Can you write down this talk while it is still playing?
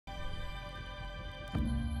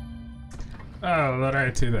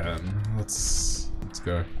Alrighty then. Let's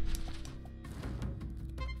go.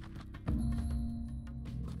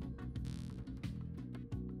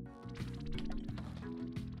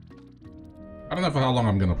 I don't know for how long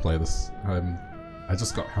I'm gonna play this. I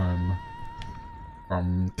just got home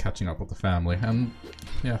from catching up with the family, and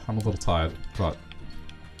yeah, I'm a little tired, but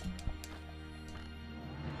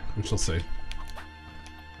we shall see.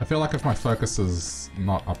 I feel like if my focus is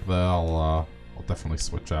not up there, I'll definitely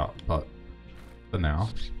switch out, but for now,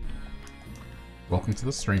 welcome to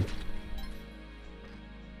the stream.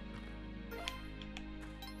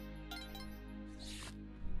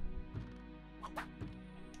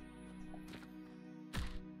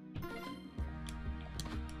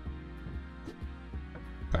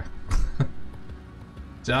 Okay.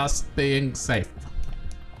 Just being safe,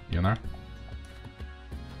 you know?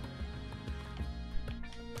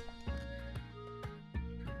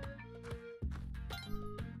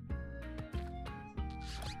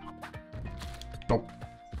 Nope.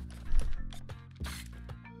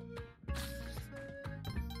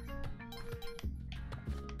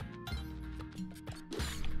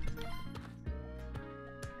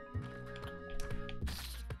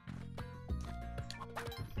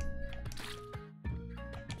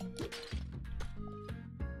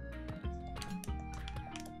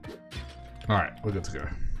 Alright, we're good to go.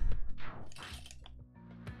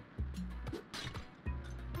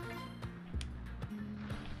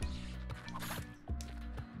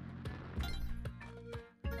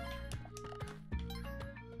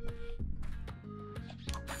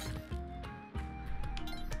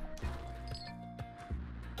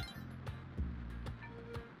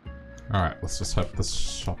 Alright, let's just hope this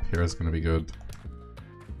shop here is gonna be good.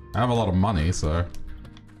 I have a lot of money, so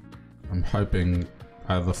I'm hoping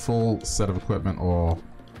either full set of equipment or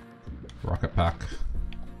rocket pack.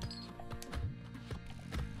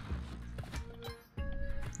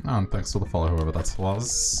 Oh, and thanks for the follow, whoever that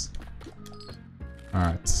was.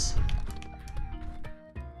 Alright.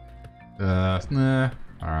 Nah.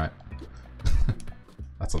 Alright.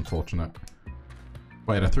 That's unfortunate.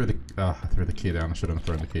 Wait, I threw the key down. I shouldn't have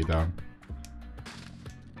thrown the key down.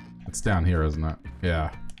 It's down here, isn't it?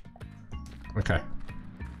 Yeah. Okay.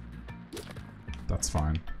 That's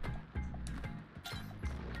fine.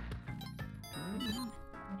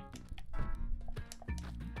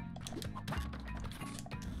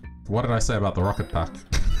 What did I say about the rocket pack?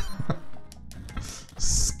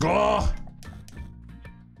 Score!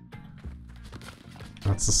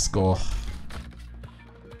 That's a score.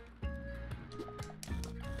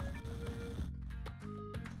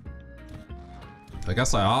 I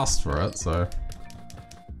guess I asked for it, so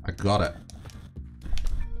I got it.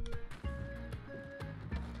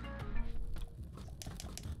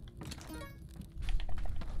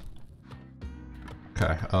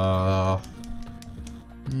 Okay,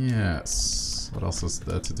 yes. What else is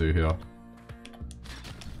there to do here?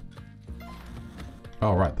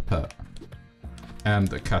 Oh, right, the pet.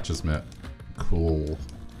 And a catcher's mitt. Cool.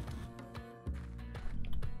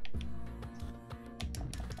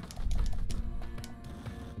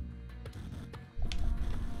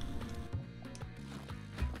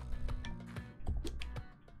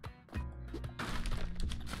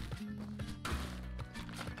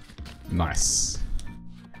 Nice.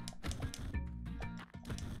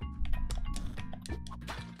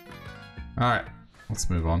 Alright, let's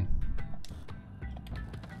move on.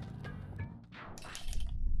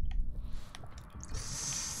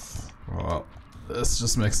 Well, this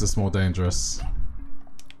just makes this more dangerous.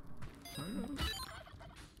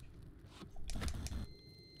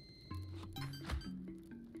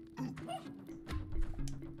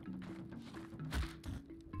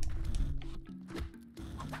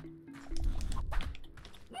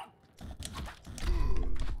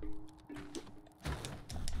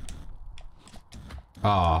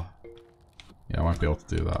 Ah. Yeah, I won't be able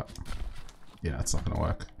to do that. Yeah, it's not gonna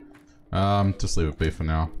work. Just leave it be for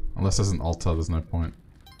now. Unless there's an altar, there's no point.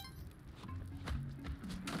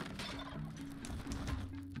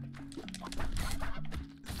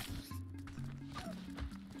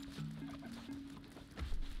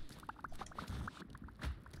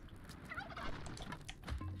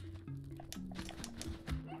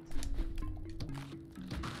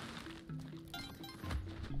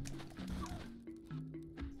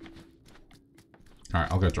 Alright,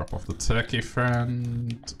 I'll go drop off the turkey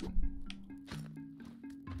friend.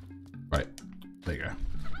 Right, there you go.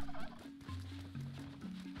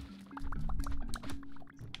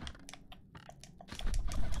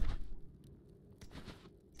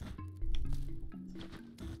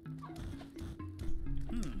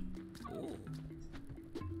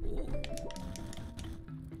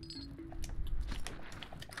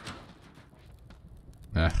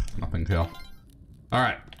 Nothing here.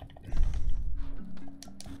 Alright.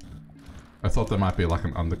 I thought there might be like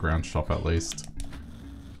an underground shop at least.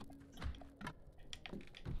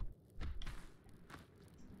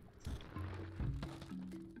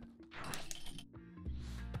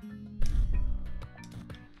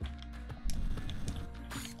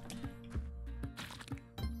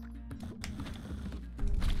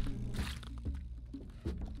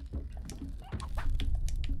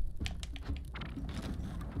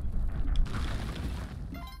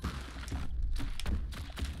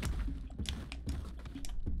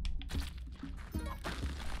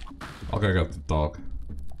 I'll go get the dog.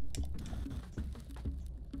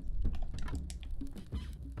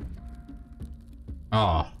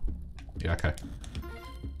 Ah. Yeah, okay.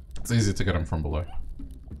 It's easy to get him from below.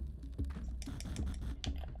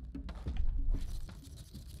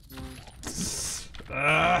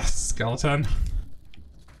 Skeleton.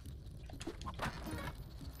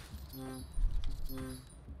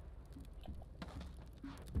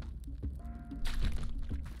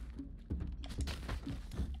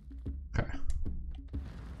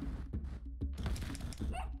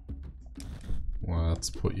 Let's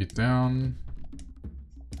put you down.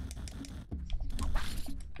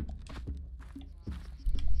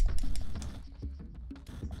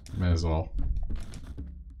 May as well.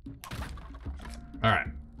 Alright,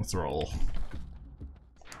 let's roll.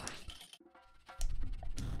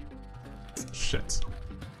 Shit.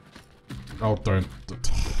 Oh, don't.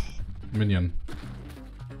 Minion.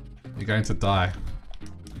 You're going to die.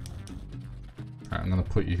 Alright, I'm gonna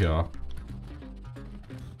put you here.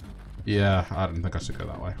 Yeah, I didn't think I should go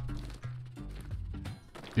that way.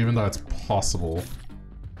 Even though it's possible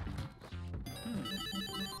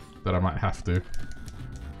that I might have to.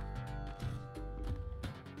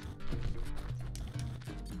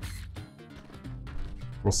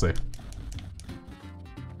 We'll see.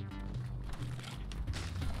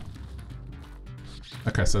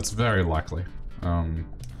 Okay, so it's very likely.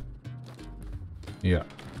 Yeah.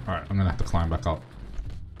 Alright, I'm gonna have to climb back up.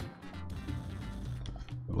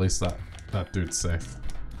 At least that dude's safe.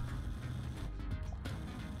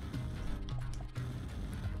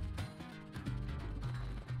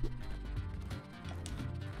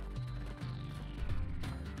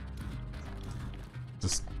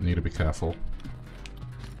 Just need to be careful.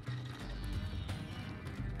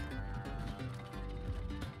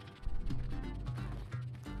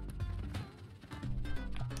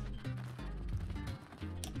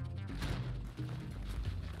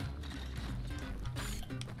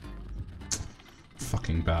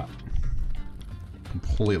 Fucking bat.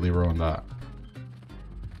 Completely ruined that.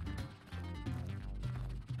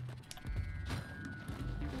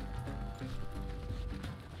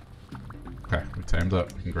 Okay, we tamed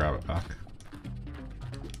it. We can grab it back.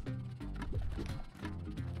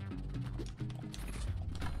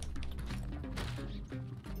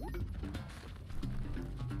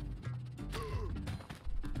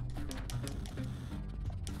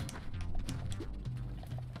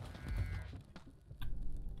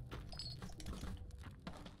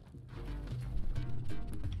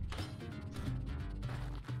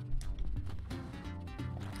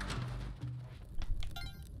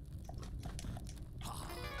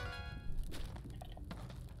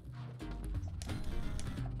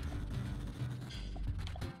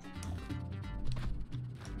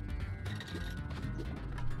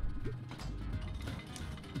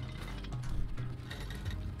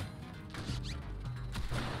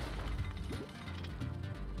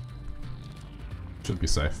 Should be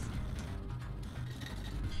safe.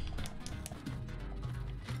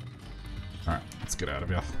 Alright, let's get out of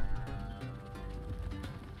here.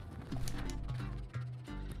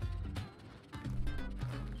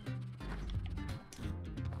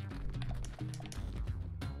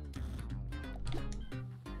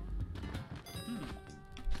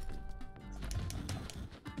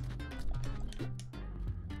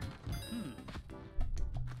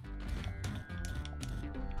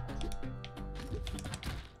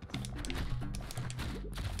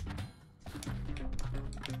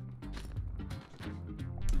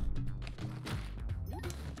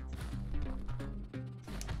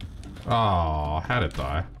 Oh, how'd it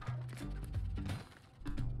die?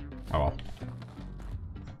 Oh well.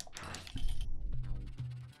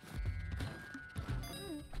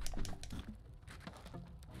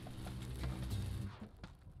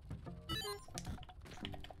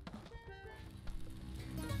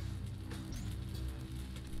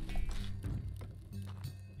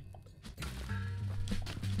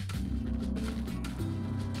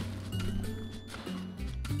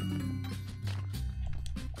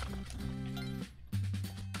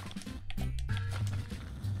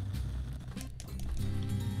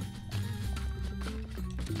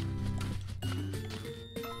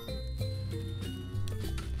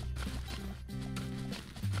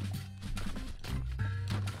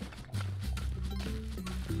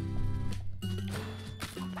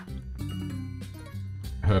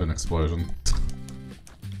 heard an explosion.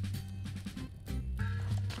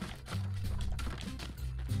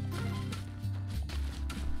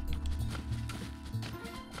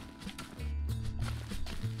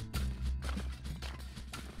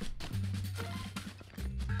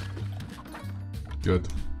 Good.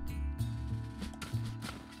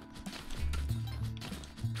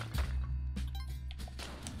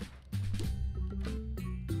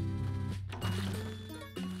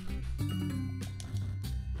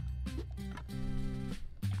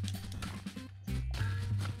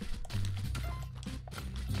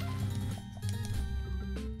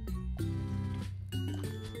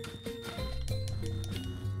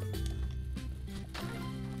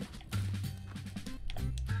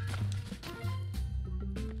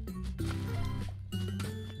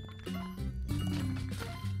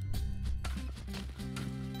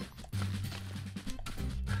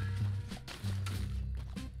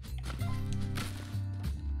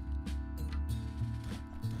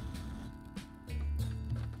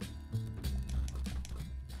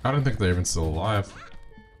 I don't think they're even still alive.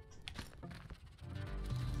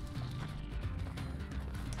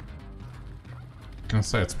 Can I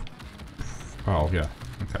say it's... Oh, yeah.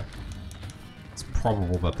 Okay. It's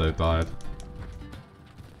probable that they died.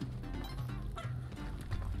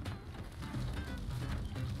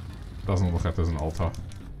 Doesn't look like there's an altar.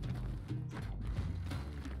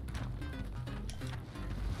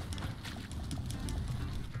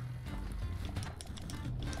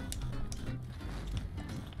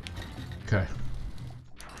 Okay.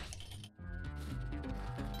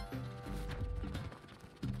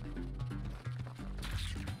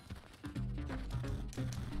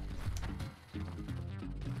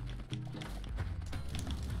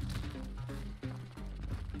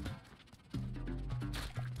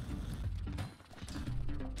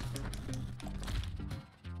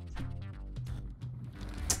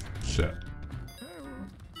 Shit.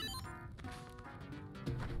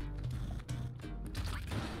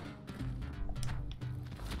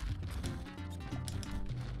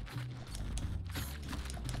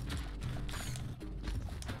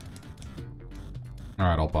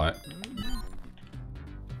 Alright, I'll buy it.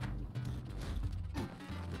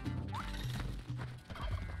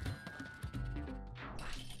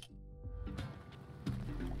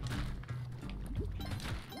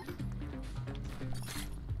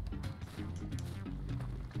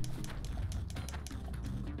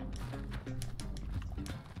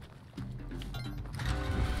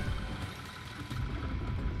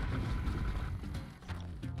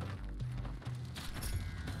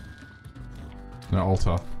 No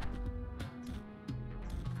altar.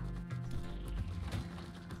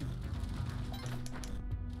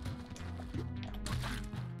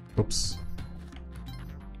 Oops.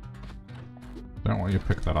 Don't want you to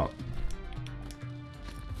pick that up.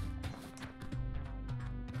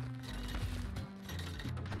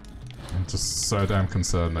 I'm just so damn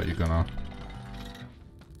concerned that you're gonna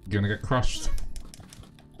get crushed.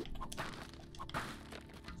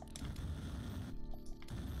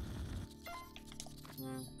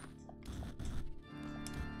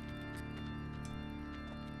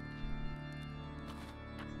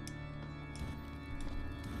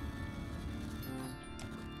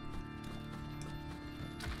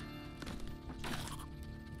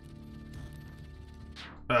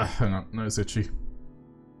 Hang on, no, it's itchy.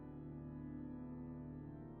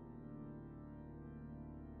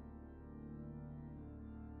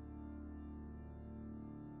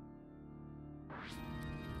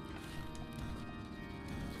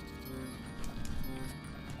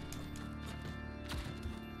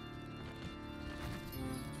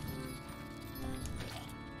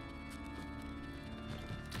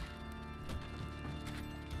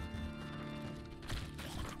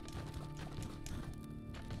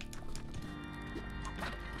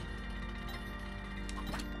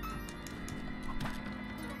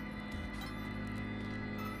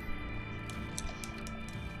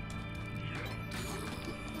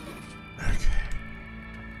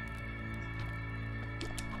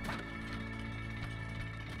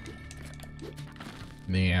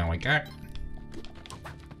 There we go.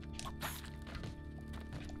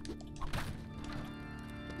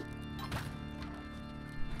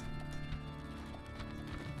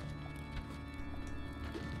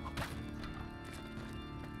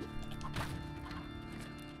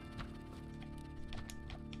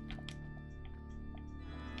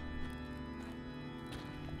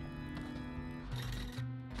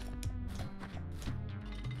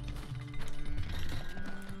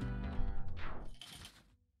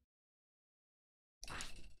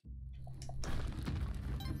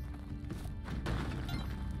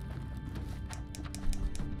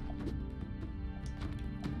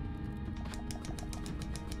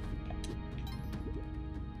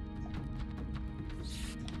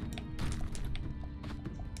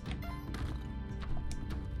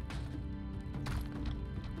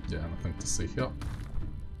 Yeah, nothing to see here.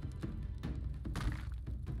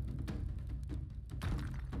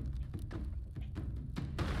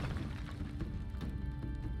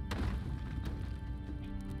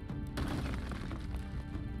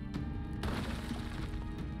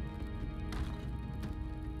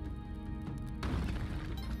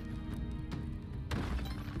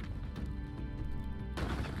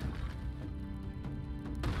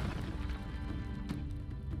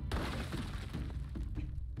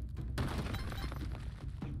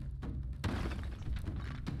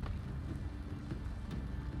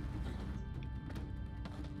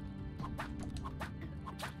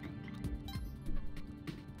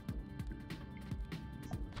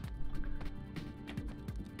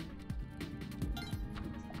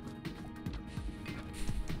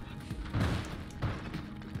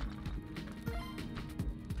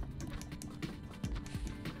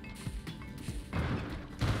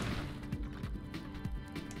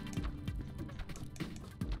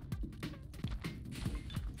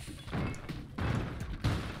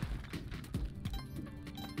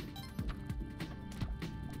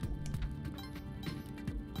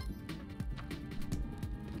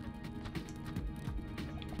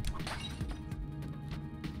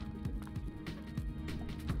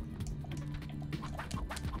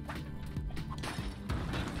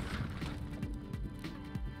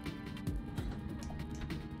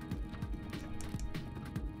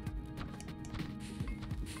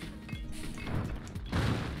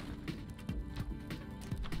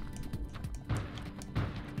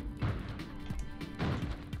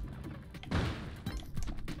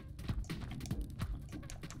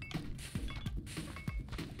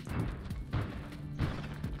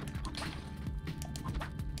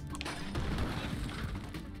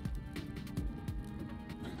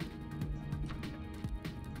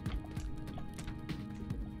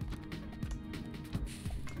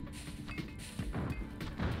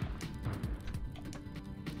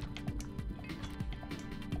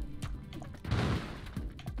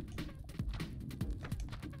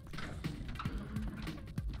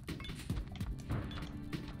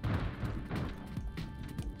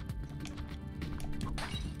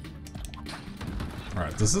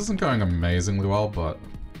 Alright, this isn't going amazingly well, but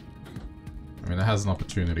I mean, it has an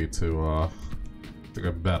opportunity to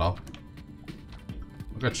go better. I'll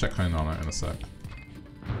go check in on it in a sec.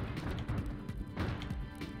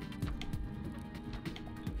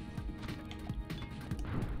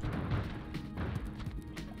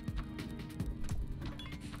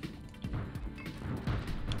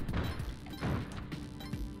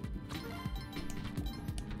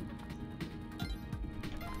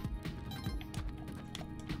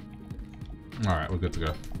 Alright, we're good to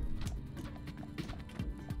go.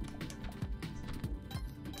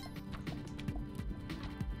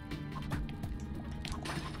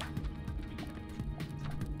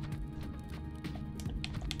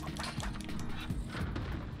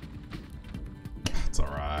 It's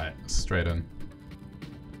alright. Straight in.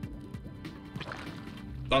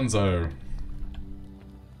 Dunzo!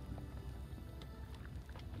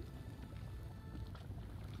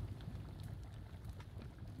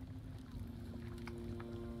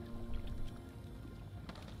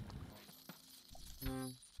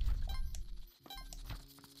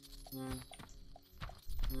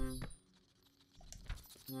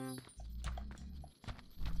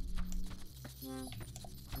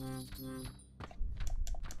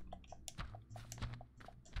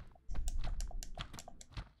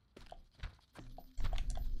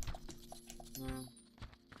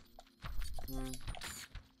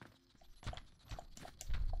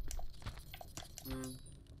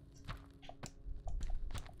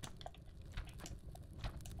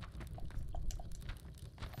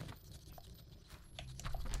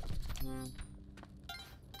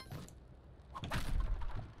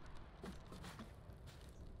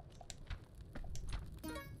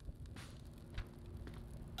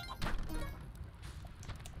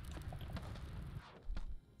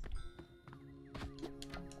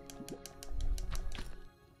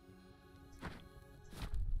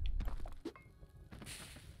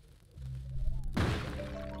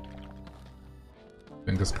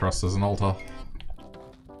 Fingers crossed there's an altar.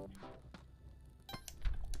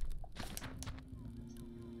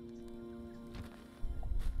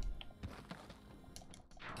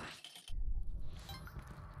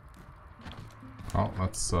 Oh,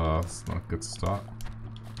 that's not a good start.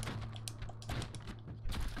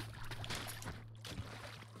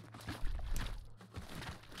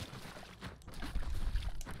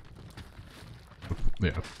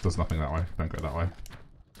 Yeah, there's nothing that way. Don't go that way.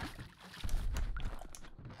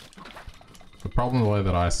 The problem, the way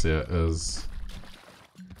that I see it, is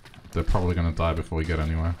they're probably gonna die before we get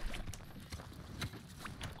anywhere.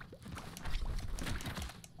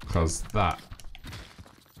 Because that.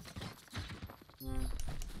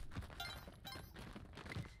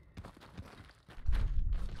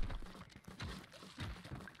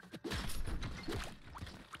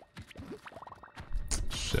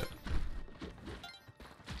 Shit.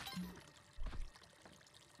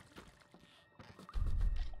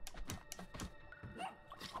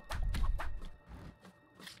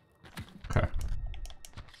 Okay.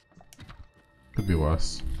 Could be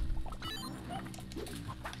worse.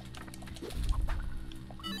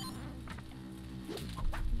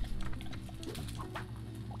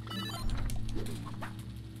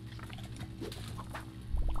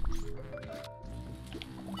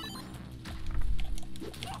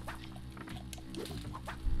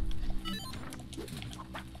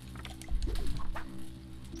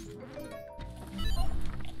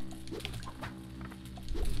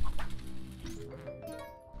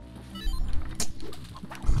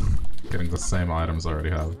 Getting the same items I already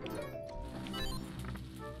have.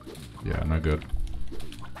 Yeah, no good.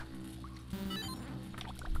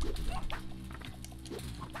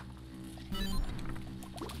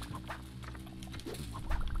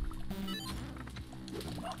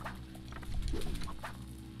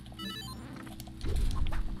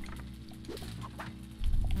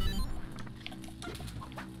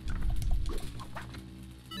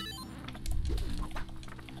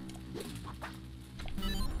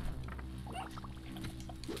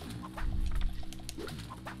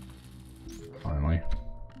 Finally.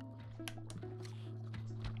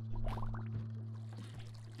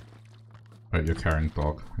 Wait, you're carrying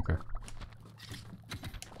dog. Okay.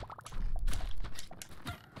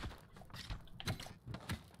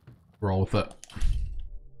 Roll with it.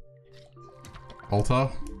 Altar?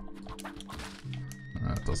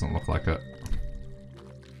 It doesn't look like it.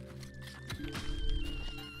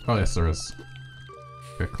 Oh yes, there is.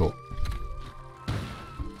 Okay, cool.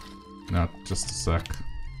 Now, just a sec.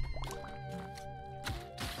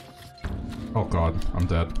 Oh god, I'm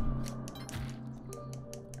dead.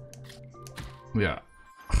 Yeah.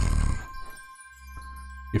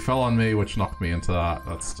 You fell on me, which knocked me into that.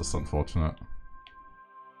 That's just unfortunate.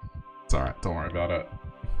 It's alright, don't worry about it.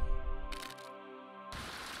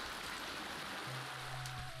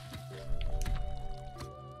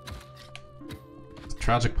 The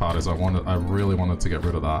tragic part is I really wanted to get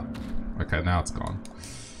rid of that. Okay, now it's gone.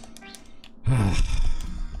 I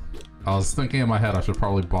was thinking in my head I should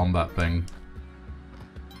probably bomb that thing.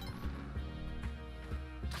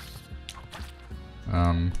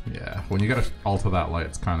 Yeah, when you gotta alter that light,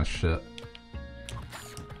 it's kind of shit.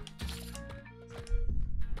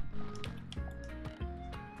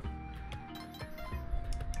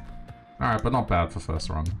 Alright, but not bad for first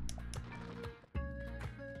run.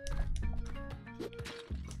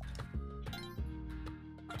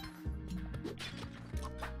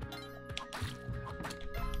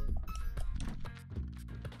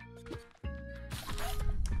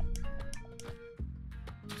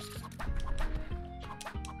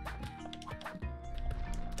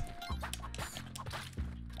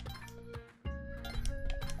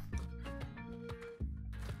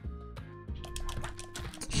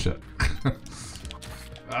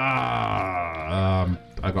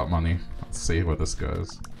 I got money. Let's see where this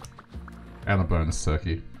goes. And a bonus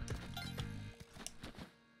turkey.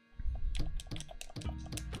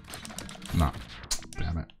 Nah.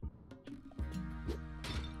 Damn it.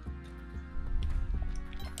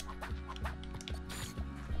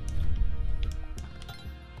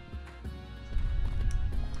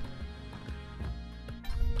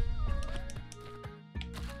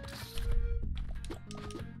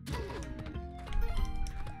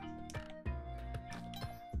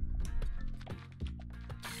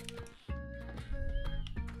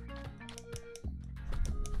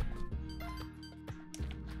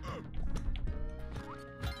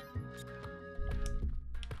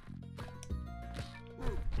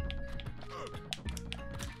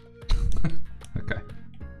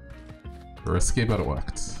 Risky, but it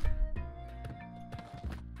worked.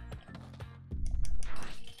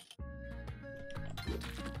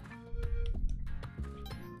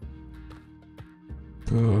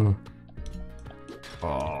 Oh.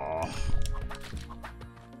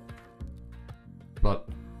 But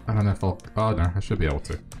I don't know if I'll. Oh no, I should be able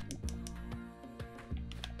to.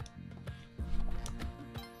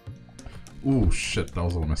 Ooh, shit, that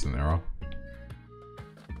was almost an error.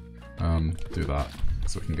 Do that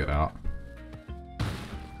so we can get out.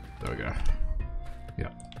 There we go.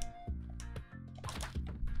 Yeah.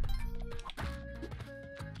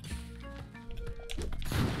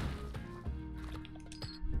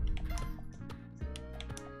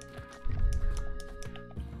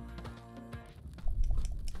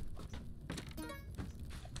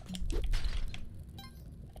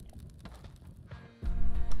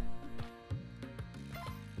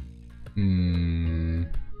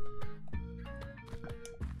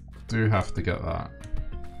 Do have to get that.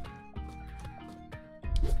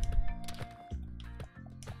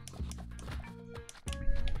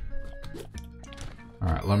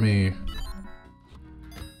 Alright, let me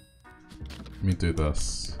do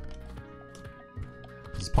this.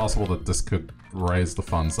 It's possible that this could raise the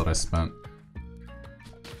funds that I spent.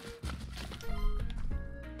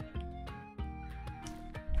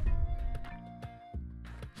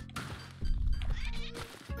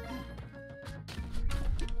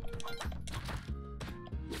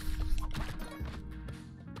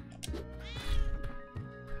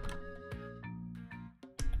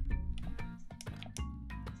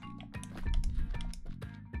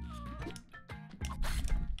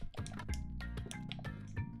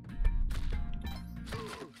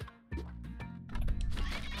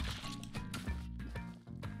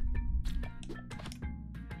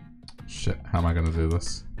 Shit, how am I gonna do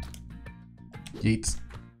this? Yeet.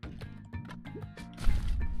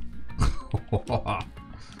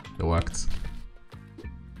 It worked.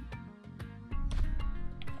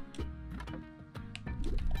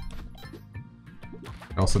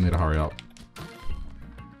 I also need to hurry up.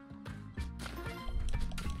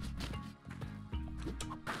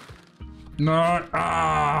 No!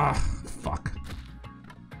 Ah! Fuck.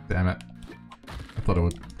 Damn it. I thought it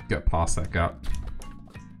would get past that gap.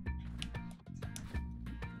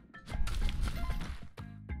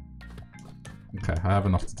 Okay, I have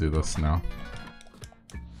enough to do this now.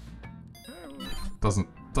 Doesn't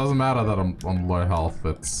matter that I'm on low health,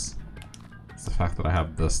 it's the fact that I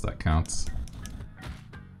have this that counts.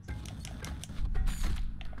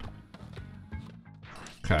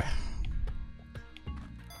 Okay.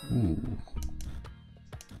 Ooh.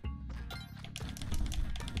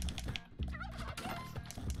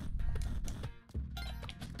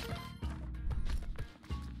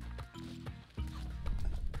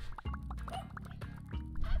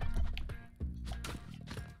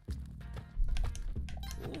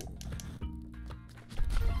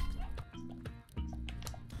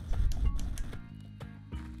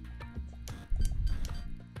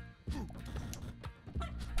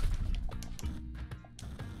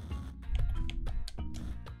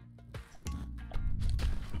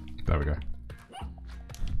 There we go.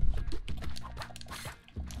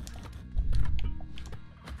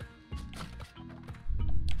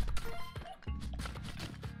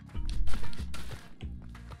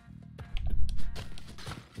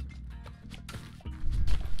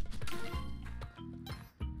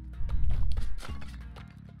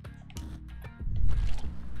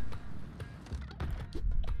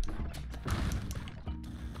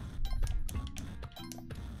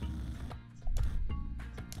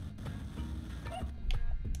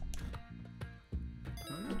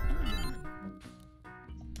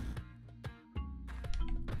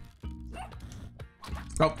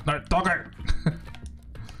 Oh, no, doggo!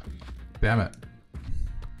 Damn it.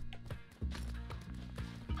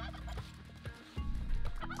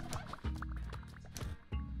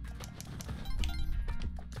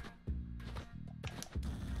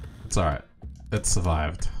 It's alright. It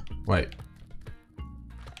survived. Wait.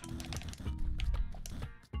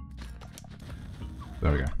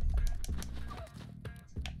 There we go.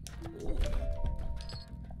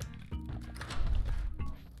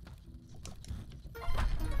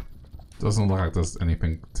 Doesn't look like there's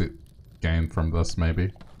anything to gain from this,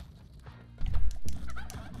 maybe.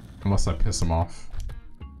 Unless I piss him off.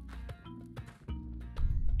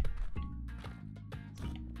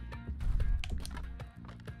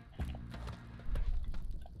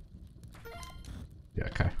 Yeah,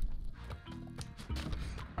 okay.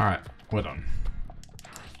 Alright, we're done.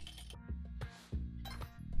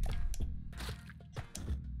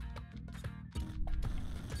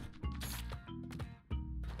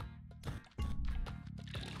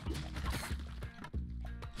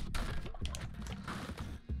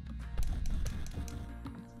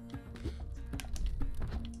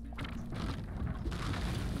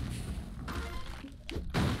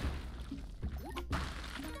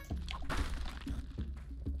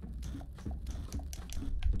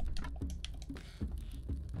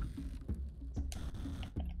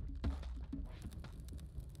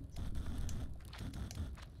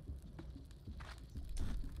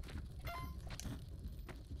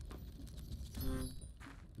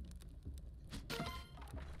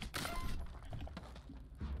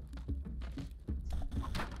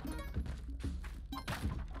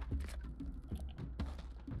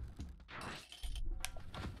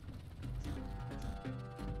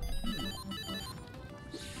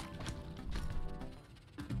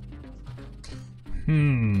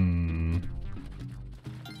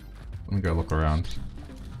 Let me me go look around.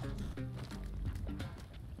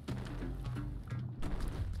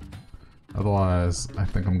 Otherwise, I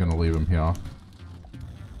think I'm gonna leave him here.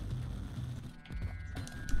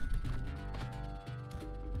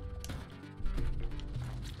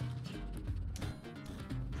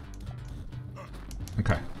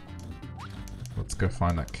 Okay. Let's go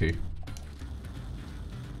find that key.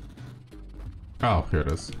 Oh, here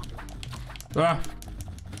it is. Ah!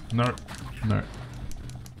 No. No.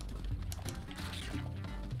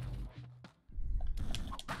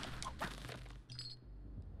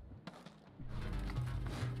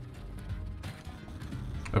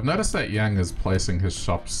 I've noticed that Yang is placing his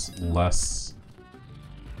shops less,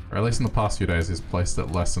 or at least in the past few days, he's placed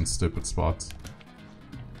it less in stupid spots.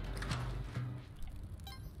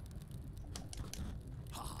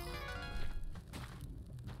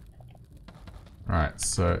 Alright,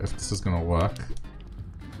 so if this is gonna work...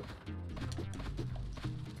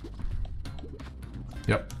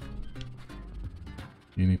 Yep.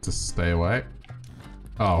 You need to stay away.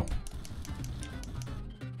 Oh.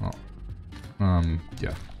 Oh.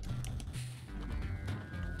 Yeah.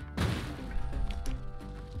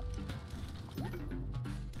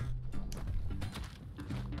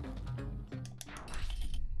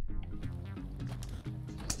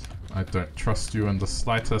 I don't trust you in the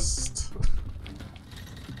slightest.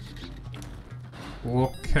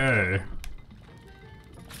 Okay.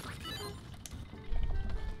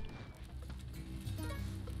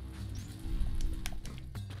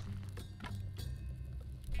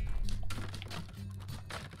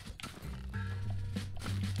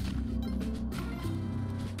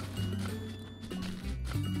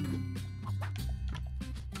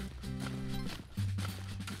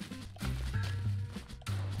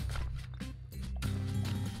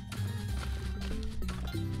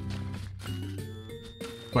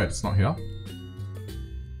 Wait, it's not here?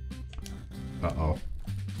 Uh-oh.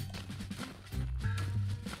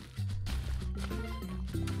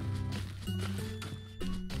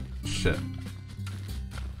 Shit.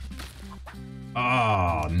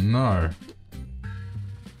 Ah, no.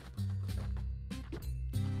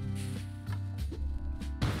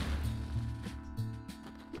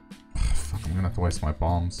 Fuck, I'm gonna have to waste my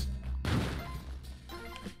bombs.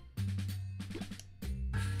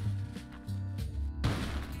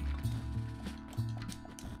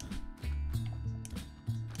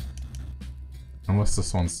 Unless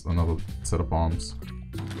this one's another set of bombs.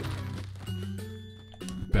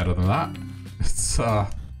 Better than that. It's,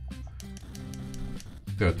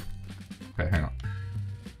 good. Okay, hang on.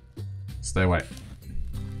 Stay away.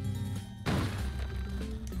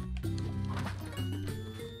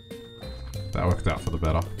 That worked out for the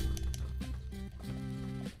better.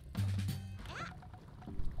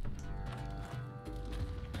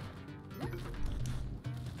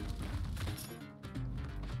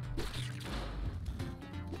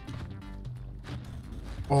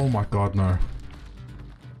 Oh my god, no.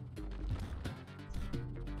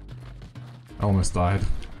 I almost died.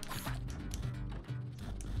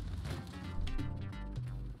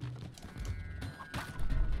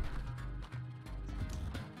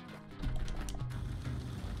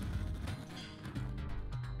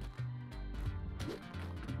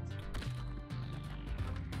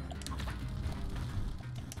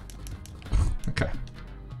 Okay.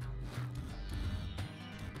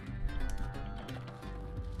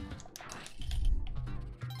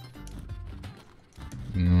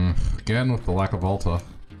 Again with the lack of altar.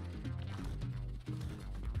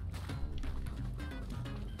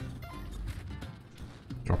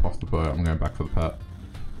 Drop off the boat, I'm going back for the pet.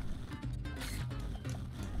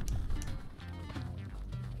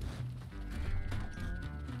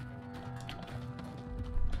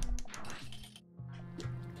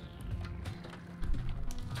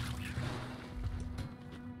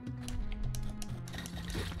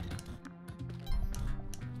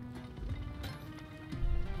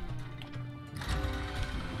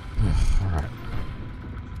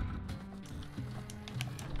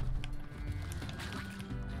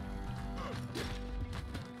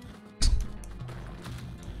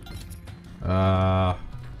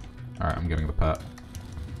 Alright, I'm getting the pet.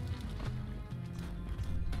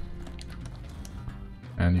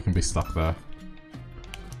 And you can be stuck there.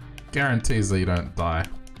 Guarantees that you don't die.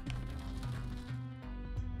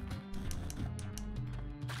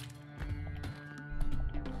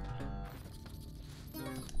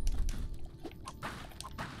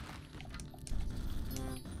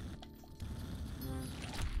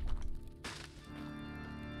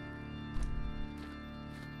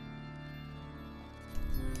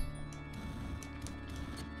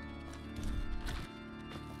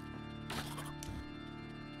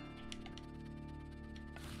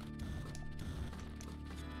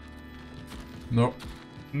 Nope.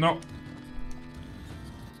 Nope.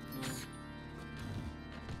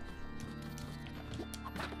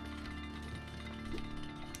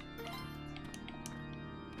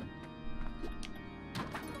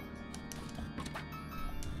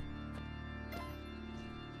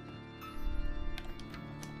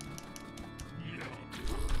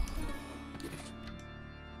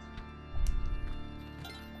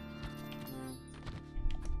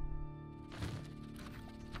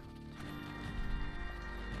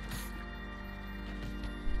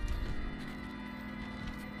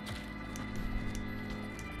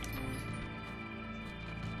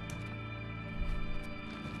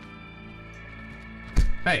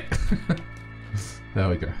 Hey! There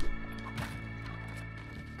we go.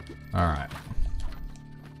 Alright.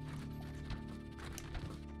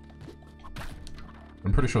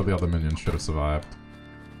 I'm pretty sure the other minion should have survived.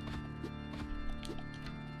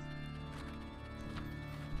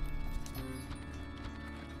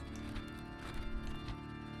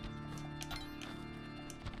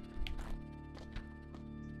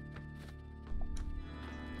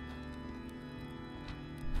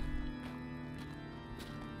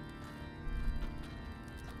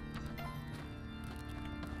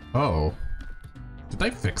 Oh. Did they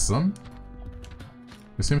fix them?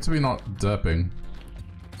 They seem to be not derping.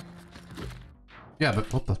 Yeah,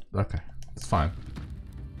 what the... Okay. It's fine.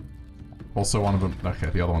 Also one of them... Okay,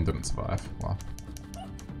 the other one didn't survive. Wow.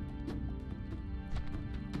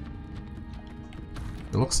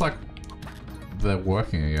 It looks like they're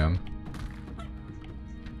working again.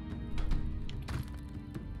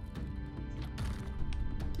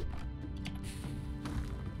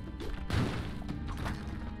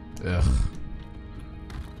 Ugh.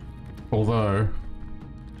 Although,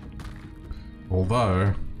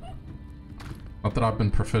 not that I've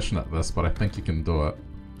been proficient at this, but I think you can do it.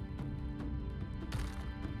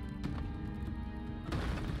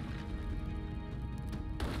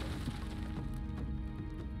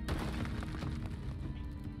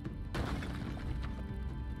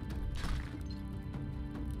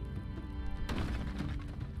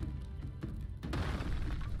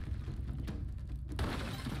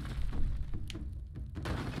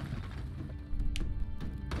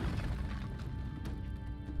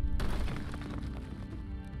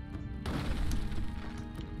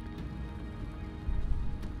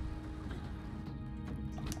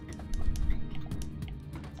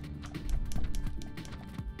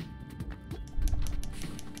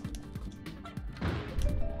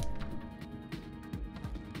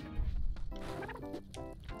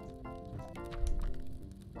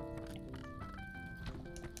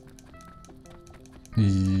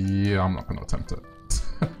 Yeah, I'm not going to attempt it.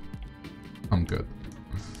 I'm good.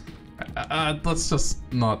 Let's just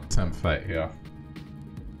not tempt fate here.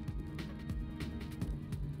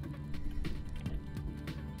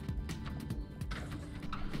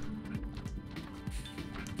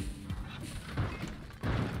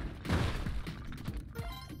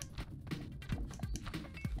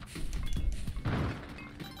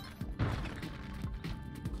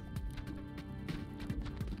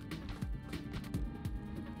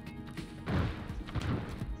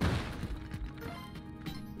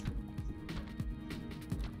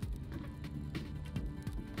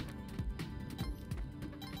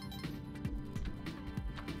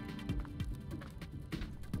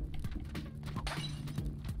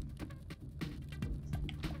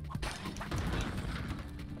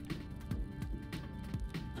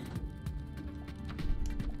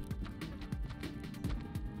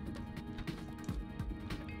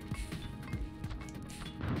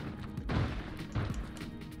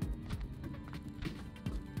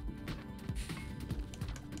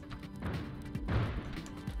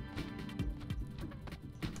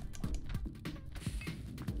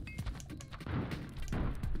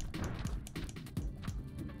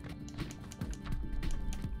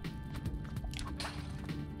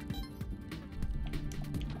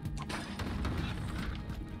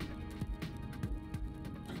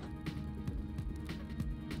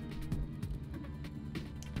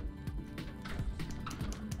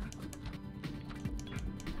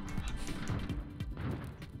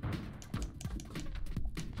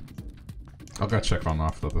 I'll go check on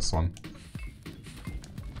after this one.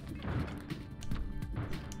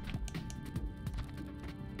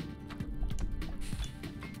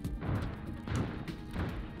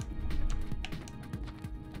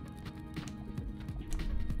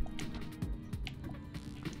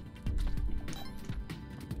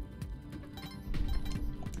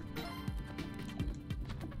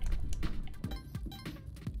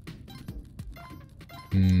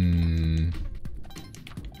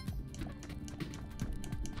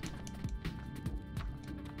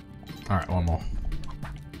 Alright, one more.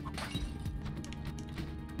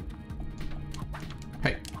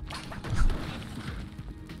 Hey.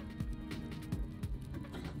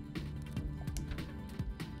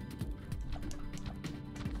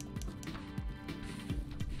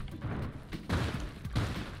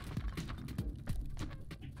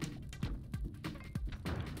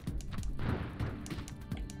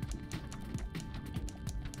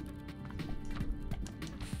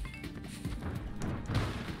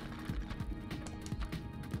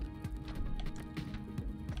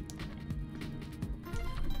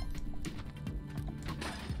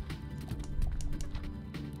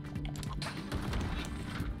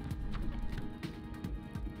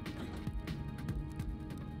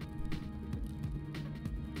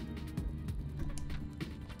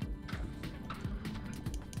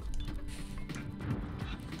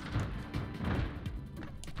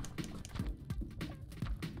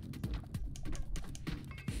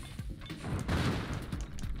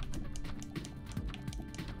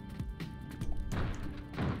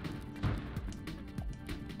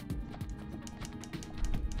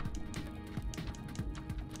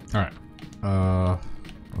 Alright.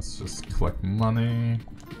 Let's just collect money.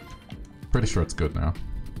 Pretty sure it's good now.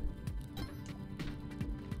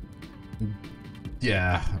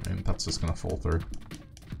 Yeah, I mean, that's just gonna fall through.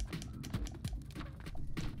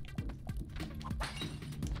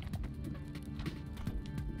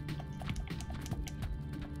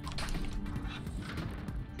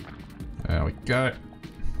 There we go.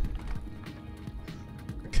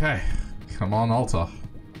 Okay, come on, altar.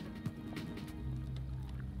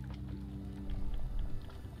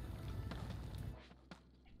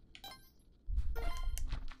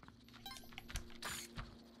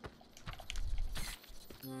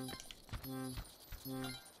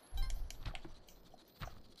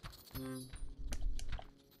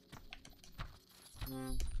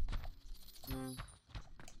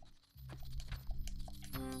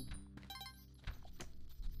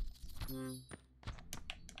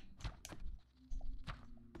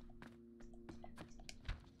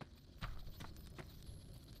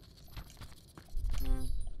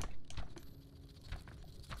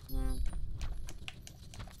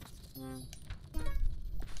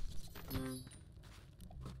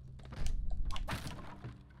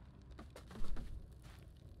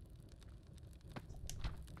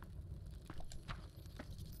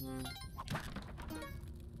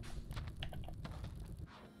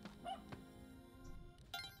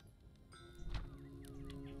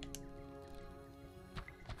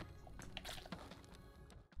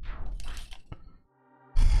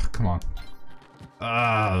 Come on.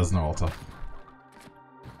 Ah, there's no altar.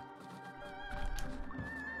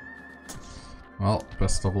 Well,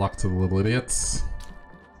 best of luck to the little idiots.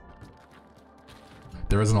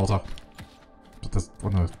 There is an altar. But there's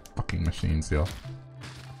one of those fucking machines here.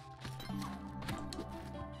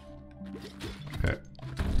 Okay.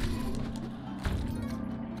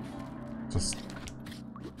 Just...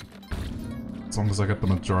 as long as I get the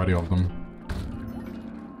majority of them.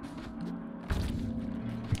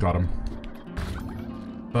 Got him.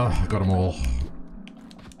 Ugh, I got them all.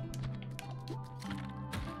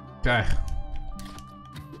 Okay.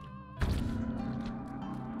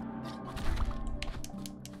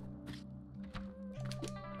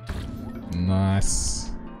 Nice.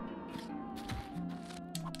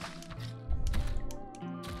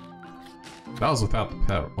 That was without the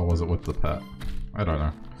pet, or was it with the pet? I don't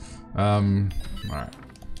know. Alright.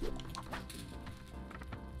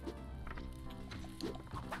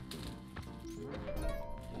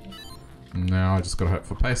 Now I just gotta hope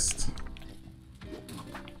for paste.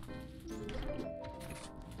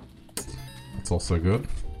 That's also good.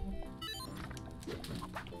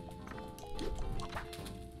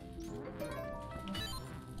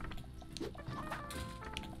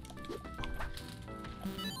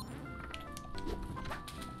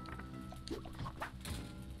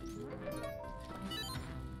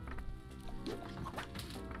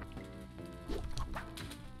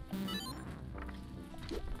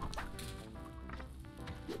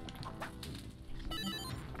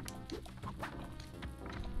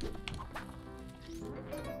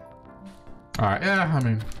 Alright, yeah, I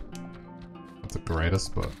mean, not the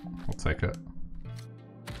greatest, but I'll take it.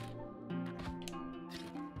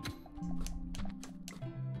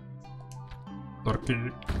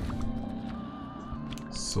 Turkey.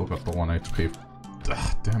 Still got the 1 HP.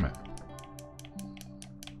 Ah, damn it.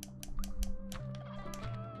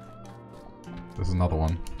 There's another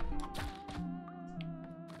one.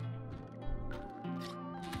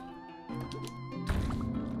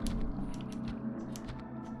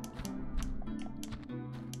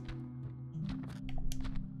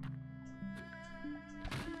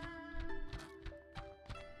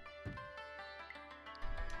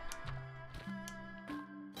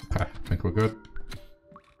 think we're good.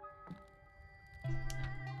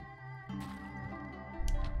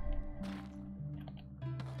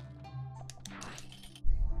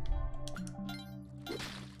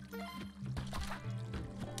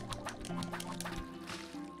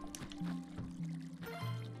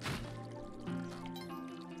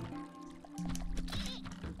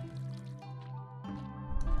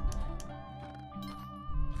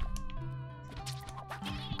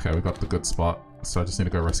 Okay, we got the good spot. So I just need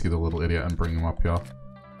to go rescue the little idiot and bring him up here.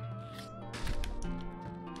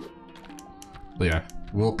 But yeah,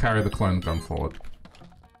 we'll carry the clone gun forward.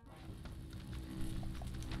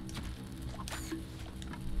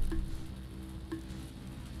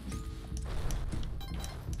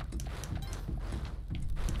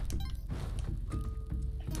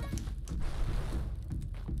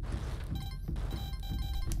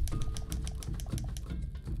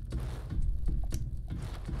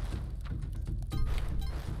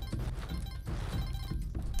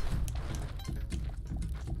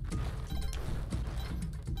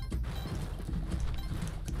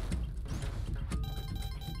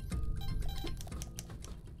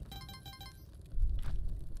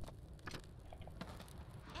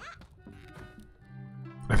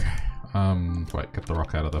 Wait, get the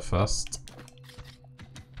rock out of there first.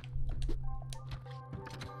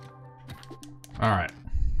 Alright.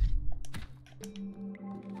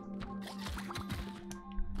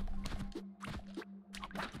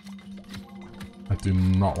 I do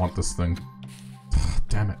not want this thing.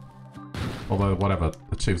 Damn it. Although, whatever,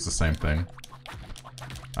 achieves the same thing.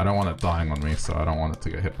 I don't want it dying on me, so I don't want it to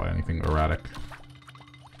get hit by anything erratic.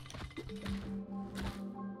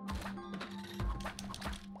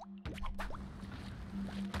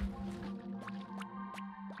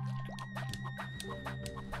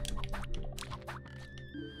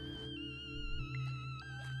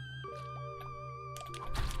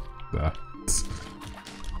 There.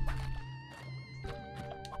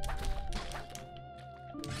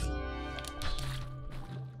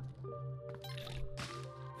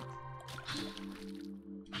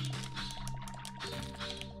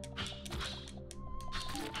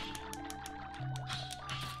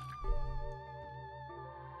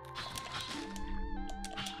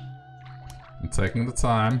 I'm taking the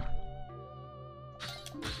time.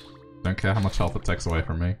 Don't care how much health it takes away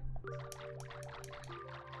from me.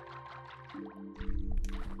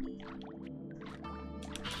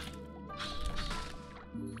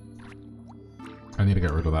 I need to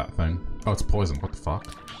get rid of that thing. Oh, it's poisoned. What the fuck?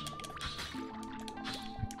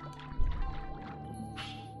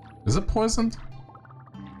 Is it poisoned?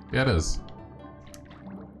 Yeah, it is.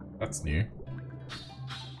 That's new.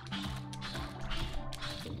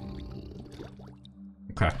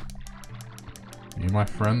 Okay. You, my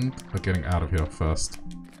friend, are getting out of here first.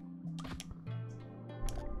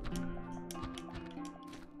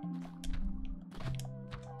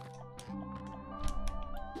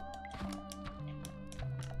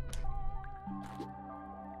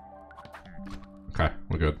 Okay,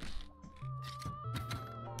 we're good.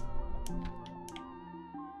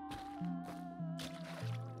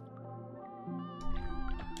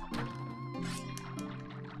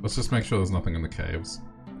 Let's just make sure there's nothing in the caves.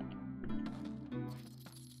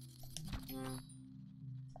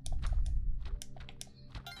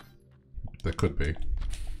 There could be.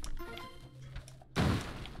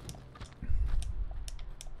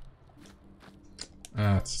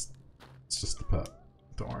 It's just the pet.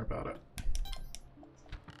 Don't worry about it.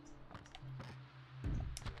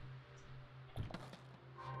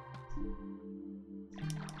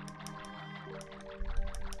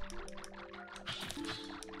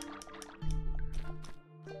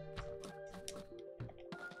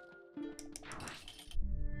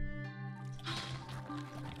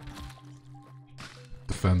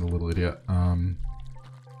 Defend the little idiot.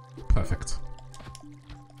 Perfect.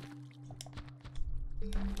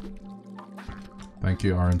 Thank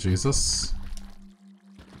you, RNGesus.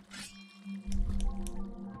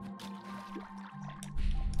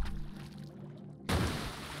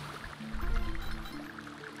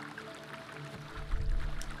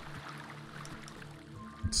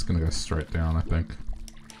 I'm just gonna go straight down, I think.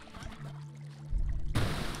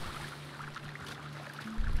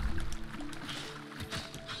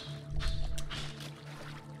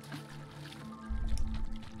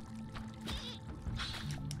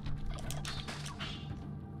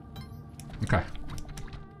 Okay.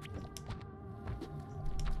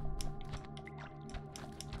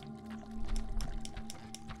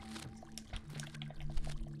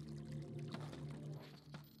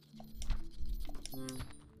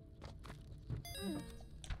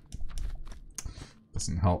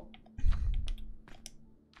 Doesn't help.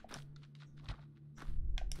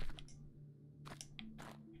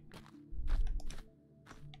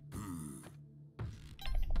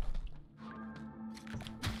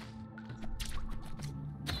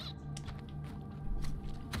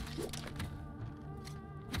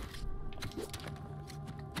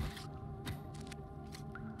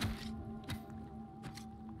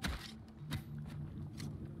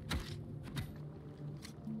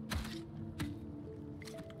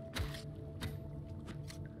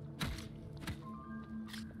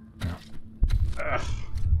 Ugh.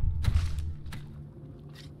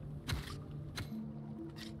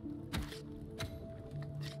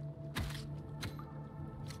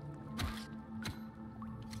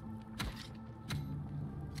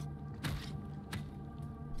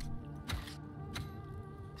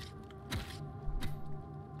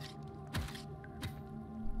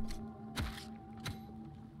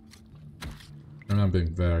 I'm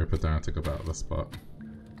being very pedantic about this, but...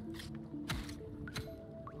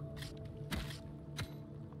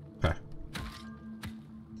 Okay.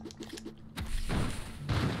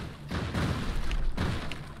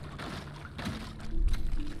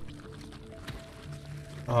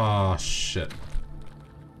 Oh, shit.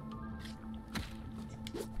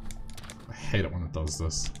 I hate it when it does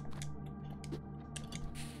this.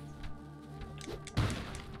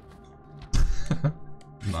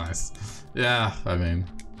 Nice. Yeah, I mean...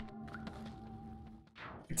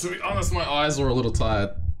 To be honest, my eyes were a little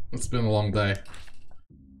tired. It's been a long day.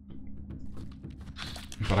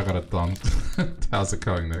 But I got it done. How's it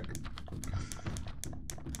going, Nick?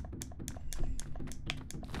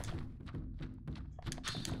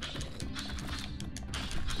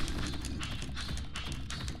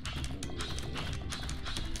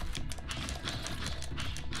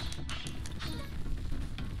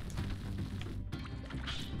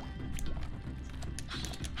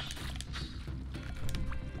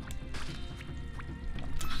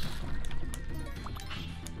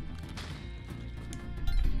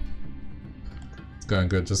 Going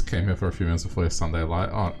good, just came here for a few minutes before your Sunday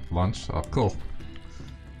lunch. Oh, cool.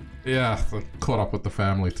 Yeah, I caught up with the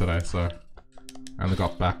family today, so I only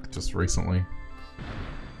got back just recently.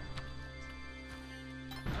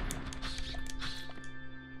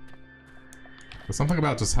 There's something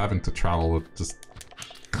about just having to travel, just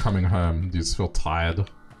coming home, you just feel tired.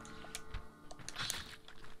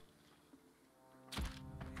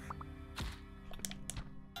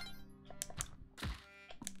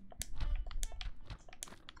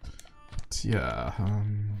 Yeah,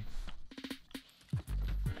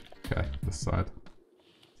 okay, this side.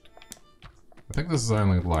 I think this is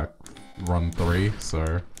only like run 3, so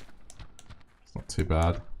it's not too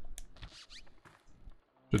bad.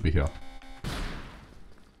 Should be here.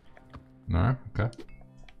 No? Okay.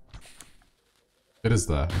 It is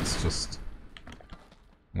there, it's just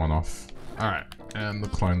one off. Alright, and the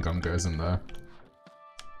clone gun goes in there.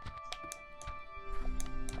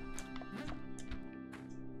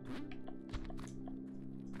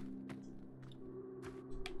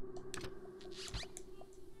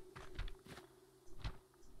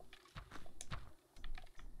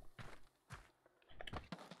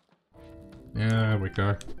 Yeah, there we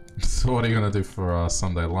go. So what are you gonna do for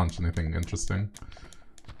Sunday lunch? Anything interesting?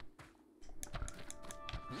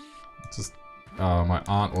 Just, my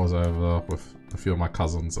aunt was over with a few of my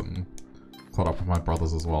cousins and caught up with my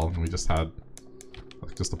brothers as well, and we just had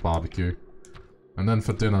like just a barbecue. And then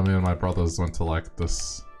for dinner, me and my brothers went to like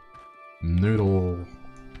this noodle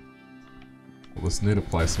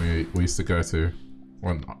place we used to go to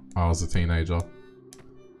when I was a teenager.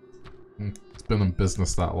 It's been in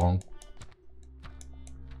business that long.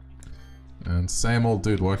 And same old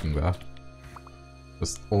dude working there.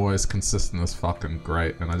 Just always consistent as fucking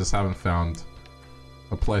great, and I just haven't found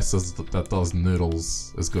a place that does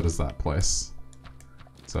noodles as good as that place.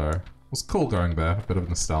 So, it was cool going there, a bit of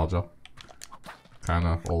nostalgia.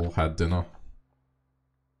 Kinda all had dinner.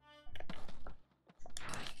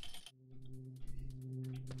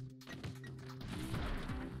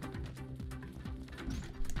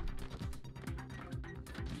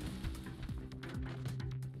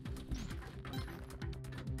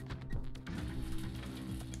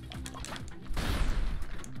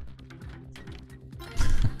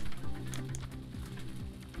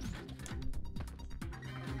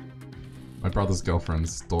 My brother's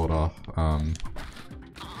girlfriend's daughter,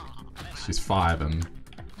 she's 5 and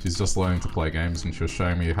she's just learning to play games, and she was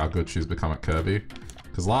showing me how good she's become at Kirby.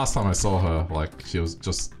 Because last time I saw her, like, she was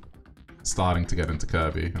just starting to get into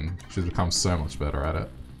Kirby, and she's become so much better at it.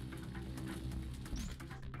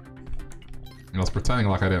 And I was pretending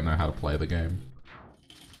like I didn't know how to play the game.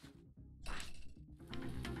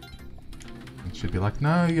 And she'd be like,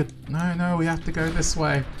 no, no, we have to go this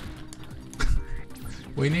way.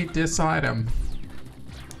 We need this item.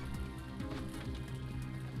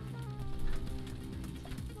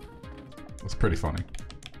 It's pretty funny.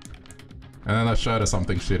 And then I showed her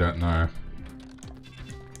something she don't know.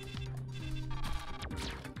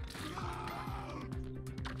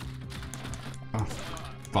 Oh,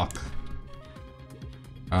 fuck.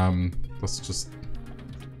 Let's just...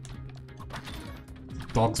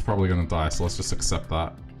 Dog's probably gonna die, so let's just accept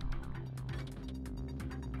that.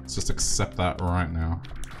 Let's just accept that right now.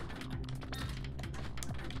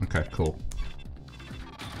 Okay, cool.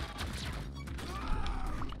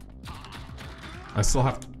 I still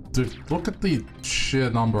have to... Look at the sheer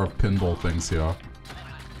number of pinball things here.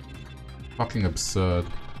 Fucking absurd.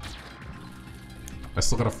 I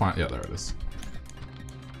still gotta find... Yeah, there it is.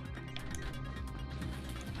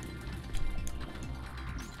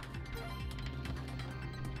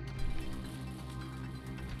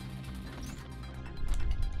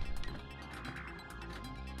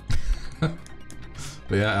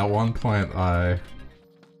 But yeah, at one point I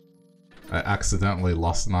accidentally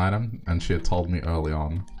lost an item, and she had told me early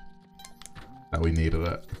on that we needed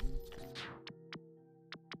it.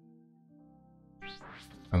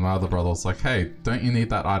 And my other brother was like, hey, don't you need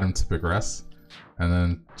that item to progress? And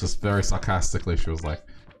then just very sarcastically she was like,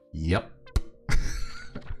 yep.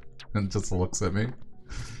 And just looks at me.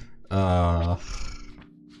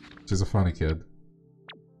 She's a funny kid.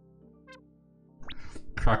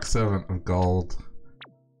 Crack 7 of gold.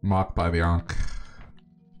 Marked by the Ankh.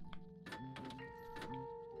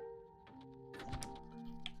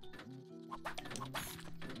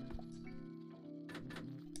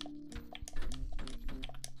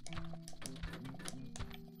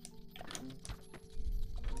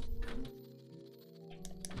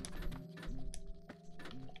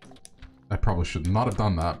 I probably should not have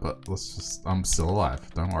done that, but let's just... I'm still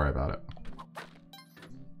alive. Don't worry about it.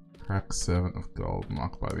 Crack 7 of gold,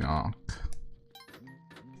 marked by the Ankh.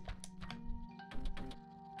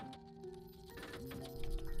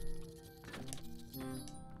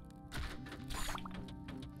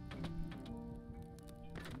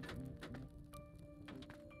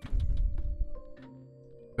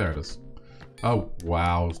 There it is. Oh,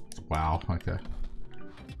 wow. Wow, okay.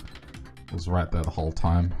 It was right there the whole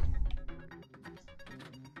time.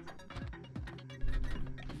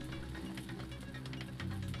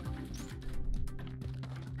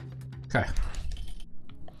 Okay.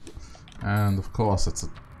 And of course it's a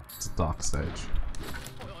dark stage.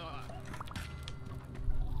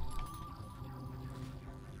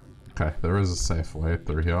 Okay, there is a safe way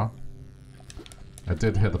through here. I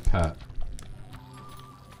did hit the pet.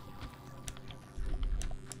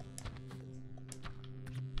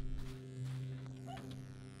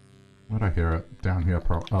 Where'd I hear it? Down here,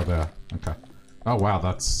 oh, there. Okay. Oh, wow,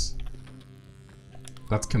 that's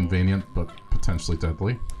convenient, but potentially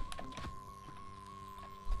deadly.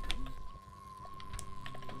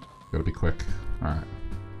 Gotta be quick. Alright.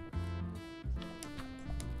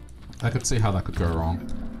 I could see how that could go wrong.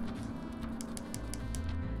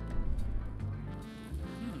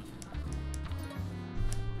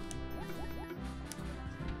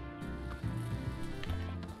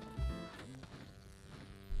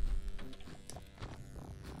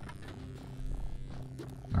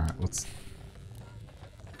 Alright, let's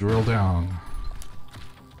drill down.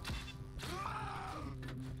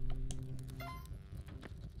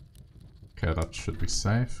 Okay, that should be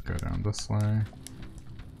safe. Go down this way.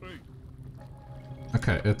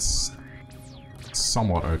 Okay, it's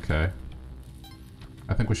somewhat okay.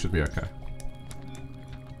 I think we should be okay.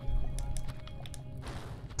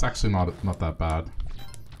 It's actually not that bad.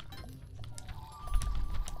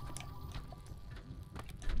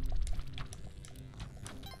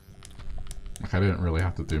 Like, I didn't really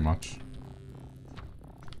have to do much.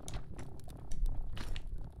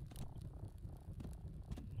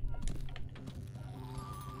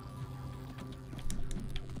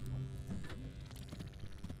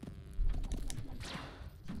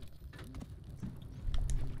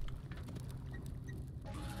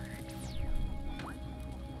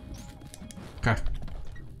 Okay.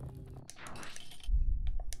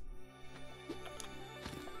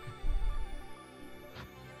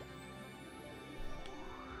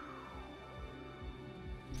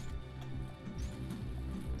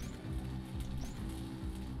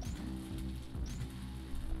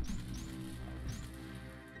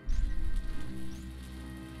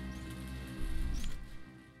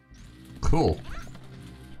 Cool.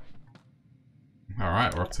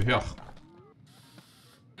 Alright, we're up to here.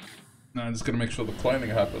 Now I'm just gonna make sure the cloning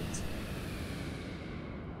happens.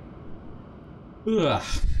 Ugh.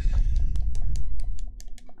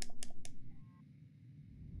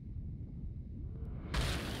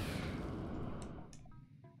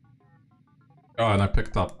 Oh, and I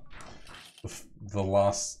picked up the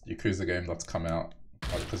last Yakuza game that's come out,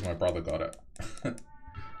 because my brother got it.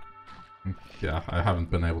 Yeah, I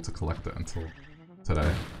haven't been able to collect it until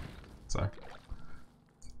today, so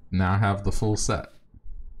now I have the full set.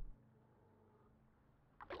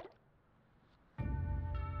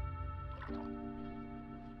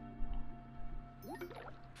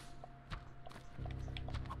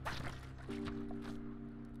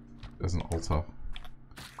 There's an altar.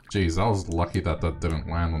 Jeez, I was lucky that that didn't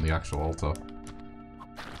land on the actual altar.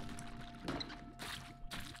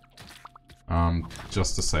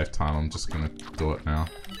 Just to save time, I'm just gonna do it now.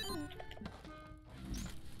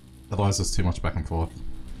 Otherwise there's too much back and forth.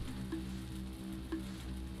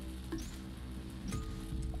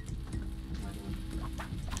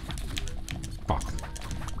 Fuck.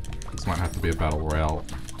 This might have to be a battle royale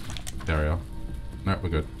area. No, we're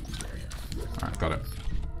good. Alright, got it.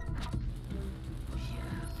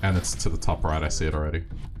 And it's to the top right, I see it already.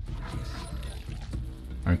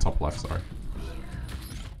 I mean top left, sorry.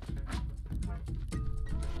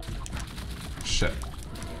 Shit.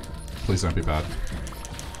 Please don't be bad.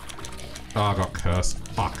 Oh, I got cursed.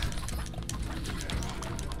 Fuck.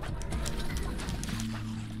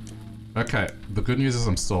 Okay, the good news is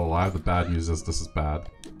I'm still alive, the bad news is this is bad.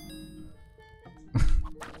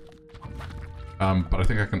 But I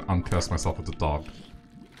think I can uncurse myself with the dog.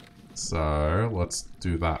 So, let's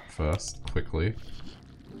do that first, quickly.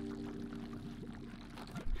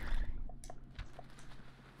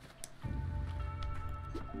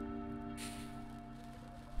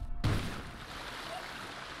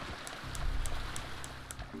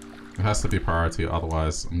 It has to be priority,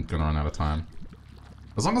 otherwise I'm gonna run out of time.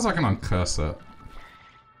 As long as I can uncurse it,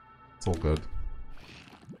 it's all good.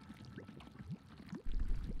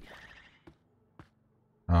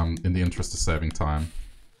 In the interest of saving time.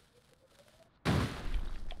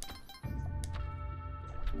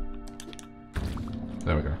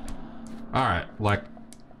 There we go. Alright, like,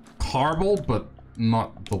 horrible, but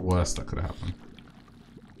not the worst that could have happened.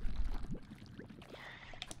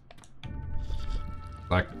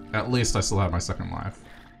 Like, at least I still have my second life.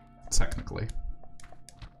 Technically.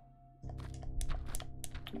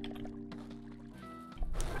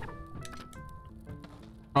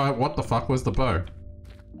 Oh, what the fuck was the bow?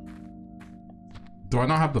 Do I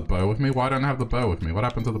not have the bow with me? Why don't I have the bow with me? What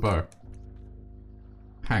happened to the bow?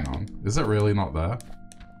 Hang on. Is it really not there?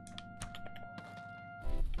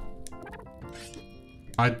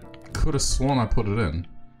 I could have sworn I put it in.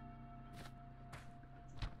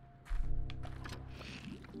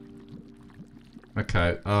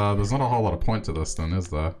 Okay, there's not a whole lot of point to this then, is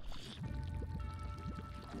there?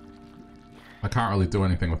 I can't really do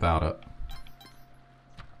anything without it.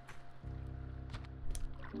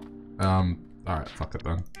 Alright, fuck it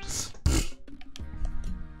then.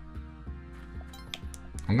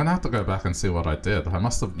 I'm gonna have to go back and see what I did. I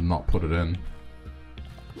must have not put it in.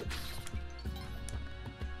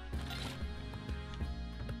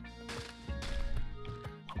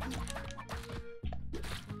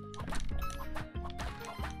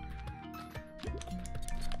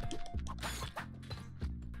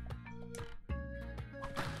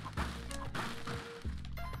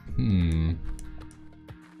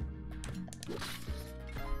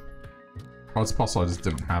 Oh, it's possible I just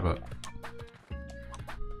didn't have it.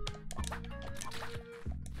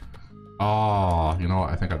 Oh, you know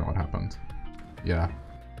what? I think I know what happened. Yeah.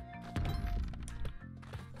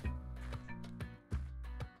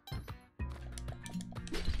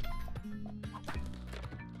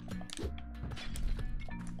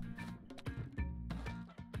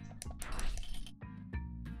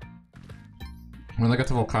 When I get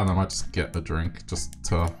to Volcano, I might just get a drink just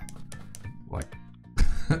to, like,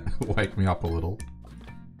 wake me up a little.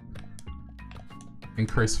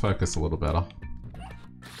 Increase focus a little better.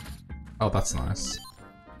 Oh, that's nice.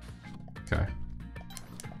 Okay.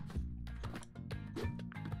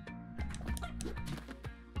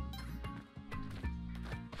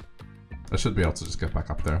 I should be able to just get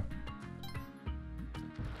back up there.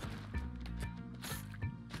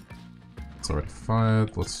 It's already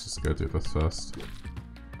fired. Let's just go do this first.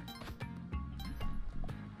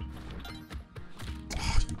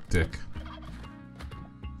 Oh, you dick.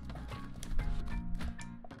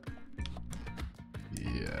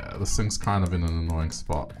 Yeah, this thing's kind of in an annoying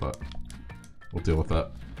spot, but we'll deal with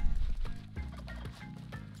that.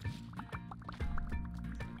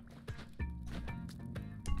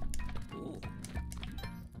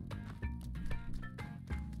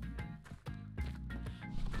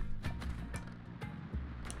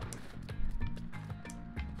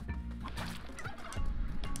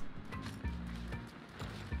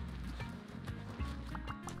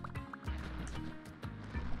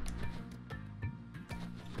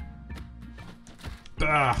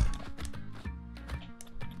 Ah.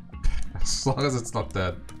 As long as it's not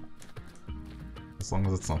dead. As long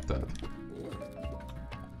as it's not dead.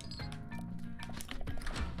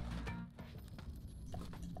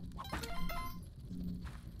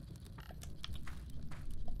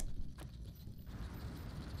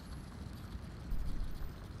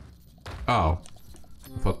 Oh.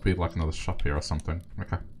 I thought it'd be like another shop here or something.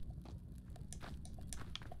 Okay.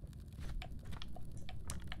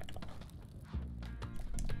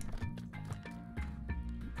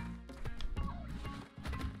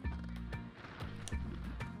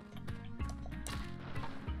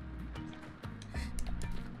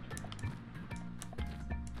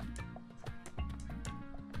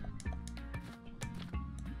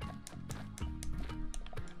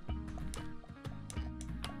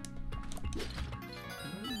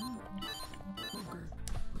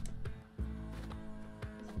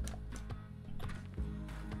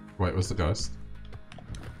 Wait, was the ghost?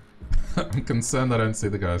 I'm concerned I don't see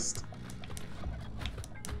the ghost.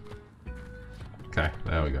 Okay,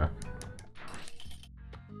 there we go.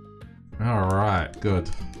 Alright,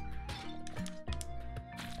 good.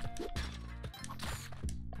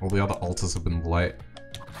 All the other altars have been late.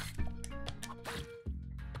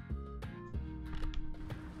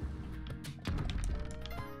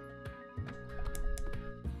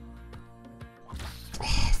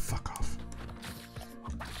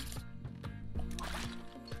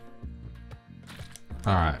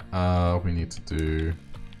 Alright, we need to do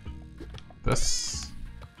this.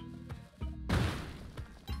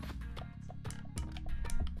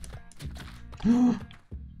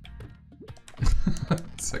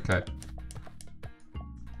 It's okay.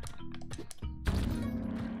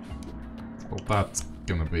 Well, that's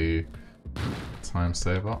gonna be time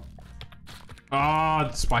saver. Ah,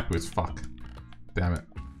 spike boots, fuck. Damn it.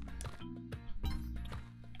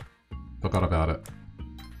 Forgot about it.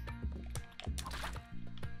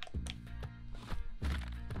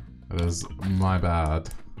 That is my bad.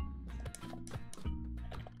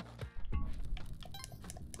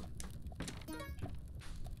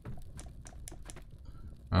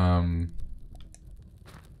 Okay,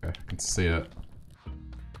 I can see it.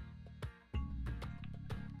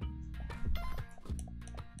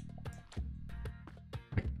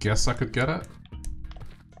 I guess I could get it.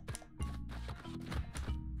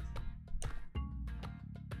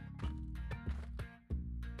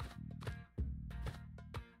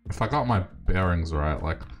 If I got my bearings right,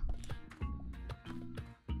 like,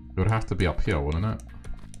 it would have to be up here, wouldn't it?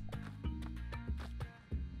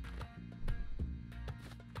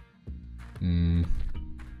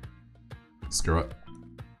 Screw it.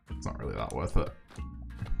 It's not really that worth it.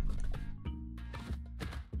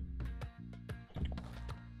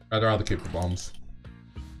 I'd rather keep the bombs.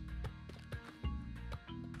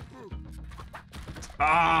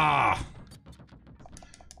 Ah!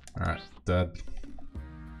 Alright, dead.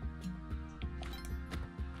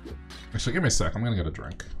 Actually, give me a sec. I'm gonna get a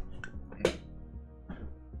drink.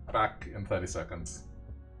 Back in 30 seconds.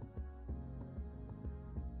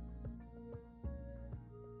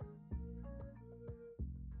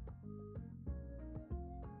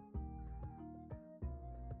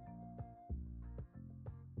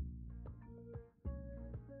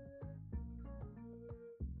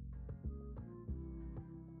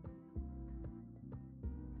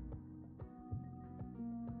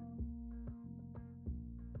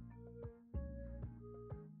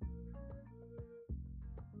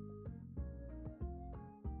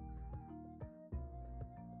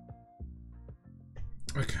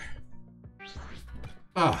 Okay.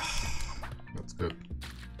 Ah, that's good.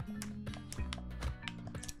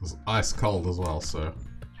 It's ice cold as well, so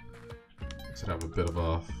it should have a bit of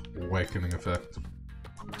a awakening effect.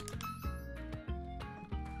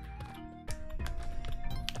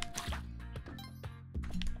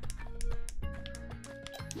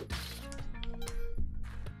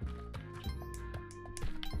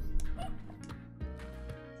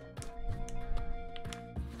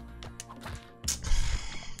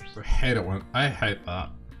 I hate that.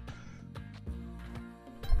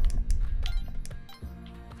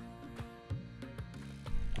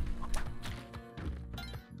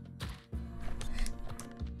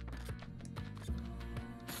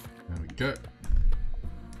 There we go.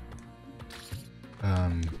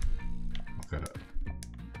 I'll get it.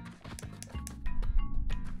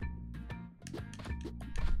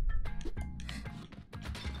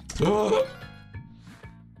 Oh!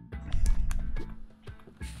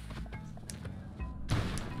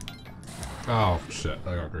 Oh shit,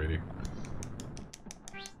 I got greedy.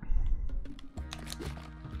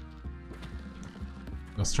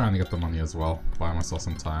 I was trying to get the money as well, buy myself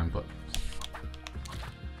some time, but...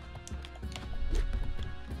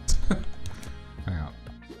 Hang on.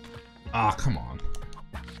 Ah, come on.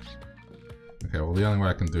 Okay, well the only way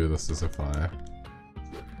I can do this is if I...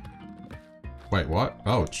 Wait, what?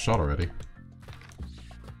 Oh, it's shot already.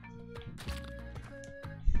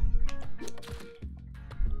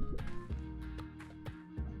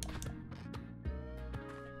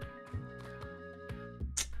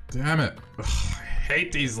 Damn it. Ugh, I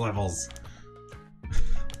hate these levels.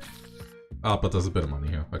 Oh, but there's a bit of money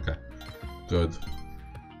here. Okay. Good.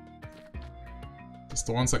 Just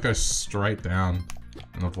the ones that go straight down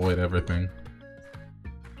and avoid everything.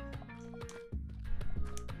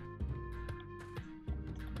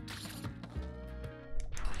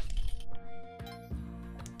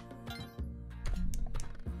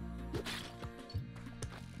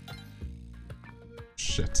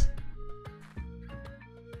 Shit.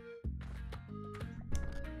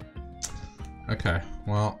 Okay,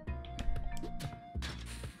 well...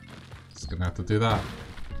 just gonna have to do that.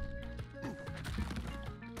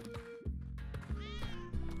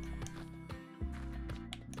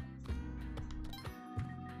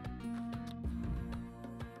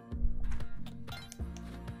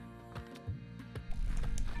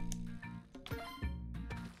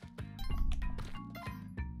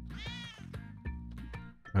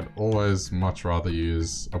 I'd always much rather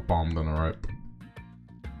use a bomb than a rope.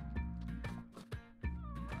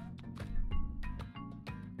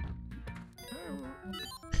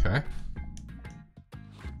 Okay.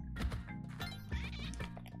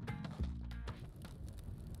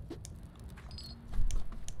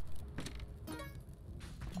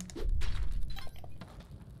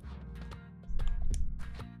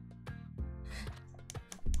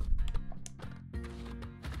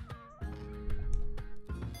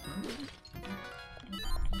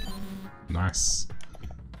 Nice.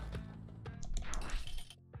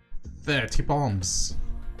 30 bombs.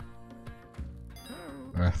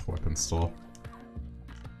 Weapon store.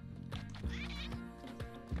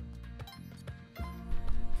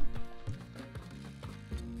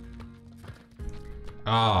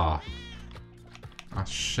 Ah. Ah,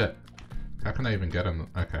 shit. How can I even get in?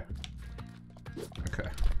 Okay. Okay.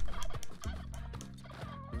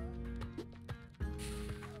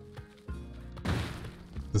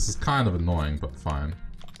 This is kind of annoying, but fine.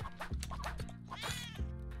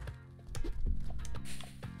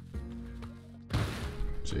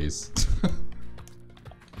 Jeez.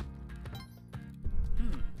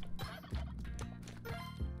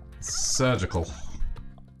 Surgical.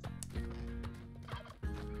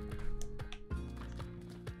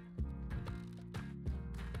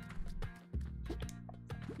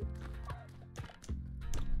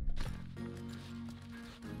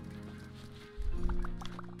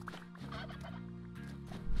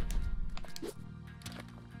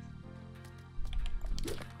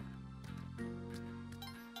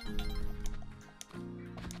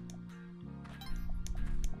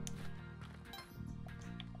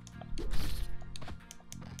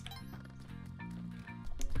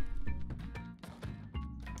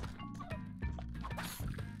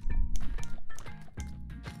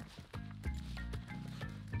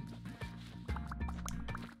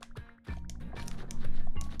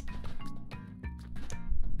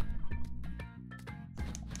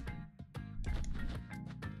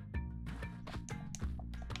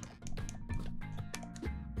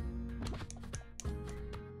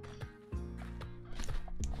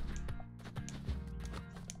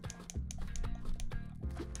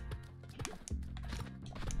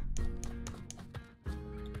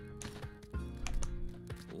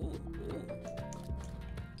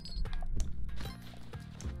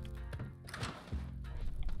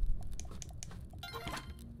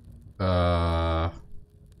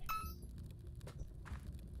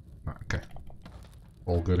 Okay.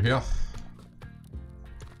 All good here.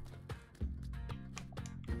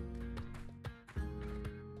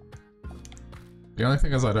 The only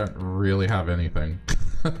thing is I don't really have anything.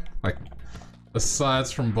 Like, aside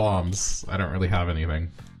from bombs, I don't really have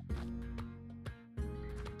anything.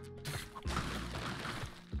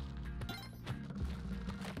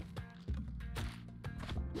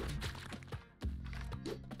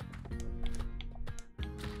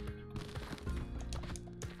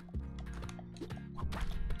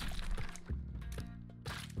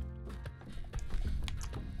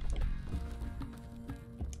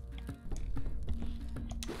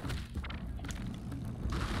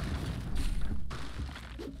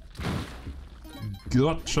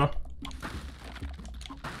 Gotcha.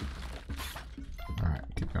 Alright,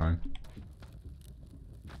 keep going.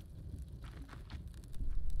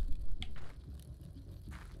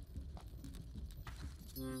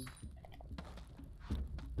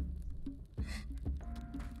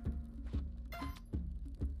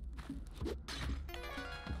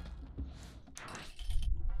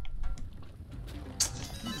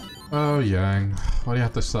 Oh, Yang. Why do you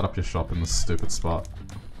have to set up your shop in this stupid spot?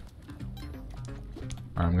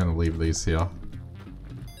 I'm gonna leave these here.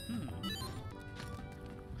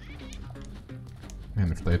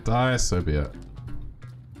 And if they die, so be it.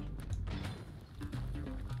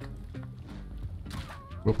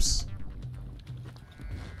 Whoops.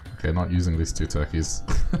 Okay, not using these two turkeys.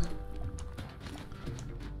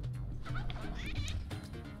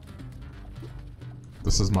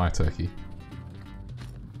 This is my turkey.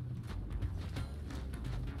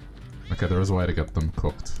 Okay, there is a way to get them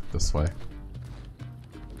cooked this way.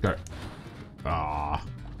 Go. Ah.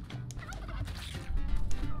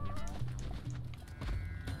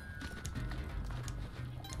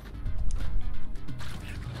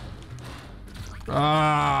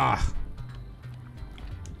 Ah!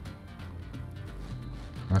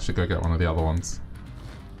 I should go get one of the other ones.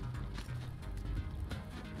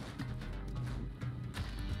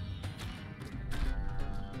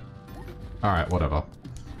 Alright, whatever.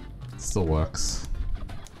 Still works.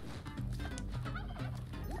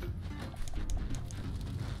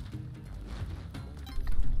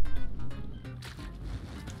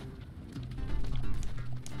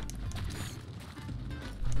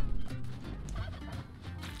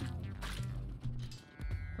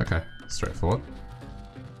 Okay, straightforward.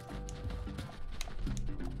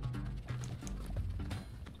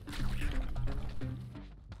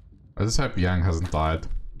 I just hope Yang hasn't died.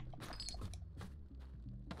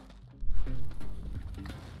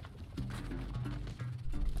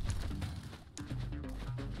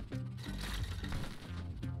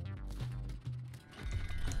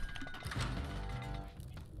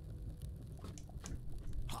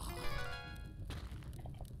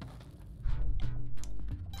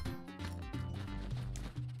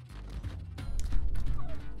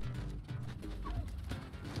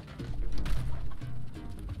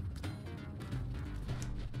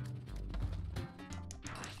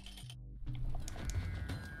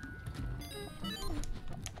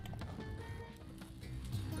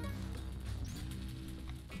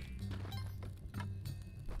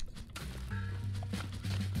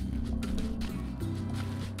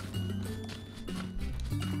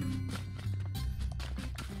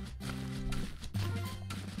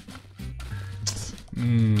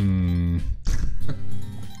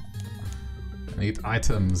 I need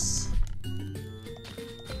items.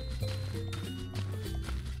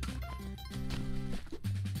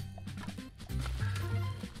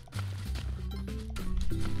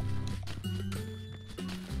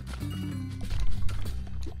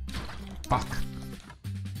 Fuck.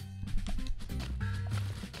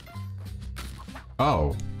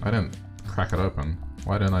 Oh, I didn't crack it open.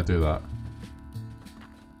 Why didn't I do that?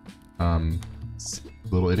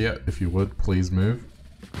 Little idiot, if you would, please move.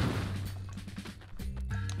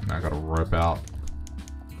 Now I gotta rope out.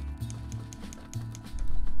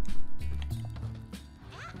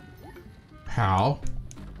 How?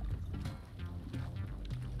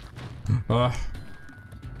 Ugh.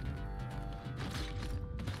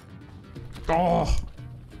 Oh!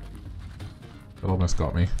 It almost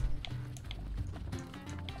got me.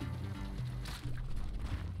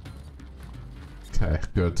 Okay,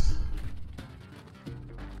 good.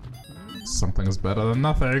 Something is better than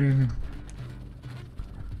nothing.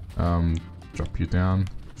 Drop you down.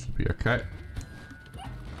 Should be okay.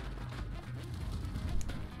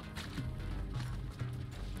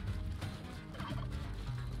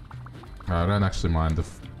 I don't actually mind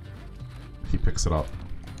if he picks it up.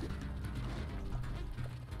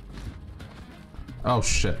 Oh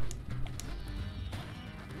shit.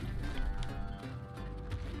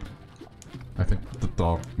 I think the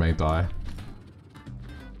dog may die.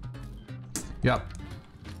 Yep.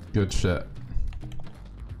 Good shit.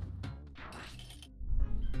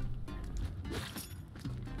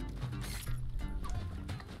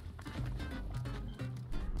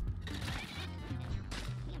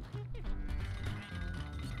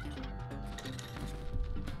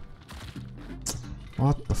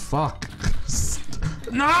 What the fuck?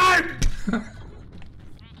 No!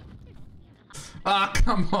 Ah,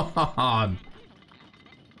 come on!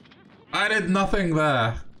 I did nothing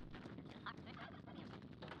there.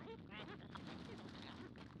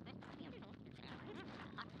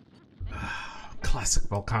 Classic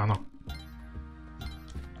Volcano.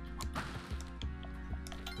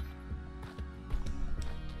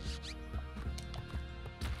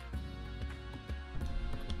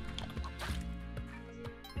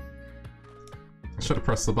 I should have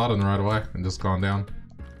pressed the button right away and just gone down.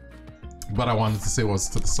 But I wanted to see what's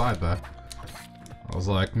to the side there. I was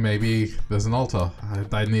like, maybe there's an altar.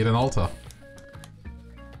 I need an altar.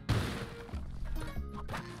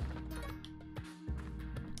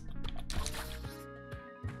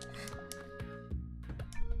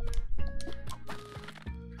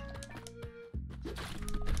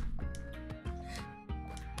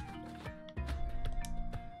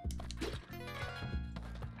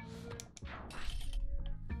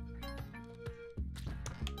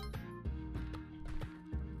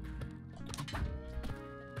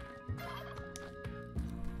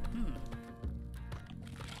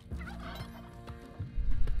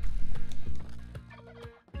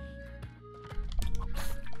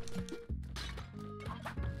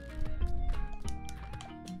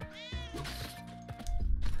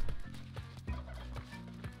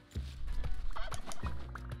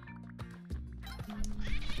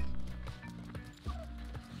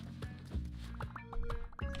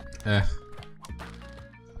 Eh.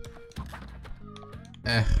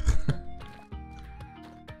 Eh.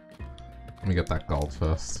 Let me get that gold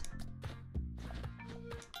first.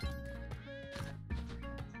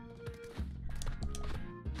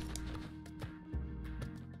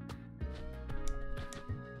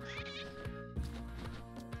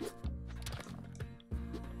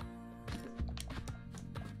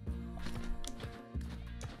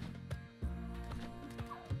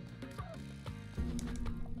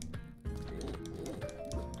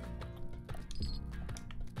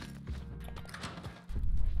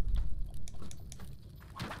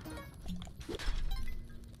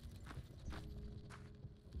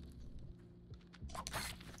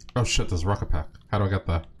 Oh shit, there's a rocket pack. How do I get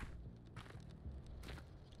there?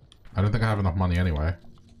 I don't think I have enough money anyway.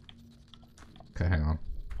 Okay, hang on.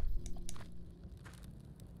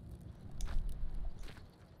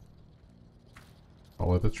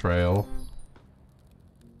 Follow the trail.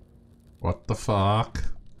 What the fuck?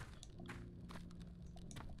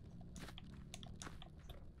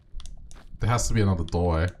 There has to be another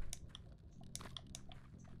doorway.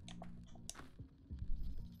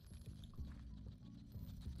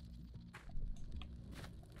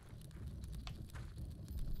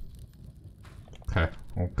 Okay,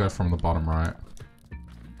 we'll go from the bottom right.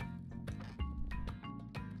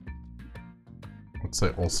 Let's say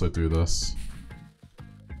also do this.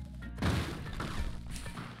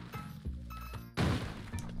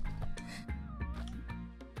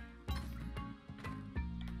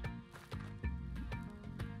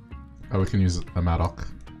 Oh, we can use a Maddock.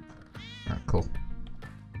 Alright, cool.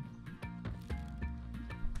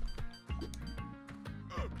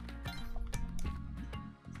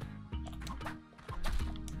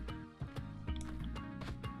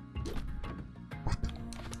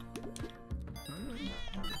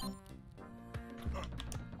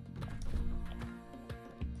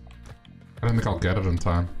 I don't think I'll get it in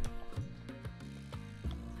time.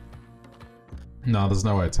 No, there's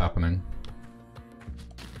no way it's happening.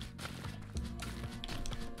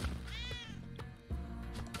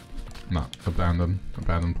 No, abandon.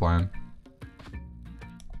 Abandon plan.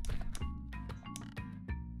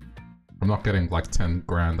 I'm not getting like 10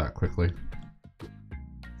 grand that quickly.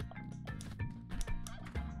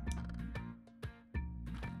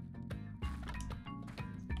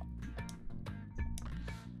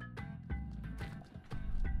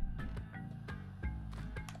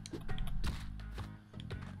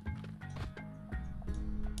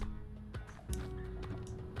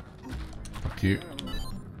 Fuck you.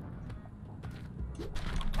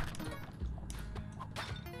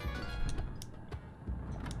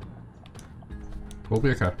 We'll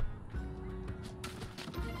be okay.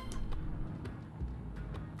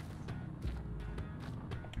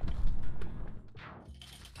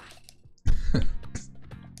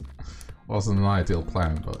 Wasn't an ideal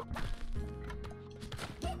plan, but...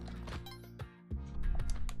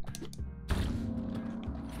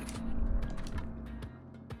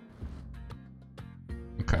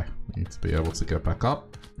 Okay, we need to be able to get back up.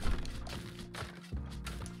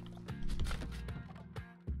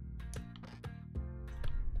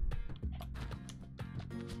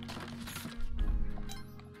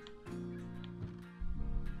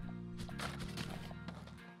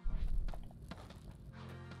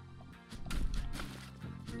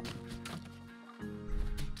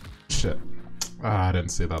 Shit. Ah, I didn't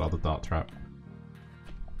see that other dart trap.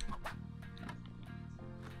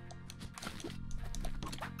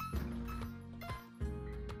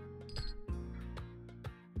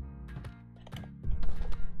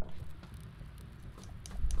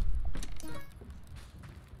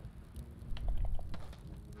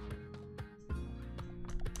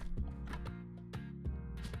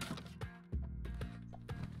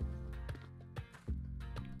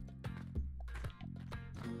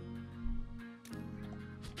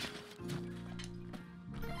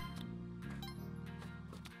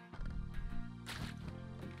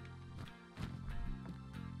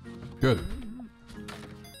 Good.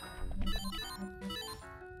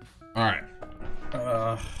 Alright.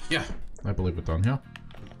 Yeah. I believe we're done here.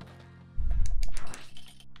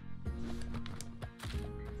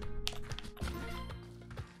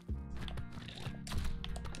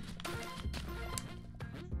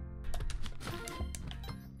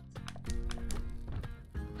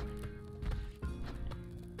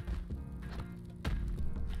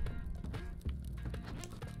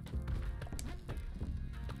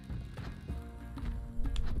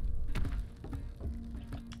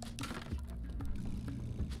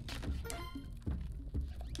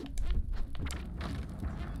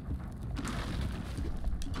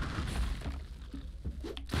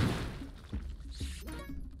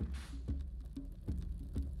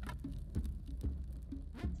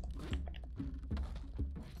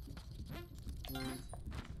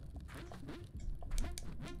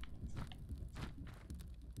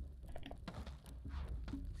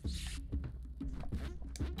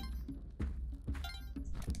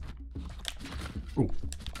 Ooh,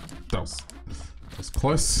 that was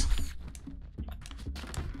close.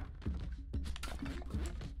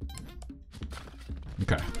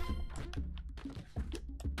 Okay.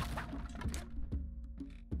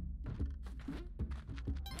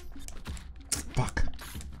 Fuck.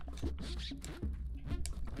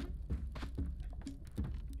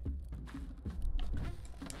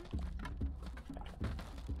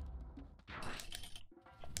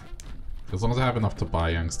 As long as I have enough to buy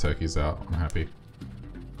Young's turkeys out, I'm happy.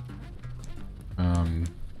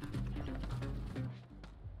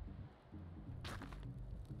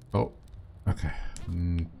 Oh, okay.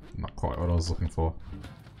 Not quite what I was looking for.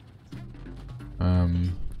 Let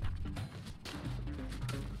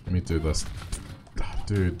me do this.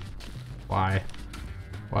 Dude, why?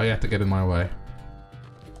 Why you have to get in my way?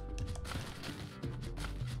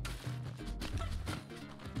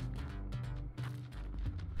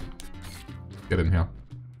 Get in here.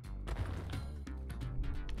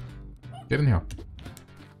 Get in here.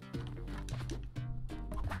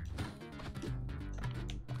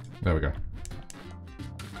 There we go.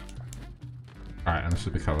 Alright, and it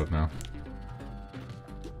should be covered now.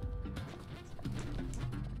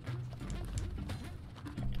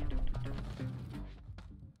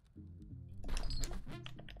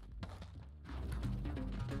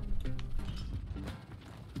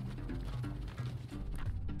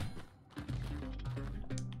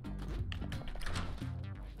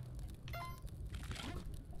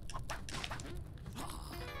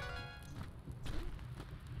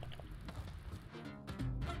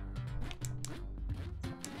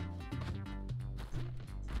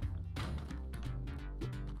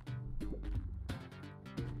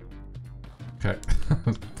 Okay,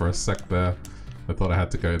 for a sec there, I thought I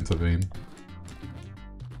had to go intervene.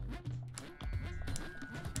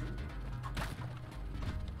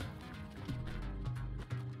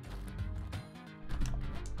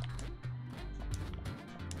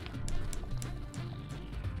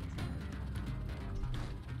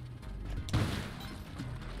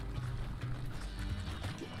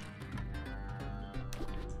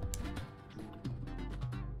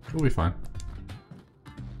 We'll be fine.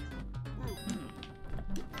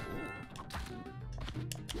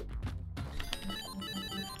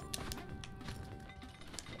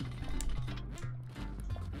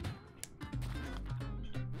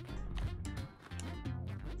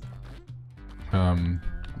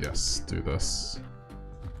 Yes, do this.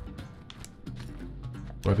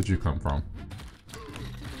 Where did you come from?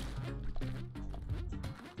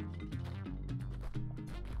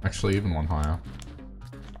 Actually, even one higher.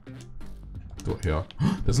 Do it here.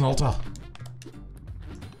 There's an altar!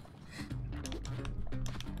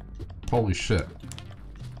 Holy shit.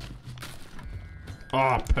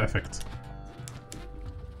 Ah, oh, perfect.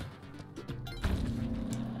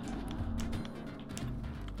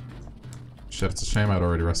 Shit, it's a shame I'd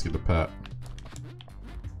already rescued the pet.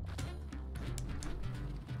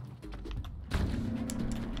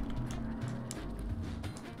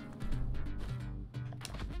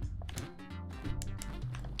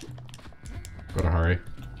 Gotta hurry.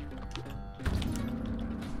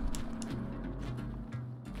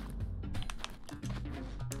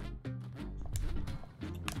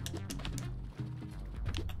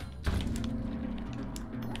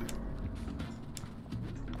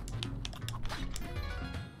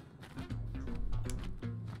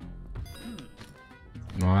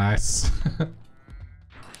 Nice.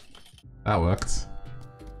 That worked.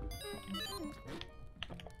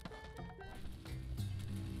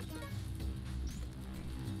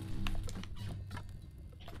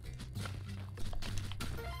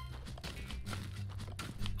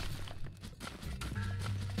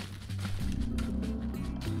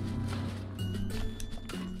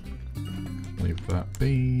 Leave that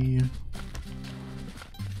be.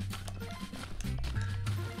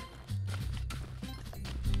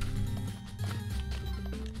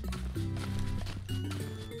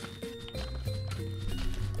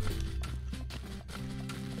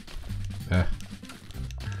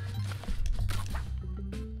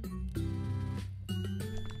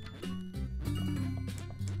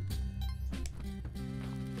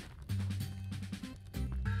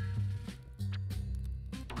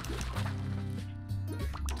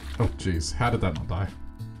 Oh jeez, how did that not die?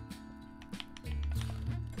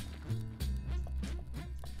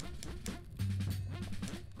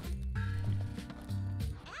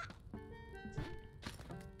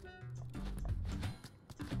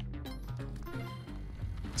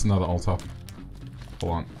 It's another altar.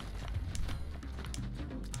 Hold on.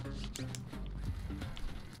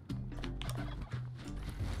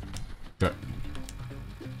 Go.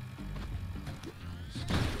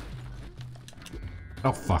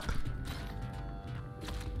 Oh, fuck.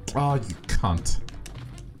 Oh, you cunt.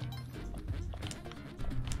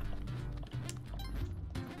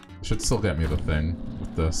 Should still get me the thing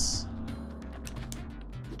with this.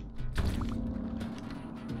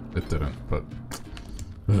 It didn't, but...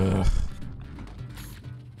 Ugh.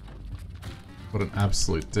 What an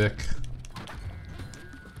absolute dick.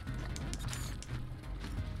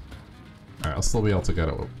 Alright, I'll still be able to get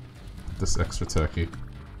it with this extra turkey.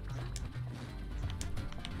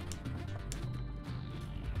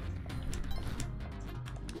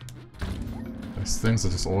 These things are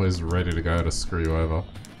just always ready to go to screw you over.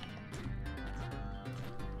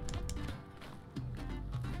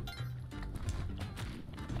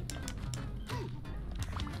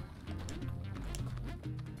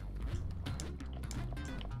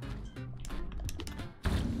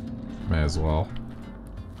 May as well.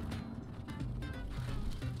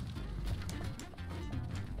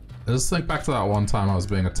 I just think back to that one time I was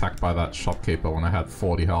being attacked by that shopkeeper when I had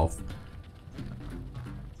 40 health.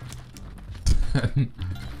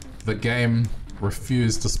 The game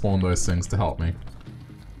refused to spawn those things to help me.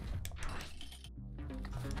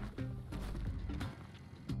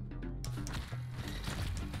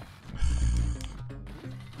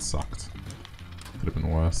 It sucked. Could have been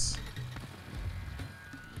worse.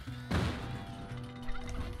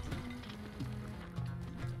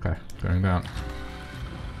 Okay, going down.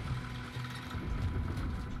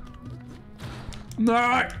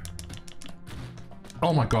 No!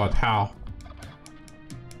 Oh my god, how?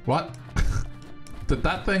 What? Did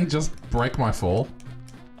that thing just break my fall?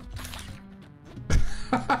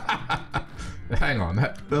 Hang on,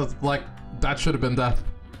 that was like, that should have been death.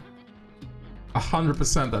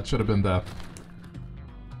 100% that should have been death.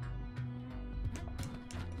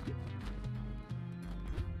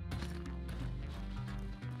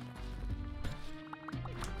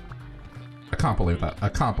 I can't believe that. I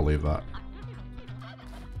can't believe that.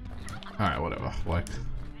 Alright, whatever. Like...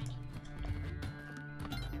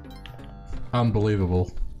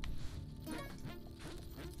 Unbelievable.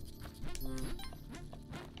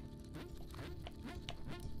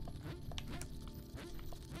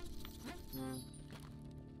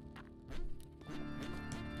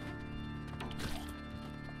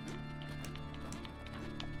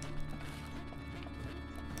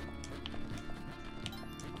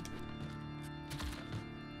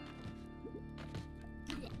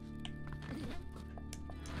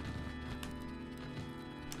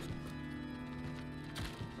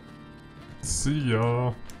 See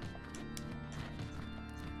ya.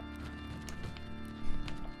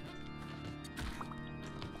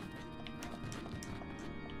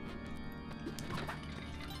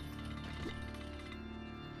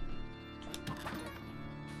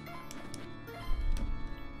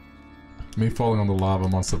 Me falling on the lava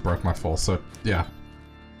monster broke my fall, so yeah.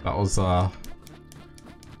 That was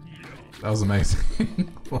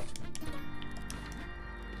amazing.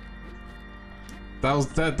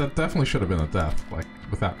 That definitely should have been a death, like,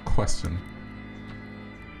 without question.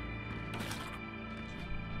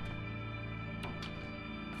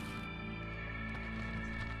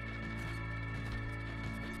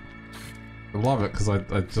 I love it, because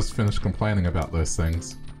I just finished complaining about those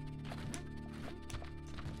things.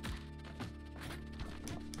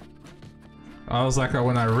 I was like, oh,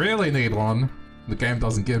 when I really need one, the game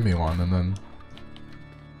doesn't give me one, and then...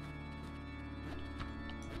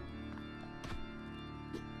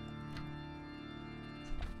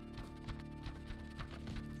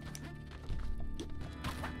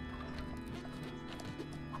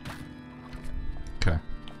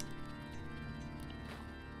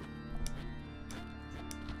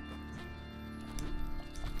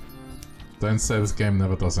 Don't say this game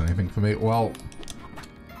never does anything for me. Well,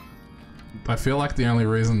 I feel like the only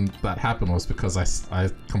reason that happened was because I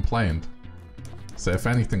complained. So if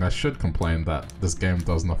anything, I should complain that this game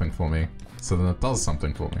does nothing for me. So then it does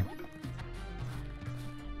something for me.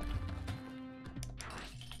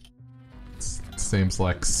 Seems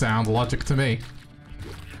like sound logic to me.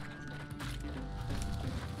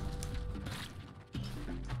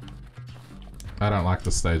 I don't like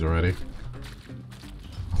this stage already.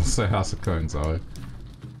 So how's it going, Zoe?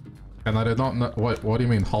 And I did not know— what do you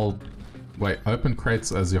mean hold— wait, open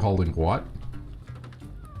crates as you're holding what?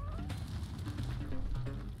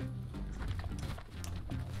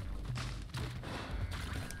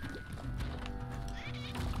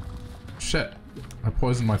 Shit! I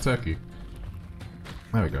poisoned my turkey.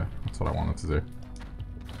 There we go, that's what I wanted to do.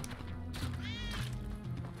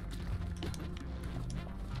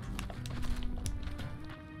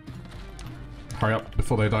 Hurry up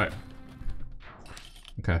before they die.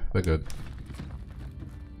 Okay, they're good.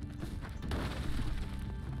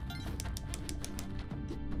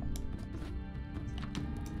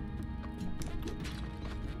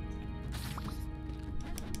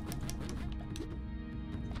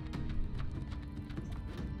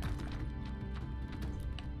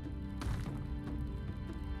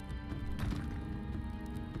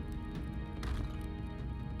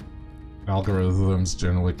 Algorithms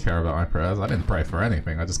generally care about my prayers. I didn't pray for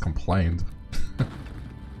anything, I just complained.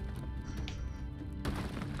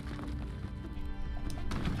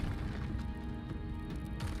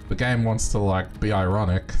 The game wants to, like, be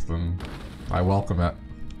ironic, then I welcome it.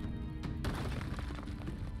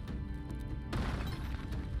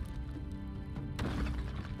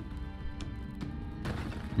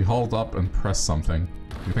 You hold up and press something.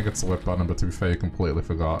 You think it's the whip button, but to be fair, you completely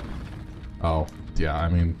forgot. Oh, yeah, I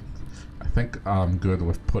mean, I think I'm good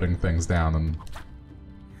with putting things down and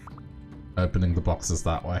opening the boxes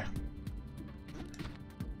that way.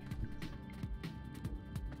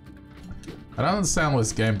 I don't understand why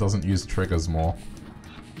this game doesn't use triggers more.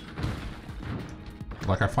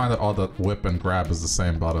 Like, I find it odd that whip and grab is the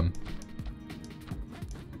same button.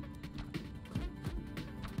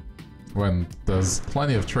 When there's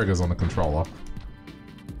plenty of triggers on the controller.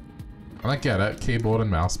 And I get it, keyboard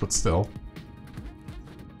and mouse, but still.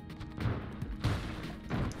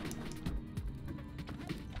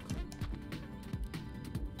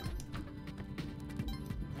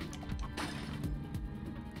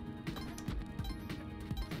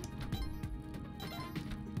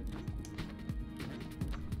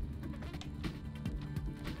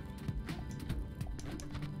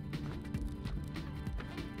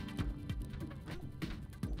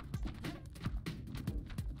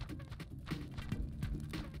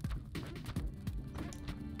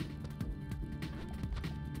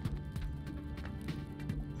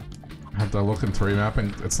 Have to look into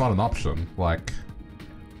remapping. It's not an option. Like,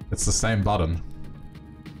 it's the same button.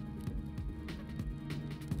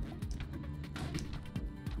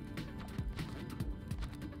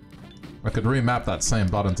 I could remap that same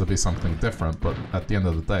button to be something different, but at the end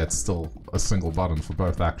of the day, it's still a single button for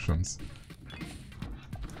both actions.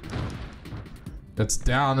 It's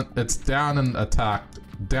down and attack,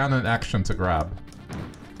 down and action to grab,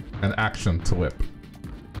 and action to whip.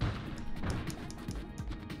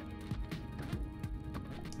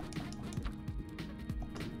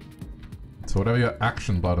 So whatever your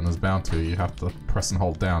action button is bound to, you have to press and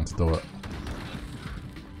hold down to do it.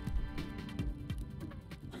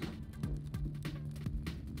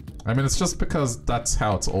 I mean, it's just because that's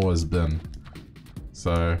how it's always been.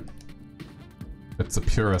 So, it's a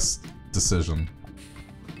purist decision.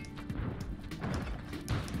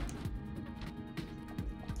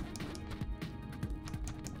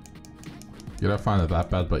 You don't find it that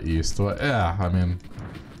bad, but you're used to it? Yeah, I mean...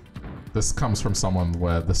 This comes from someone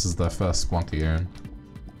where this is their first Spelunky game.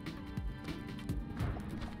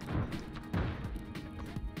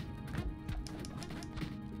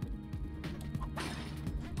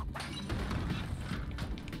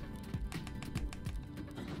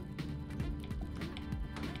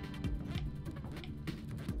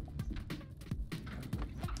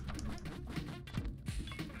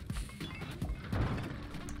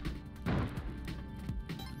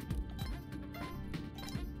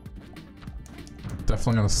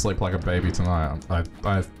 Definitely gonna sleep like a baby tonight.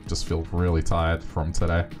 I just feel really tired from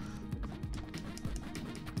today.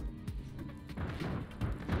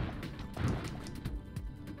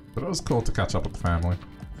 But it was cool to catch up with the family.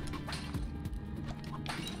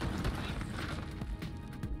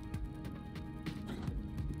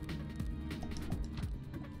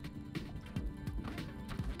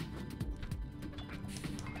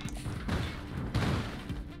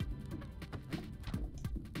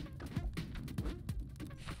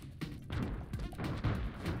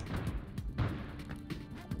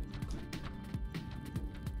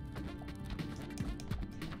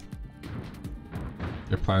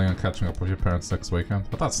 Planning on catching up with your parents next weekend?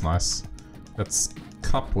 But that's nice. It's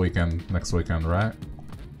Cup weekend next weekend, right?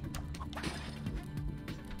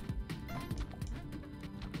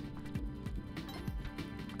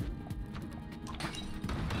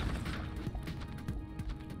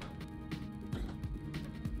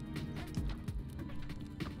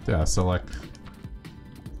 Yeah, so like...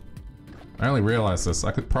 I only realized this.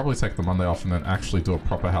 I could probably take the Monday off and then actually do a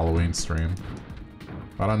proper Halloween stream.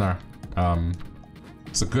 I don't know.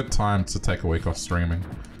 It's a good time to take a week off streaming.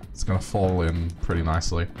 It's gonna fall in pretty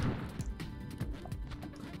nicely.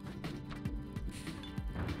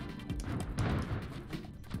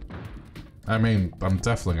 I mean, I'm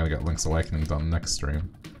definitely gonna get Link's Awakening done next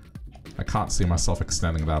stream. I can't see myself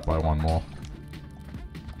extending that by one more.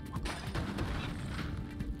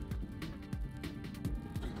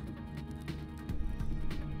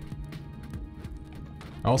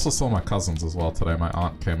 I also saw my cousins as well today. My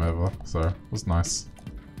aunt came over, so it was nice.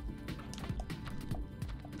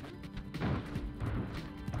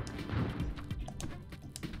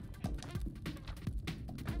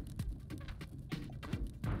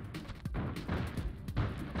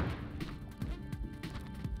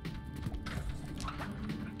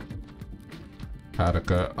 How'd it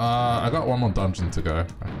go? I got one more dungeon to go.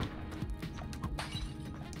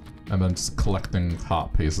 And then just collecting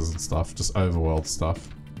heart pieces and stuff. Just overworld stuff.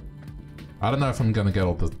 I don't know if I'm gonna get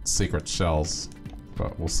all the secret shells,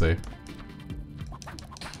 but we'll see.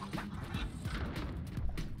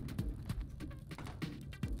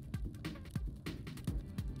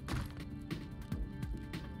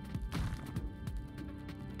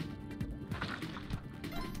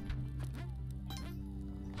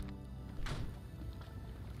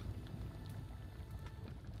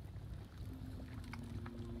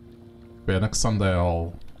 But yeah, next Sunday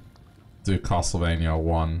I'll do Castlevania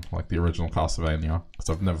 1, like the original Castlevania, because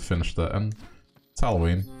I've never finished it, and it's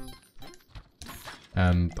Halloween.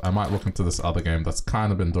 And I might look into this other game that's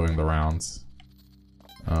kind of been doing the rounds.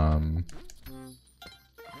 I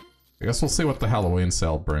guess we'll see what the Halloween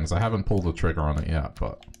sale brings. I haven't pulled the trigger on it yet,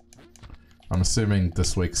 but I'm assuming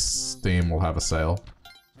this week's Steam will have a sale.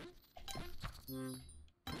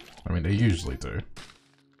 I mean, they usually do.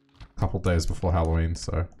 A couple days before Halloween,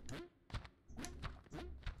 so...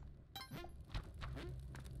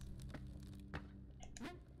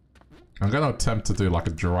 I'm gonna attempt to do like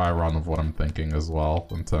a dry run of what I'm thinking as well,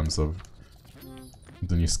 in terms of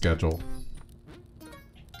the new schedule.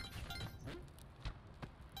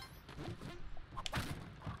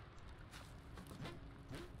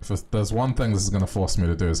 If there's one thing this is gonna force me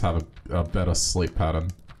to do is have a better sleep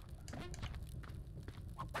pattern.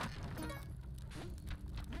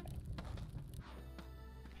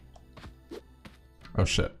 Oh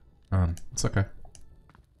shit. It's okay. It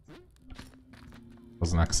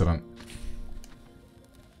was an accident.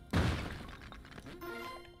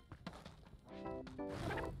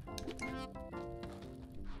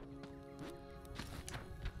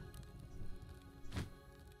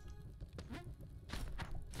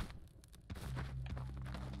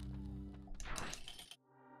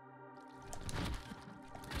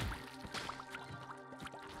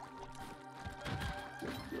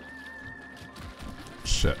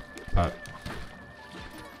 Shit, that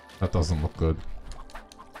doesn't look good.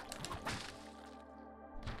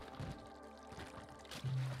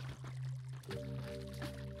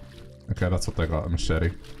 Okay, that's what they got, a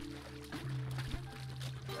machete.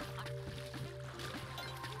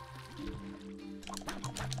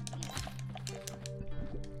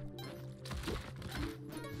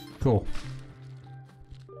 Cool.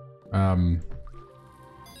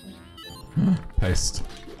 Paste.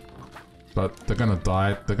 But they're gonna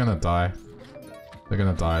die. They're gonna die. They're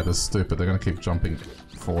gonna die. They're stupid. They're gonna keep jumping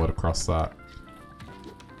forward across that.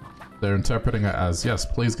 They're interpreting it as, yes,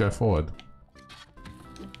 please go forward.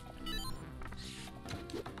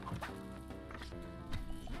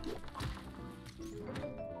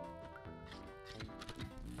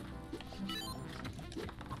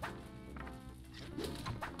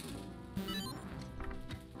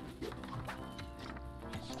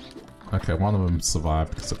 Okay, one of them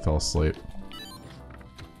survived because it fell asleep.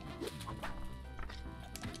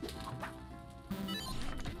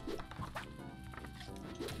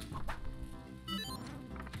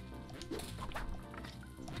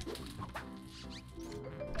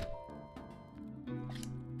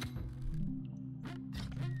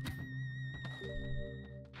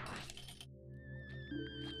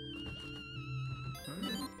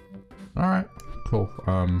 Alright, cool.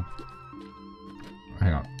 Hang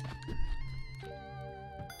on.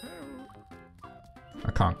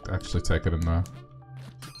 I can't actually take it in there.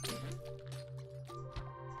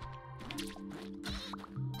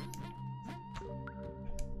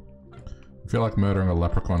 I feel like murdering a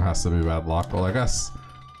leprechaun has to be bad luck. Well, I guess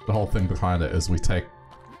the whole thing behind it is we take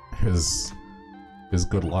his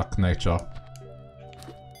good luck nature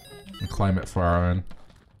and claim it for our own.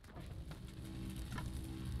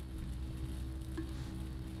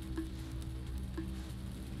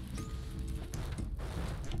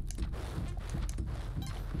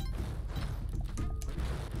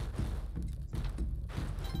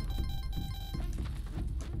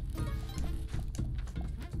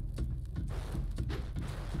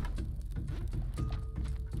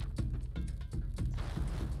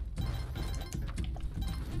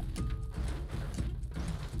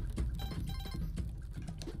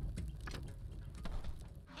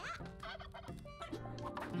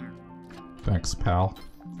 Thanks, pal.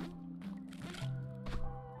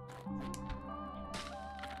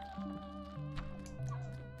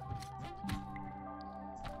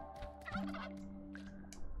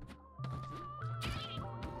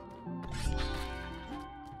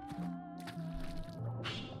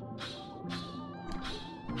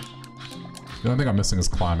 The only thing I'm missing is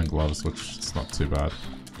climbing gloves, which is not too bad.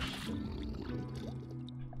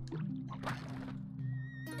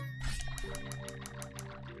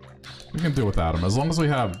 We can do without him. As long as we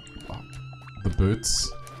have the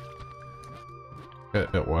boots,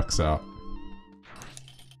 it works out.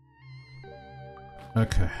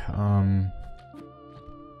 Okay, I'm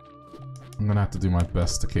gonna have to do my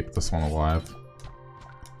best to keep this one alive.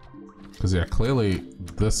 Because yeah, clearly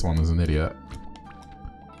this one is an idiot.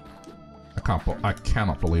 I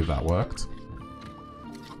cannot believe that worked.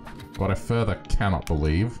 What I further cannot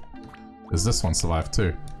believe is this one survived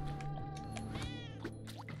too.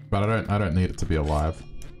 But I don't need it to be alive.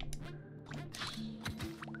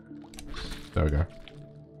 There we go.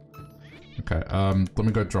 Okay, let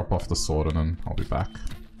me go drop off the sword and then I'll be back.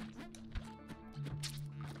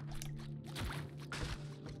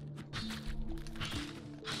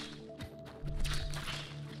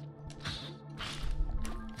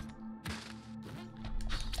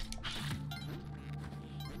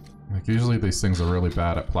 Like, usually these things are really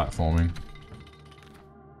bad at platforming.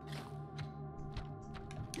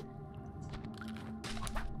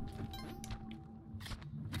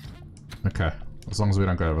 Okay, as long as we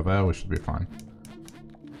don't go over there, we should be fine.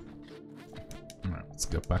 Alright, let's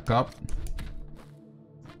get back up.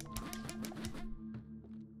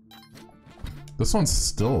 This one's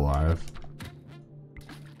still alive.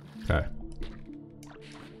 Okay.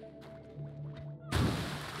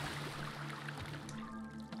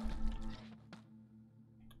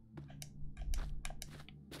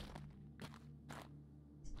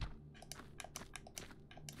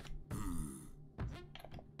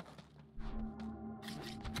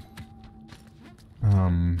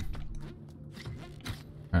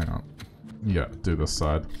 Hang on. Yeah, do this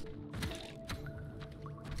side.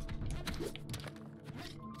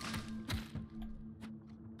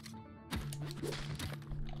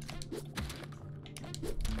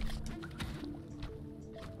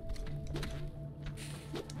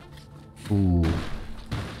 Ooh.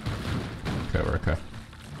 Okay, we're okay.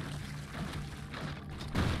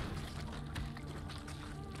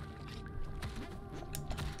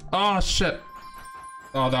 Oh, shit!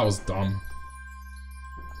 Oh, that was dumb.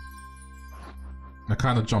 I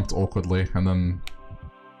kind of jumped awkwardly, and then...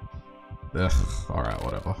 Ugh, alright,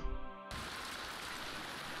 whatever.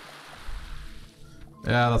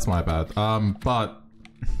 Yeah, that's my bad. But...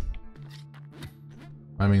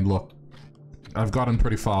 I mean, look. I've gotten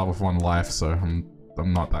pretty far with one life, so I'm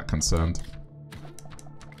not that concerned.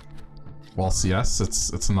 Whilst, yes,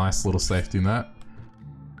 it's a nice little safety net.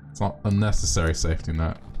 It's not a necessary safety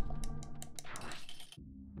net.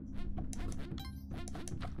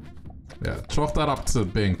 Yeah, chalk that up to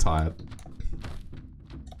being tired.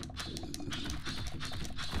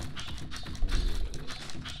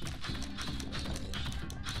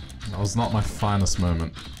 That was not my finest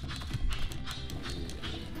moment.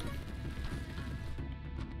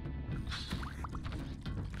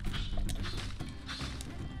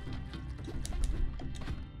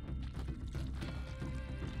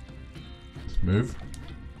 Move.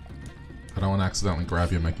 I don't want to accidentally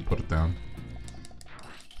grab you and make you put it down.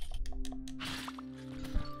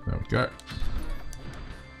 There we go.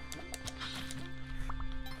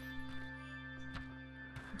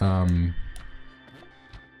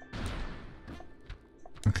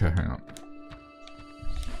 Okay, hang on.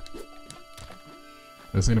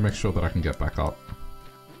 I just need to make sure that I can get back up.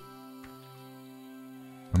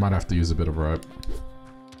 I might have to use a bit of rope.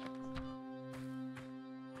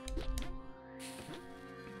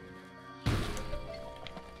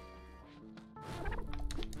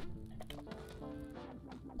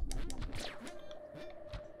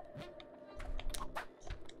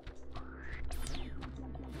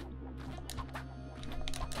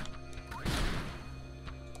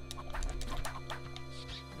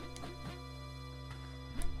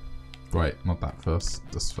 Wait, not that first.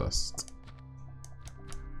 This first.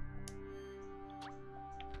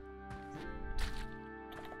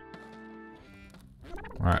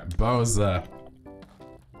 Alright, bow is there.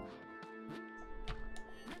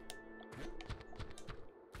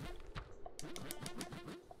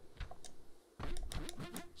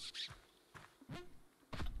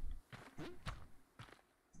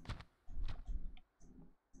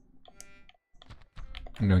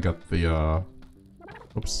 I'm gonna get the,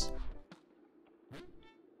 oops.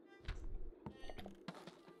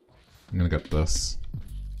 I'm gonna get this.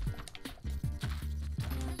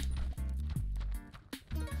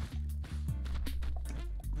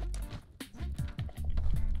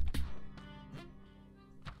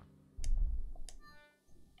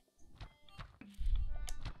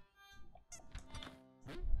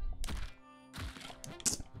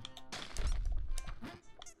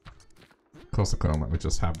 Of course I couldn't let me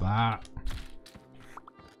just have that.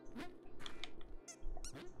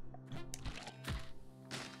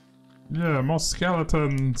 Yeah, more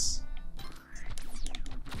skeletons.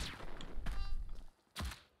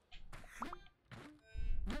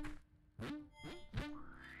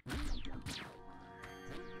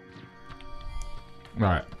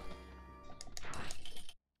 Right.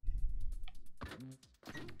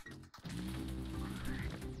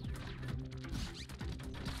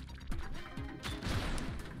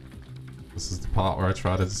 This is the part where I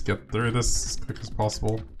try to just get through this as quick as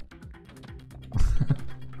possible.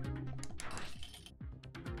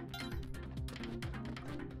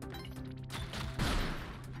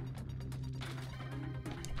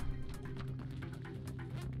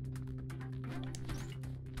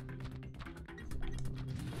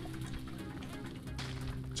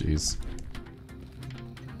 Jeez.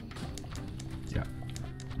 Yeah.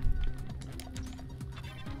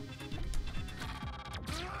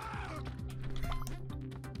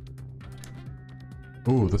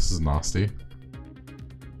 Ooh, this is nasty.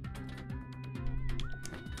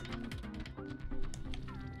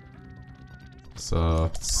 It's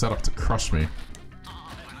set up to crush me.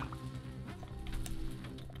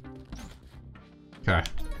 Okay.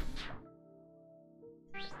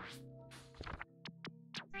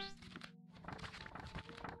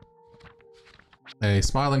 A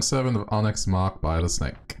smiling servant of onyx marked by the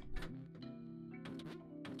snake.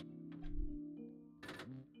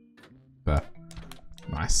 There.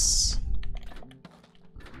 Nice.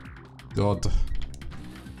 God.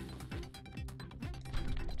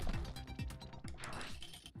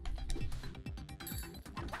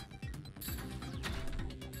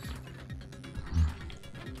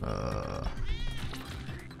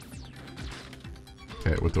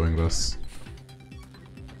 Okay, we're doing this.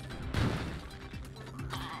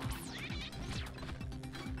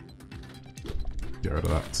 Get rid of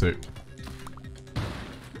that too.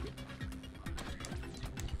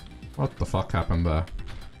 What the fuck happened there?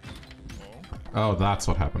 Oh, that's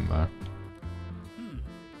what happened there.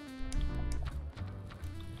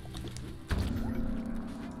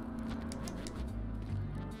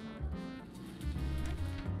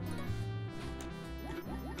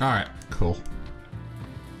 Alright, cool.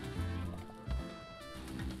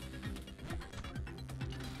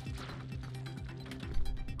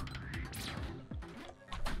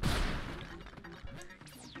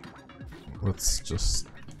 Let's just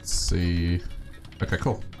see. Okay,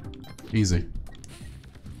 cool. Easy.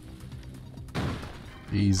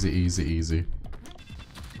 Easy, easy, easy.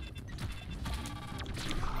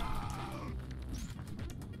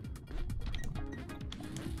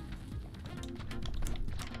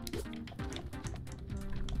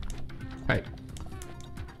 Hey.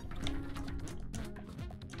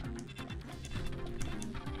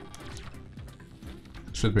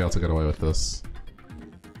 Should be able to get away with this.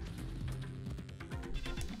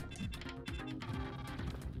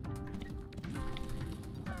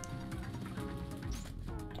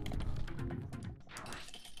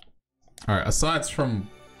 Alright, aside from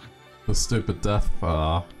the stupid death,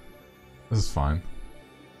 this is fine.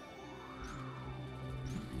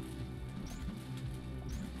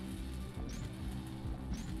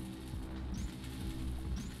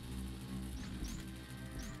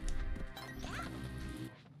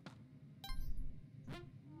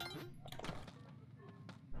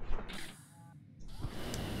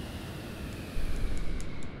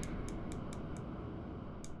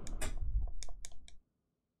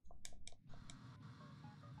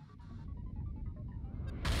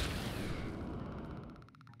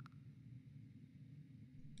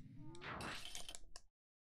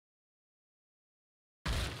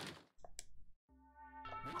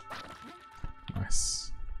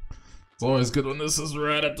 Nice. It's always good when this is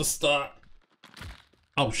right at the start.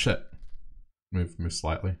 Oh shit. Move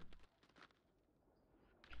slightly.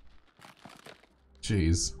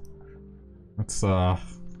 Jeez. That's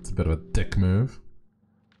it's a bit of a dick move.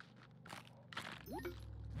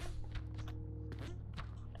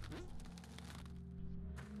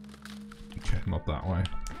 Okay, not that way.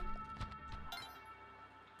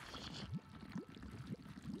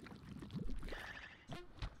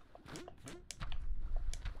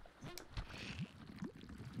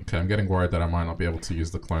 Okay, I'm getting worried that I might not be able to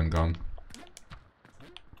use the clone gun.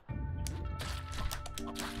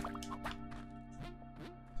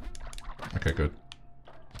 Okay, good.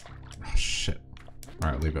 Oh, shit.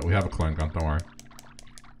 Alright, leave it. We have a clone gun, don't worry.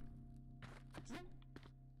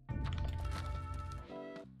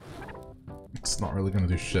 It's not really gonna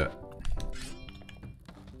do shit.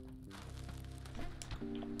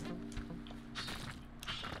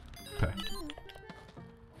 Okay.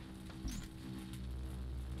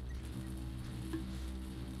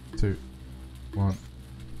 Two. One.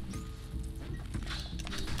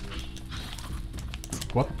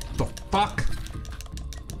 What the fuck?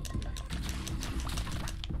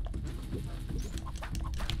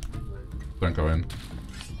 Don't go in.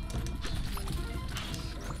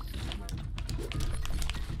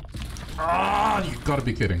 Ah, you gotta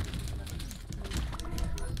be kidding.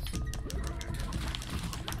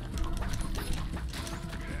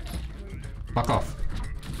 Fuck off.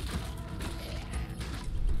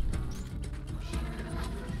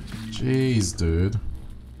 Jeez, dude.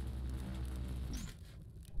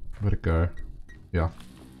 Where'd it go? Yeah.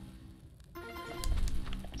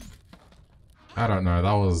 I don't know,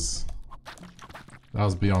 that was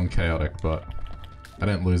beyond chaotic, but I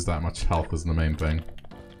didn't lose that much health is the main thing.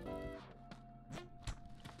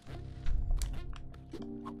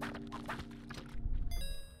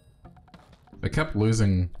 I kept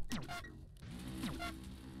losing...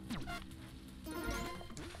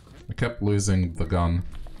 I kept losing the gun.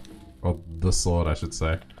 Or the sword, I should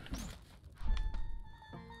say.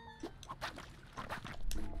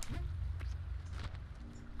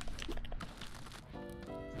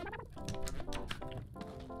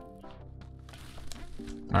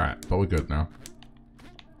 Alright, but we're good now.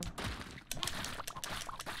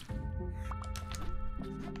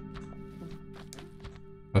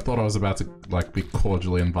 I thought I was about to, like, be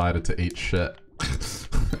cordially invited to eat shit.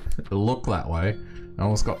 It looked that way. I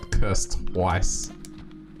almost got cursed twice.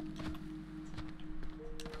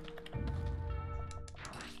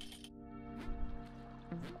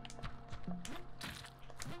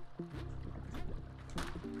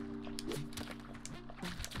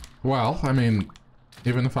 Well, I mean,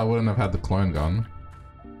 even if I wouldn't have had the clone gun...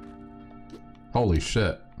 Holy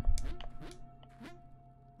shit.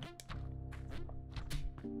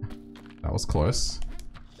 That was close.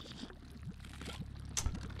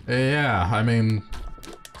 Yeah, I mean...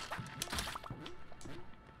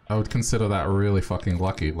 I would consider that really fucking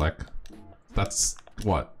lucky, like... That's,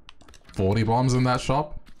 what, 40 bombs in that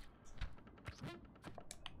shop?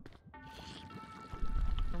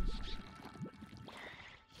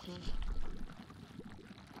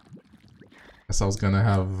 Guess I was gonna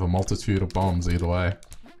have a multitude of bombs either way.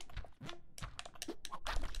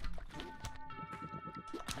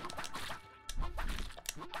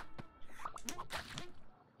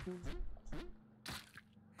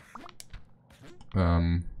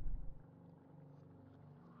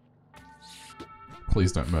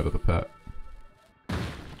 Please don't murder the pet.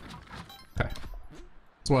 Okay.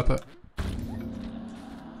 It's worth it.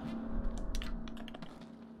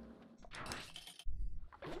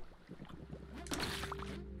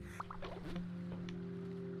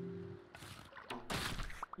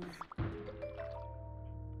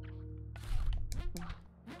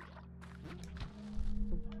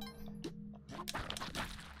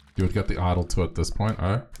 You would get the idol too at this point,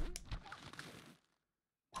 oh?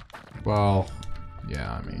 Well,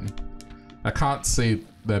 yeah, I mean... I can't see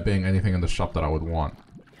there being anything in the shop that I would want.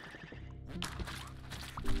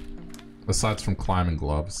 Aside from climbing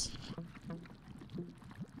gloves.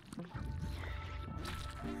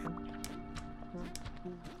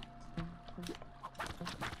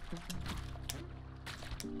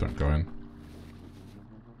 Don't go in.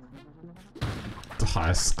 The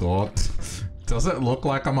highest score. Does it look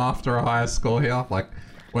like I'm after a higher score here? Like,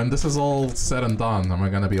 when this is all said and done, am I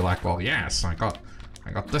gonna be like, well, yes, I got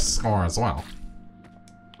this score as well.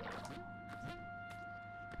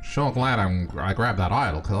 Sure glad I grabbed that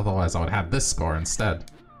idol, because otherwise I would have this score instead.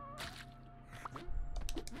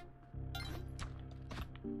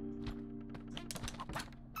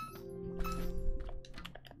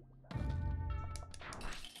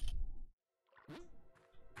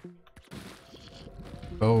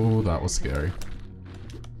 Oh, that was scary.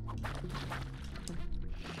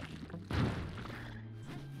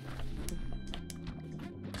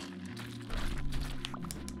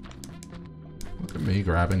 Look at me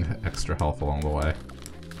grabbing extra health along the way.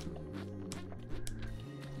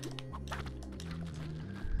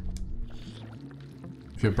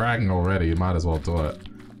 If you're bragging already, you might as well do it.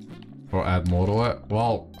 Or add more to it.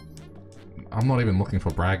 Well, I'm not even looking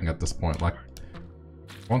for bragging at this point. Like,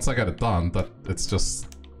 once I get it done, it's just...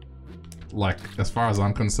 Like, as far as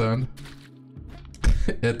I'm concerned,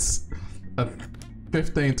 it's a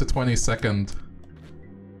 15 to 20 second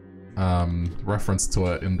reference to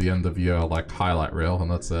it in the end of year, like, highlight reel, and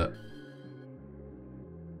that's it.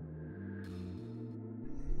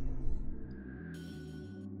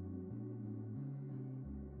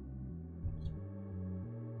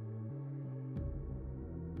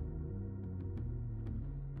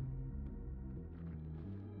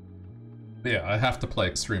 Yeah, I have to play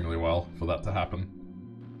extremely well for that to happen.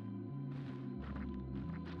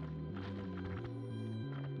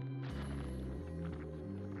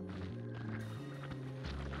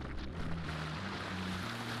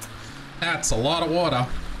 That's a lot of water.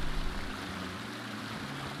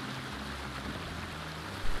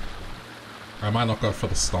 I might not go for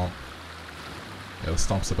the stomp. Yeah, the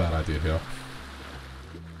stomp's a bad idea here.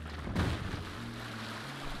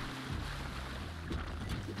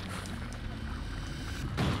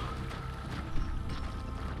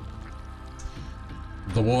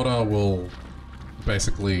 The water will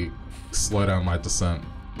basically slow down my descent,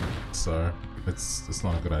 so it's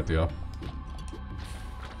not a good idea.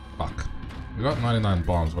 Fuck. We got 99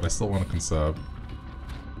 bombs, but I still want to conserve.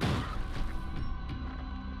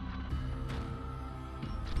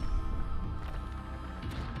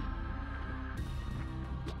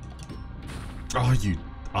 Oh, you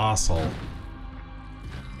asshole.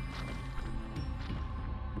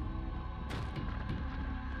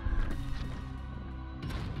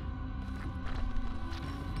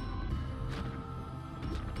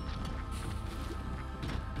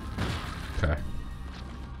 Okay.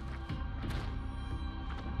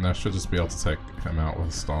 And I should just be able to take him out with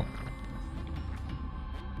a stomp.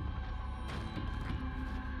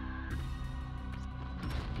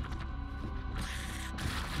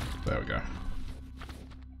 There we go.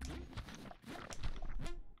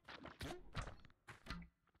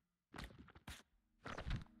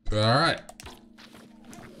 Alright.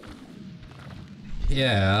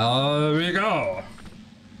 Here we go.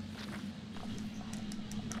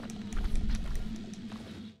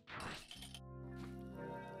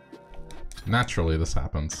 Naturally, this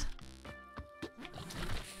happens.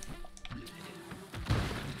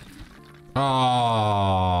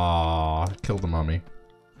 Ah, killed the mummy.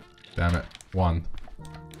 Damn it. One.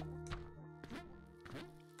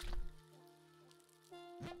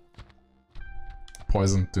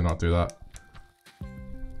 Poison, do not do that.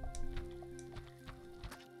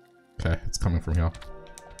 Okay, it's coming from here.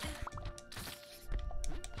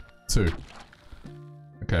 2.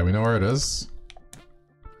 Okay, we know where it is.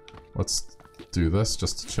 Let's do this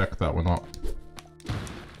just to check that we're not...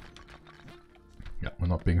 Yeah, we're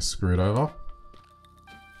not being screwed over.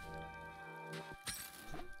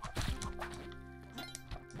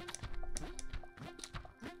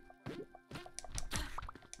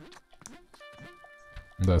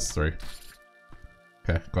 There's 3.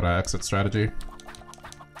 Okay, got our exit strategy.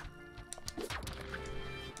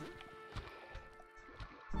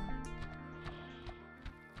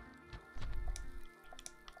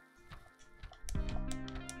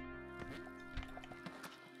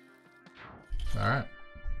 Alright.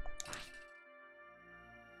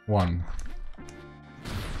 1.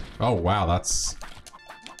 Oh wow, that's...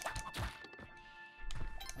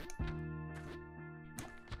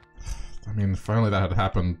 I mean, if only that had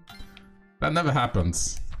happened. That never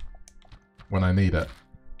happens when I need it.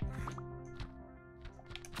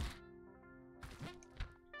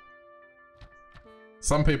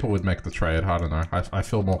 Some people would make the trade, I don't know. I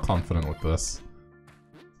feel more confident with this.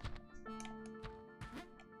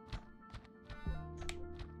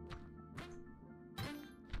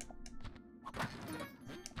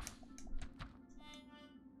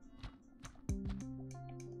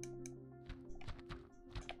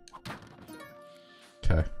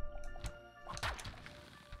 Okay.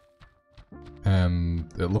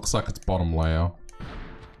 And it looks like it's bottom layer.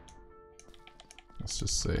 Let's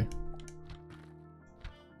just see.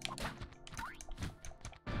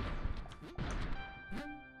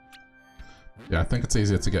 Yeah, I think it's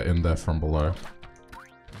easier to get in there from below.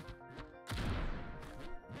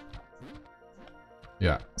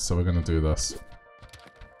 Yeah, so we're gonna do this.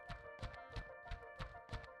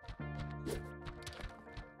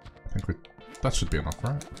 I think that should be enough,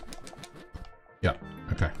 right? Yeah,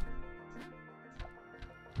 okay.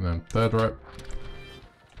 And then third rope.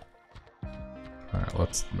 Alright,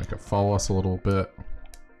 let's make it follow us a little bit.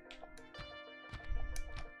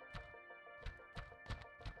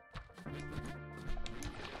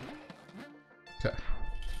 Okay.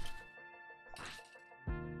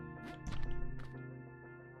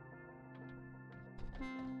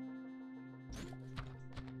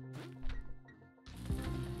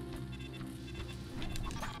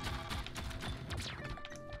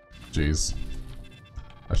 Jeez.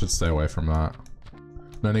 I should stay away from that.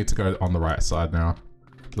 No need to go on the right side now.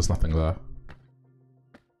 There's nothing there.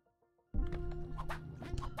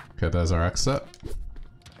 Okay, there's our exit.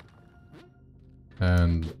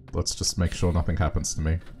 And let's just make sure nothing happens to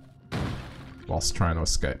me whilst trying to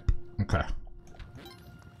escape. Okay.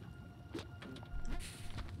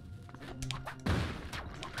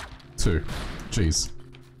 Two. Jeez.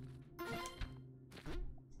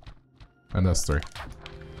 And there's 3.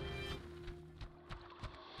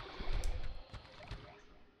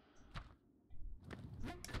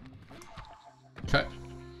 Okay.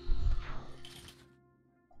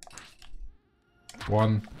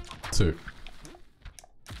 1, 2.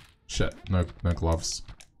 Shit, no gloves.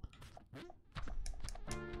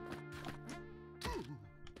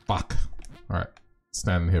 Fuck. Alright,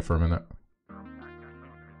 standing here for a minute.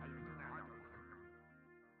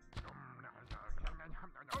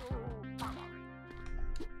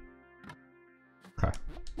 Okay.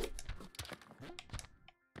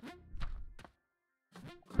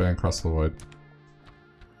 Bang across the void.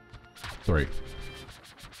 3.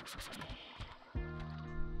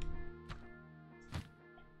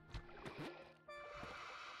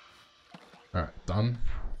 Alright, done.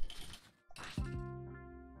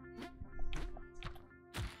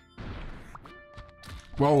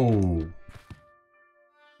 Whoa!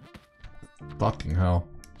 Fucking hell.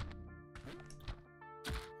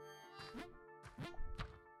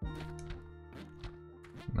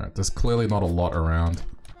 Alright, there's clearly not a lot around.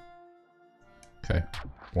 Okay,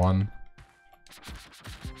 1.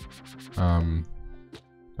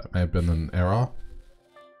 That may have been an error.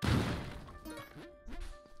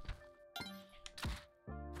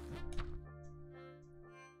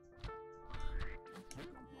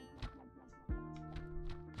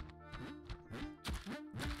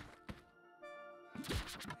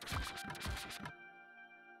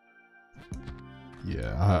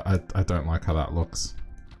 Yeah, I don't like how that looks.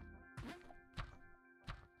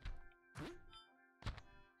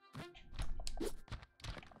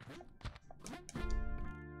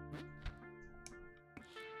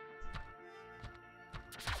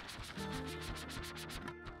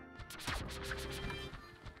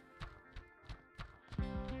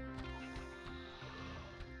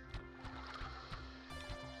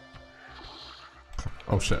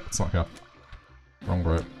 Oh shit, it's not here. Wrong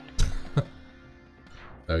rope.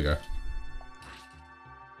 There we go.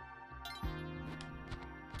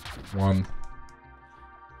 1.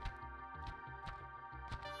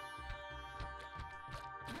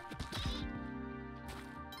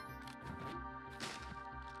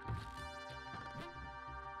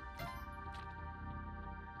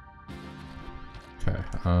 Okay,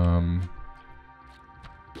 I'm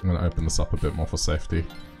gonna open this up a bit more for safety.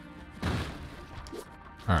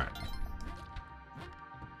 Alright.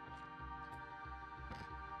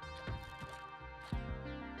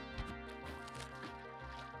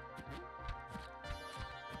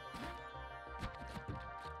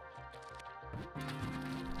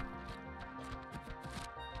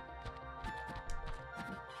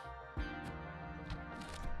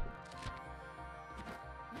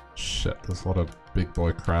 Shit, there's a lot of big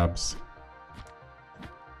boy crabs.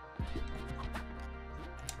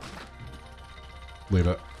 Leave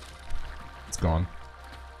it. It's gone.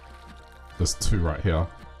 There's 2 right here.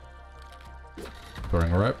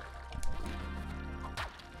 Throwing a rope.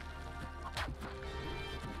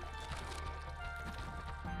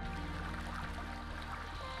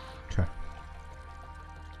 Okay.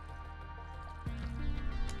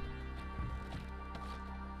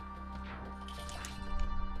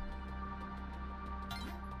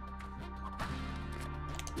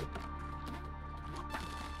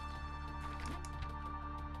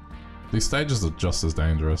 These stages are just as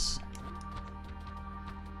dangerous.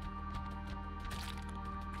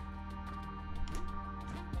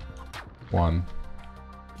 One.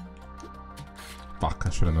 Fuck, I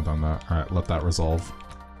shouldn't have done that. Alright, let that resolve.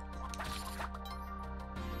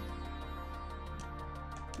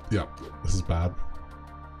 Yep, this is bad.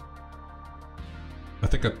 I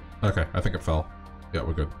think it... Okay, I think it fell. Yeah,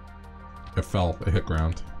 we're good. It fell, it hit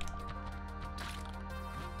ground.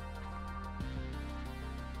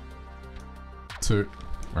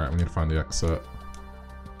 Alright, we need to find the exit.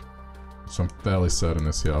 So I'm fairly certain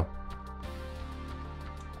it's here.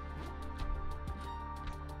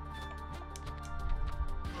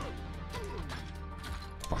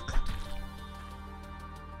 Fuck.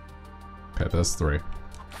 Okay, there's 3.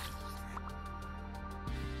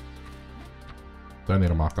 Don't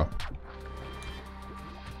need a marker.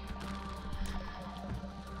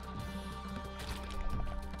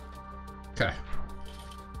 Okay.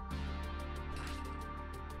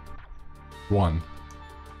 1.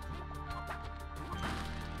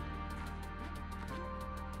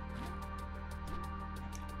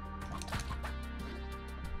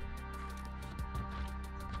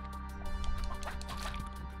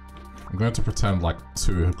 I'm going to pretend like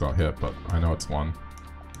 2 have got hit, but I know it's 1.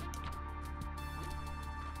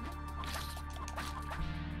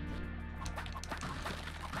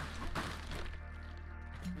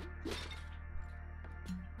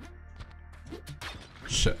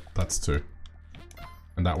 Shit, that's 2.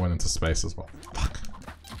 And that went into space as well. Fuck.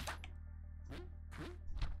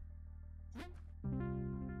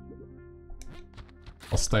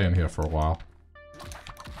 I'll stay in here for a while.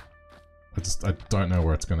 I don't know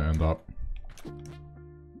where it's gonna end up.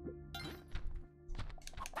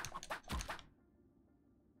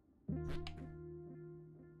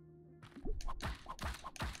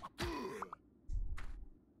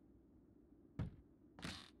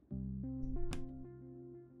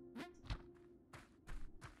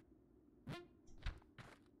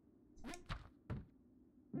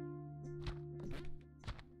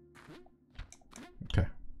 Okay,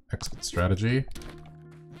 exit strategy.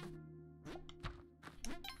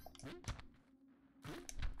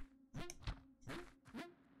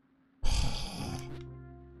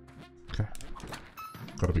 Okay,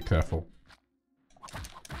 gotta be careful.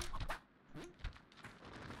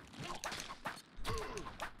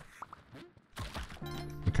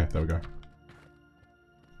 Okay, there we go.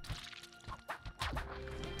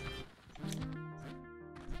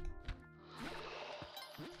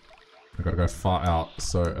 I gotta go far out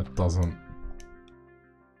so it doesn't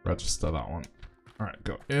register that one. Alright,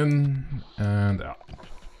 go in and out.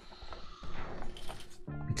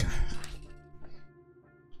 Okay.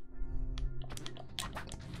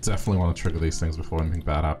 Definitely want to trigger these things before anything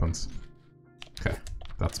bad happens. Okay,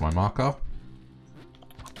 that's my marker.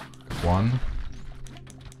 One.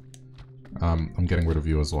 I'm getting rid of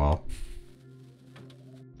you as well.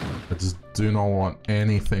 I just do not want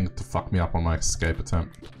anything to fuck me up on my escape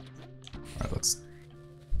attempt. Alright,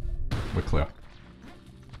 we're clear.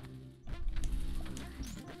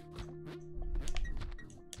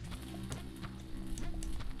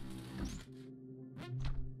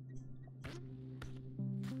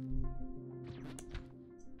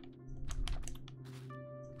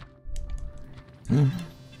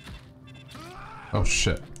 Oh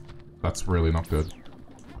shit. That's really not good.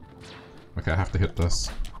 Okay, I have to hit this.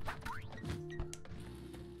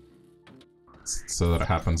 So that it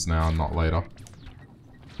happens now and not later.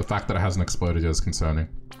 The fact that it hasn't exploded yet is concerning.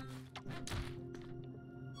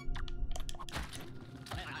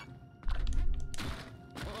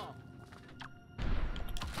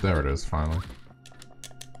 There it is, finally.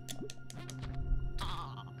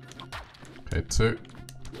 Okay, 2.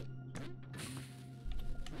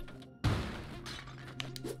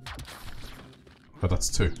 Oh, that's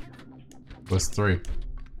 2. Where's 3?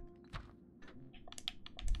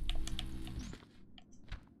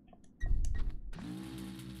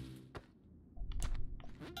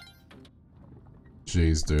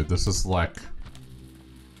 Jeez, dude, this is like...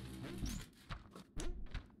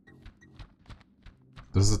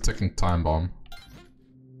 This is a ticking time bomb.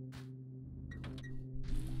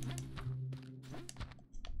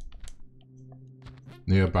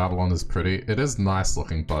 Neo Babylon is pretty. It is nice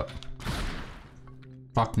looking, but...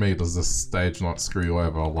 Fuck me, does this stage not screw you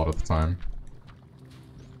over a lot of the time.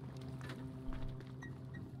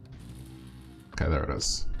 Okay, there it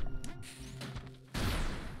is.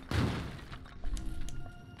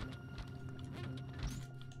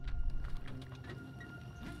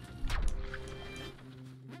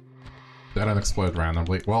 They don't explode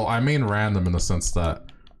randomly. Well, I mean random in the sense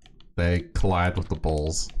that they collide with the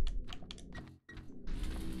balls.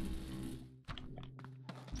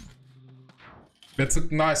 It's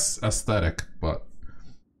a nice aesthetic, but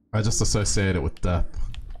I just associate it with death.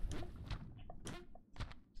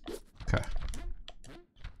 Okay.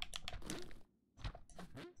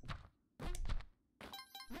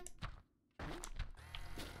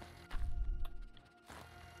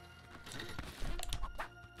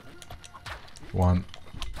 One.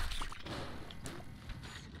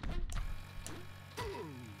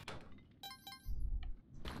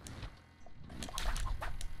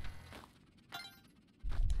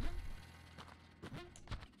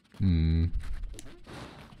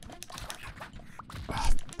 Oh,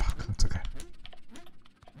 fuck, that's okay.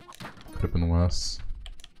 Could have been worse.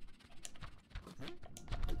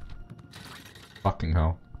 Fucking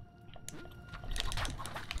hell.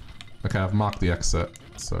 Okay, I've marked the exit,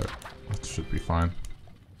 so that should be fine.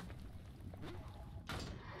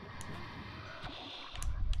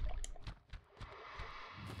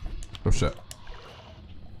 Oh shit.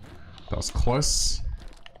 That was close.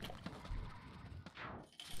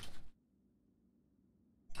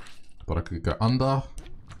 Thought I could go under.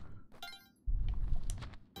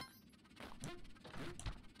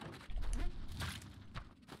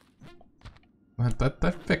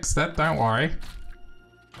 That fixed that, don't worry.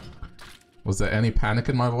 Was there any panic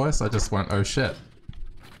in my voice? I just went, oh shit.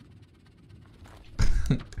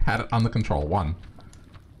 Had it under control. 1.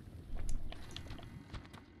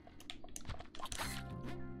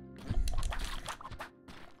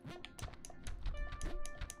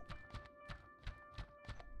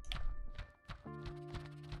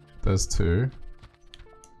 There's 2.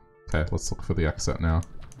 Okay, let's look for the exit now.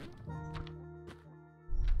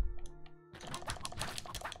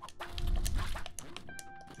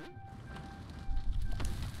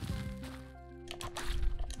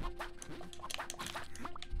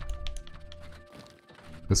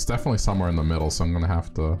 It's definitely somewhere in the middle, so I'm gonna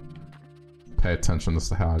have to pay attention as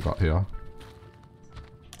to how I got here.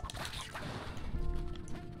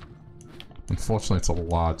 Unfortunately, it's a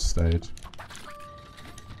large stage.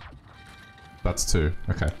 That's 2.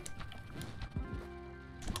 Okay.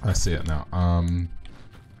 I see it now.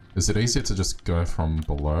 Is it easier to just go from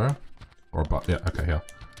below? Or above? Yeah, okay, here.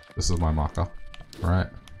 This is my marker. Right.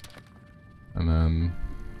 And then...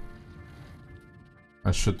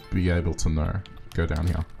 I should be able to know. Go down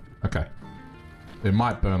here. Okay. It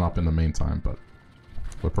might burn up in the meantime, but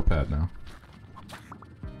we're prepared now.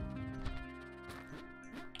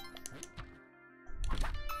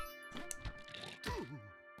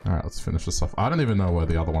 Alright, let's finish this off. I don't even know where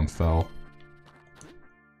the other one fell.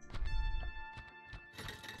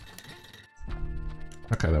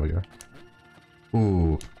 Okay, there we go.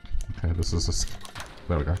 Ooh. Okay, this is just...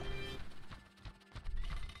 There we go.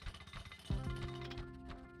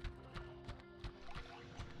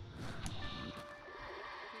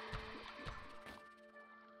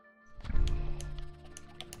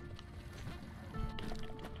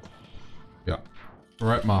 Yeah.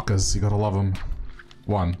 Right markers, you gotta love them.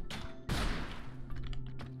 1.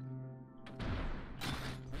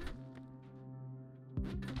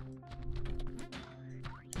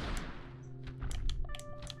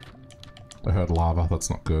 I heard lava, that's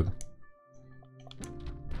not good.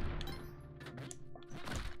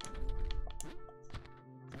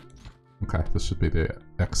 Okay, this should be the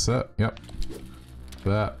exit, yep.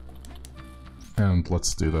 That. And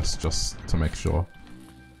let's do this just to make sure.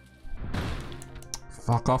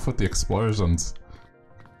 Fuck off with the explosions.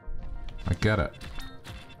 I get it.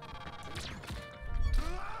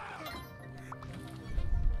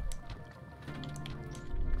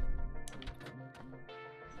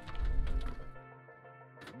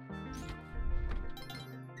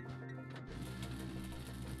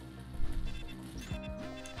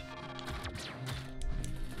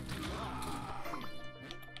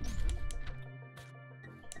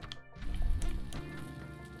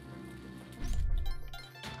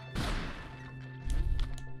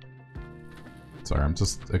 Sorry, I'm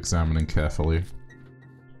just examining carefully.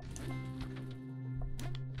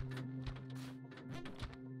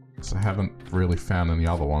 So I haven't really found any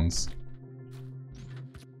other ones.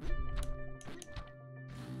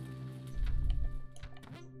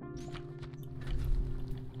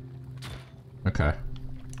 Okay.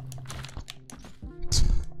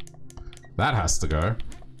 That has to go.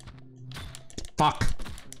 Fuck!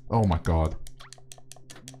 Oh my god.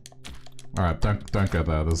 Alright, don't go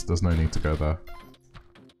there. There's no need to go there.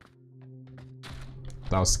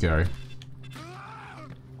 That was scary.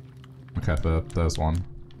 Okay, there's one.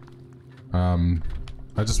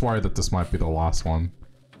 I just worry that this might be the last one.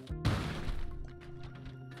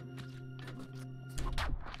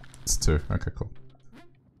 It's 2. Okay, cool.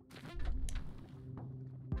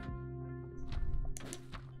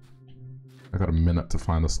 I got a minute to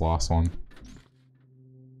find this last one.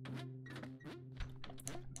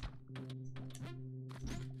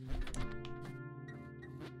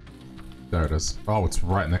 There it is. Oh, it's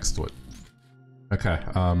right next to it. Okay,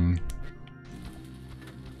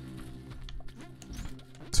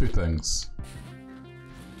 2 things.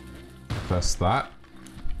 First that.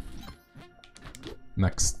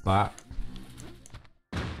 Next that.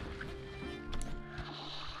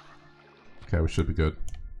 Okay, we should be good.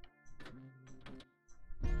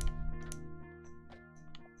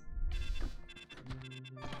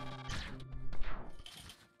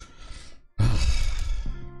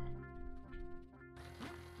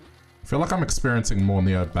 I feel like I'm experiencing more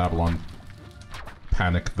Neo Babylon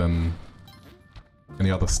panic than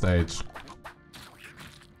any other stage.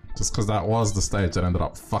 Just because that was the stage that ended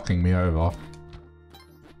up fucking me over.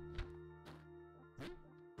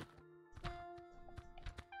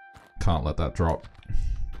 Can't let that drop.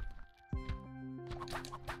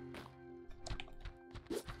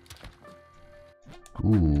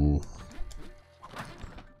 Ooh.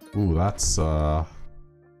 Ooh, that's, how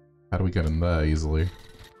do we get in there easily?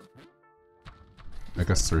 I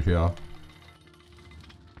guess through here.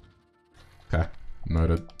 Okay,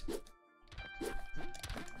 noted.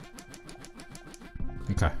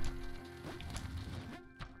 Okay.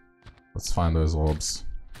 Let's find those orbs.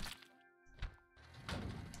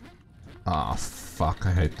 Ah, fuck,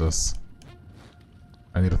 I hate this.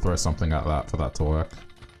 I need to throw something at that for that to work.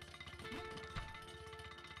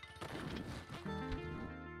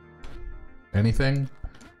 Anything?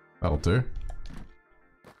 That'll do.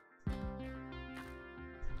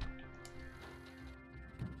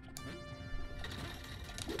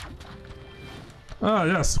 Oh,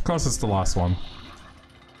 yes, of course it's the last one.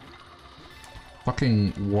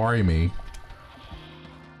 Fucking worry me.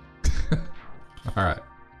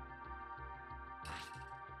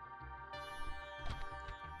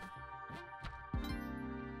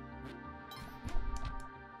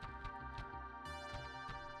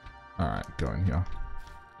 Alright, go in here.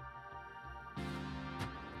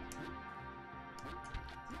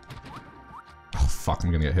 Oh fuck,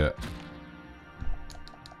 I'm gonna get hit.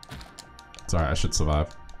 It's alright, I should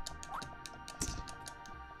survive.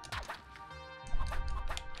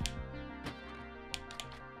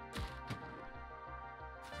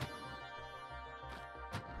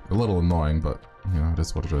 A little annoying, but, you know, it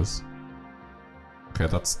is what it is. Okay,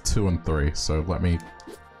 that's 2 and 3, so let me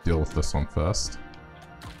deal with this one first,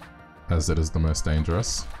 as it is the most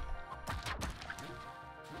dangerous.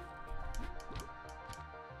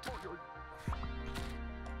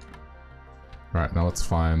 Right, now let's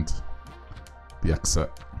find the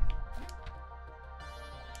exit.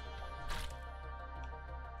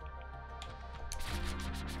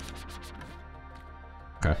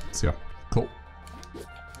 Okay, see ya. Cool.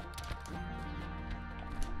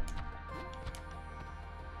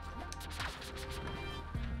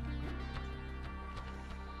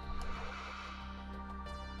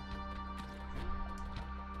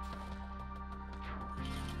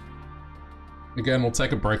 Again, we'll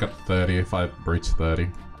take a break at 30 if I breach 30.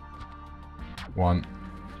 1.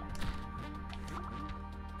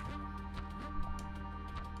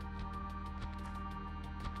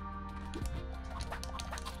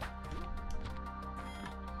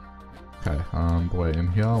 Okay, the way in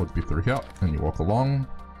here would be through here, and you walk along.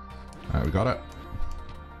 Alright, we got it.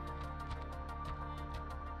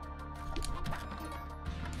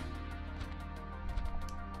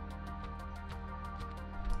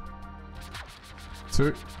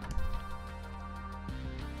 Two.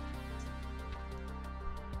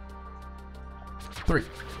 Three.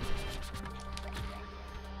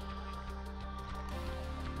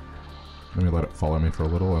 Let me let it follow me for a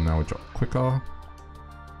little, and now we drop quicker.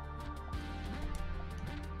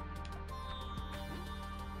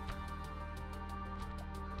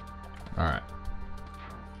 Alright.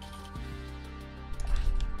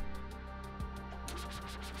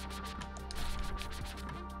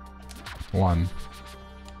 One.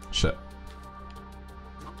 Shit.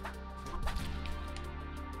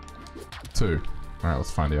 2. Alright,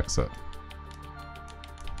 let's find the exit.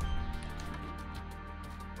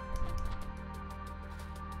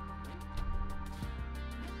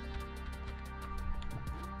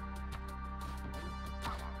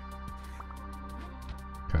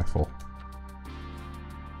 Careful.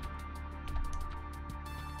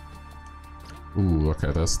 Ooh,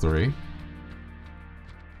 okay, there's 3.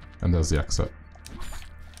 And there's the exit.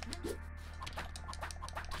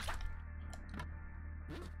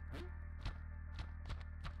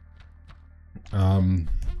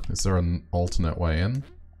 Is there an alternate way in?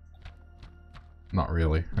 Not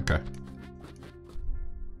really. Okay.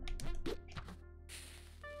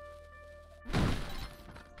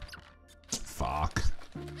 Fuck.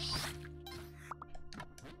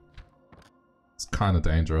 It's kind of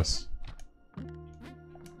dangerous.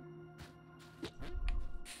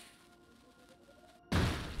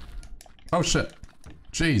 Oh shit.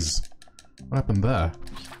 Jeez. What happened there?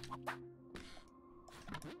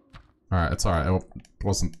 Alright, it's alright. It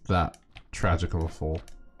wasn't that tragic of a fall.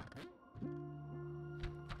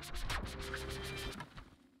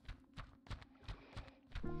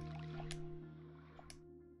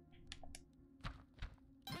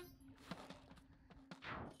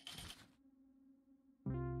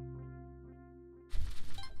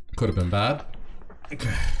 Could have been bad.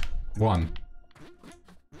 Okay. 1.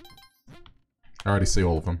 I already see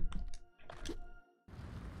all of them.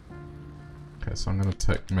 Okay, so I'm gonna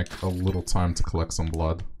make a little time to collect some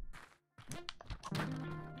blood.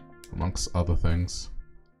 Amongst other things.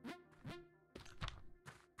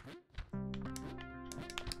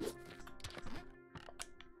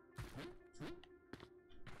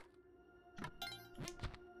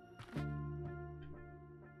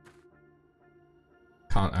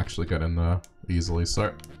 Can't actually get in there easily,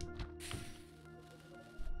 so...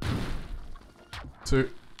 2.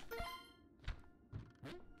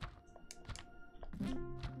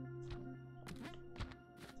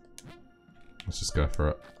 Let's just go for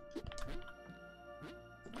it.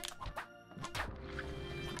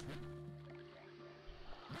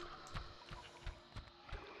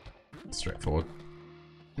 Straightforward.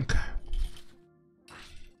 Okay.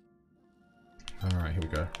 Alright, here we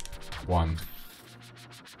go. 1.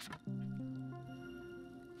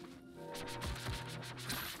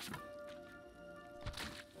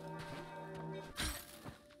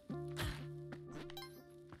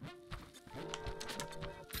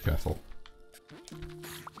 Careful.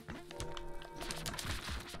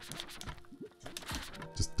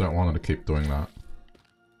 Just don't want her to keep doing that.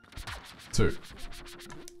 2.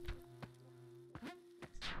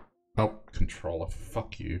 Oh, controller,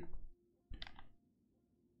 fuck you.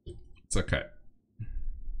 It's okay.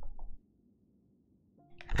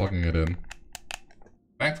 Plugging it in.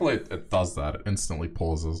 Thankfully, it does that. It instantly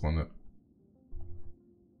pauses when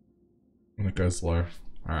it goes low.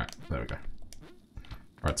 Alright, there we go.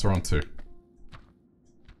 Alright, so we're on 2.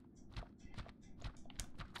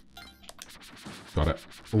 Got it.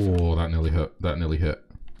 Oh, that nearly hit. That nearly hit.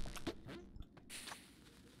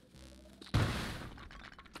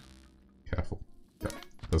 Careful. Yep.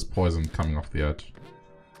 There's poison coming off the edge.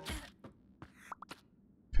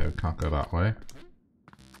 Okay, we can't go that way.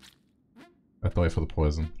 I have to wait for the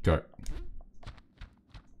poison. Go.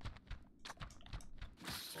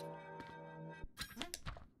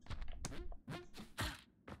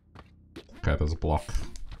 Okay, there's a block.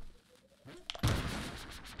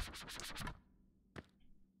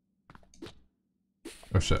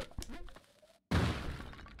 Oh shit.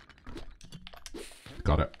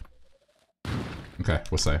 Got it. Okay,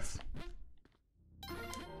 we're safe.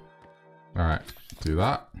 Alright, do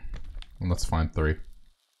that. And let's find 3.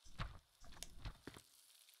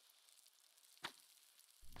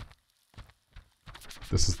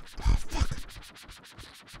 This is... oh, fuck.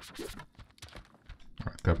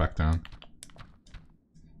 Alright, go back down.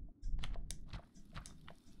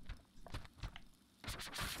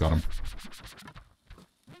 Got him.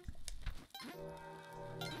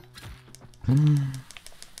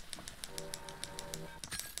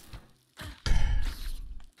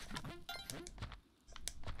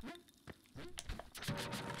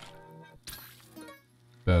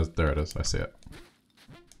 There it is, I see it.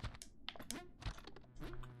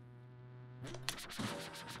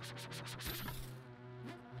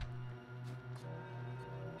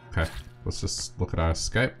 Okay, let's just look at our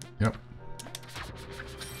escape. Yep.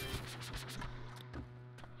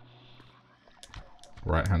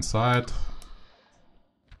 Right hand side.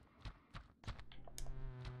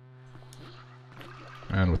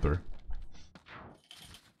 And we're through.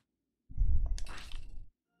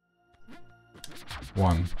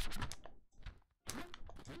 One.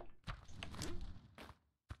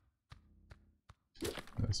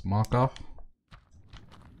 There's marker.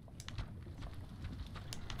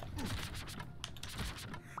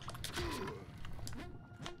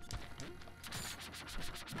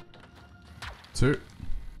 Two.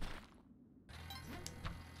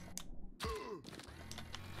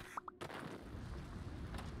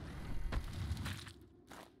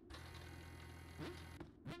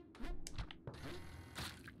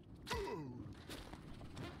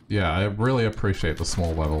 Yeah, I really appreciate the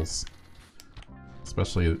small levels.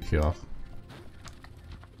 Especially here.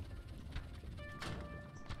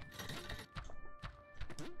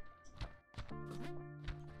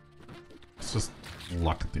 It's just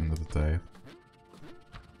luck at the end of the day.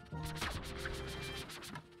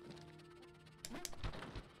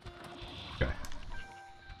 Okay.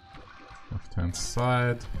 Left hand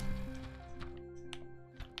side.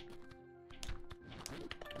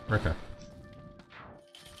 Okay.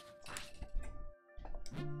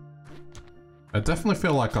 I definitely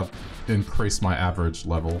feel like I've increased my average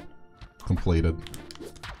level completed.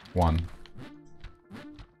 1.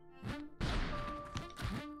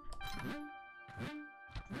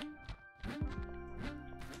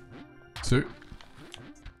 Two.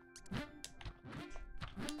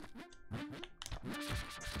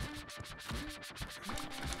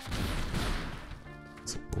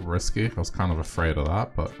 It's a little risky. I was kind of afraid of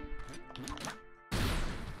that, but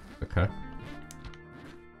okay.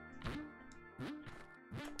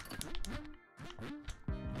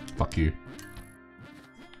 Fuck you.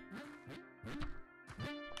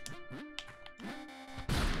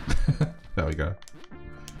 There we go.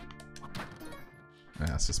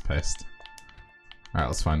 Yeah, it's just paste. Alright,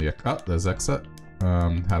 let's find the... oh, there's exit.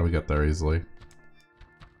 How do we get there easily?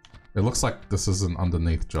 It looks like this is an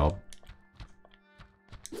underneath job.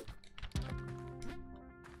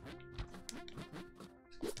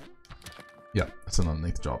 Yeah, it's an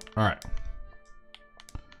underneath job. Alright.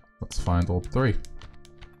 Let's find orb 3.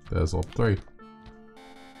 There's orb 3.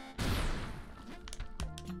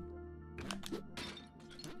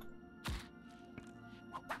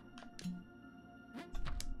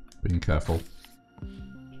 Being careful.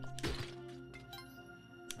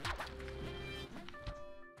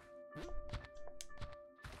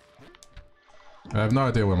 I have no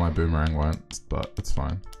idea where my boomerang went, but it's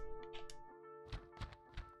fine.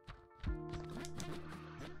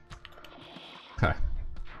 Okay.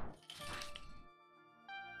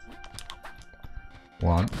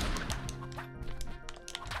 1.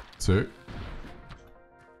 2.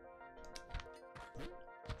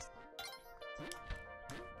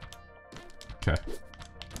 Okay.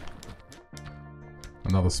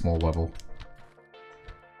 Another small level.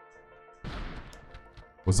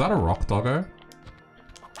 Was that a rock doggo?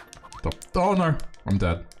 Oh no, I'm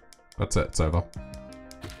dead. That's it, it's over.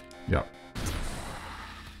 Yep.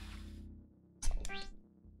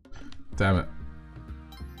 Damn it.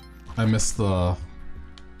 I missed the...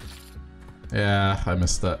 Yeah, I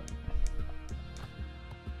missed it.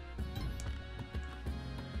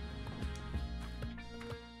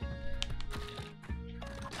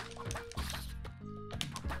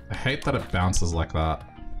 I hate that it bounces like that.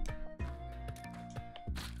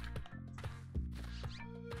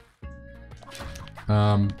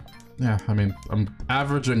 Yeah, I mean, I'm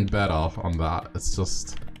averaging better on that. It's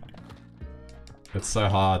just... It's so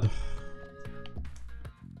hard.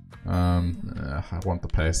 Yeah, I want the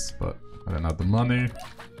pace, but I don't have the money.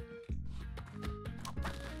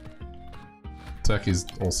 Turkey's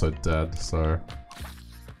also dead, so...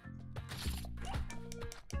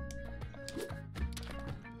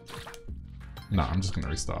 No, I'm just gonna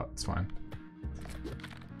restart, it's fine.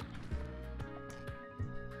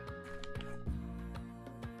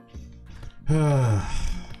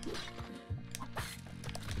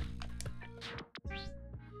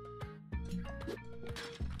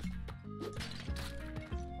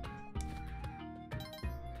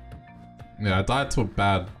 Yeah, I died to a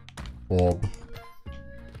bad orb.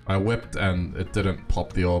 I whipped and it didn't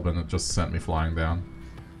pop the orb and it just sent me flying down.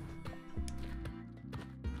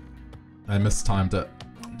 I mistimed it.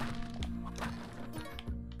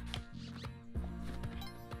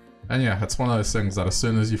 And yeah, it's one of those things that as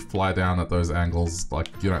soon as you fly down at those angles, like,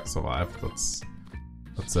 you don't survive.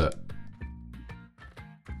 That's it.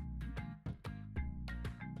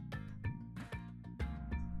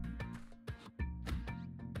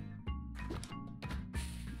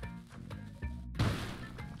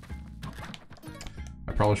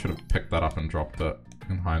 I probably should have picked that up and dropped it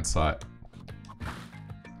in hindsight.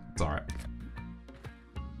 It's alright.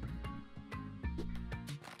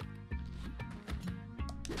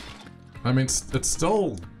 I mean, it's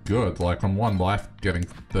still good, like, on one life, getting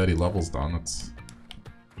 30 levels done, it's...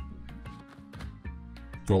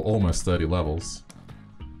 Well, almost 30 levels.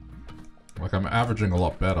 Like, I'm averaging a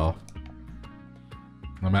lot better.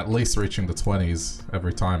 I'm at least reaching the 20s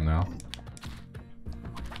every time now.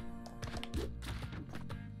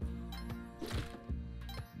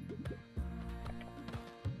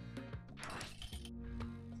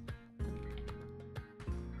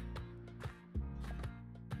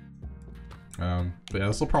 But yeah,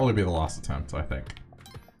 this will probably be the last attempt, I think.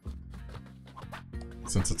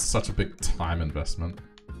 Since it's such a big time investment.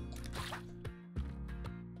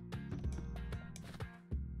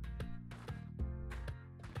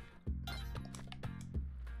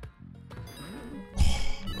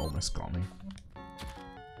 It almost got me.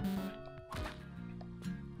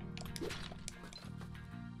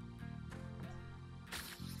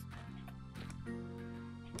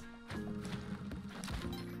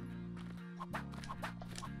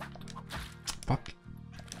 Fuck.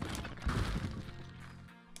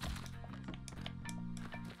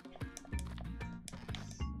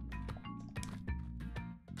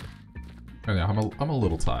 And yeah, I'm a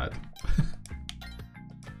little tired.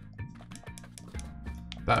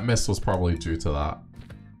 That miss was probably due to that.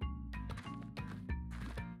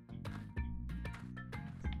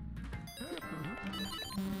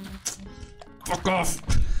 Fuck off!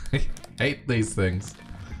 I hate these things.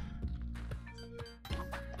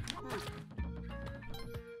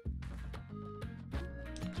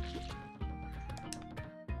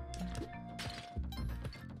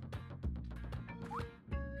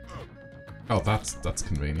 Oh, that's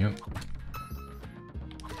convenient.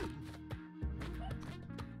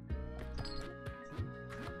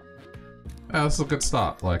 Yeah, this is a good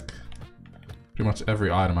start. Like, pretty much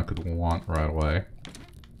every item I could want right away.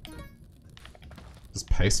 Just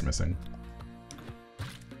paste missing.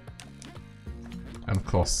 And of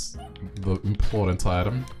course, the important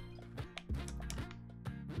item.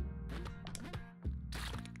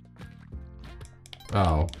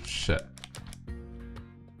 Oh, shit.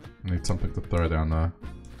 I need something to throw down there.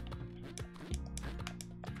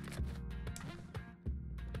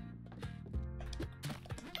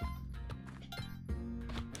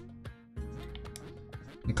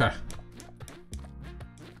 Okay.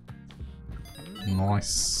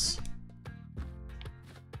 Nice.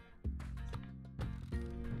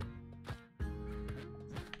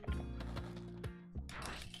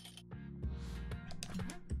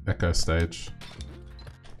 Echo stage.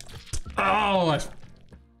 Oh,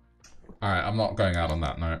 alright, I'm not going out on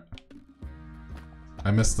that note.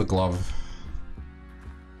 I missed the glove.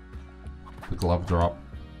 The glove drop.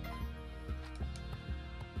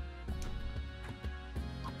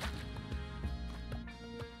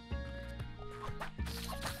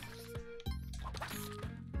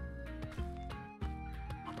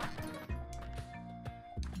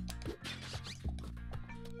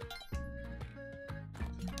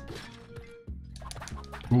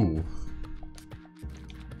 Ooh.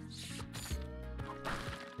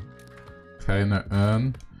 Okay, no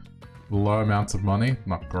earn. Low amounts of money,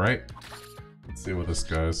 not great. Let's see where this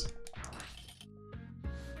goes.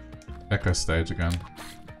 Echo stage again.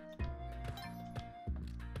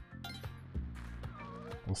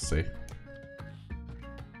 We'll see.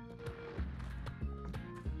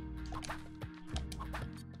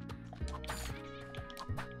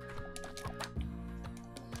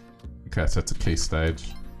 Okay, so it's a key stage.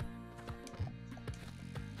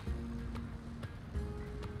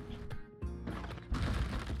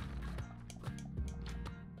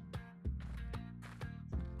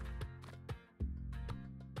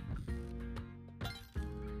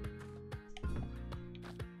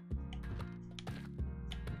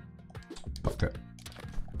 Bucket.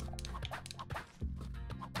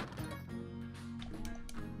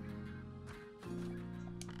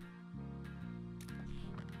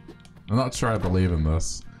 I'm not sure I believe in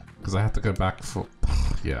this, because I have to go back for...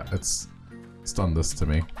 yeah, it's done this to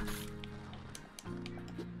me.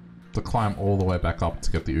 To climb all the way back up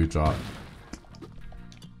to get the Ujat.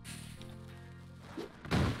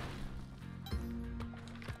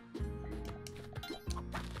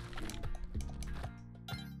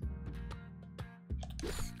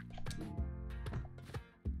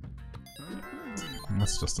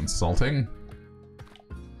 That's just insulting.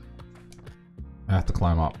 I have to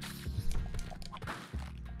climb up.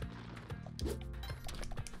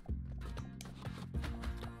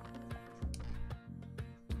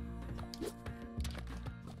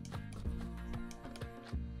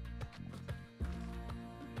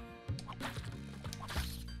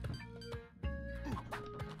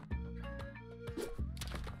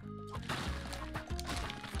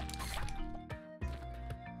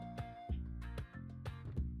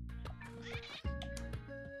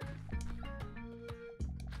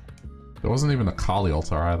 There wasn't even a Kali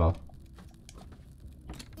altar either.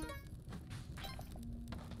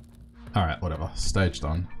 Alright, whatever. Stage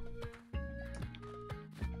done.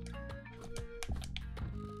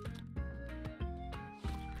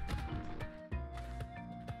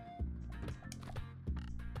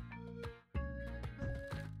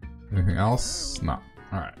 Anything else? No.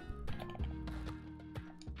 Alright.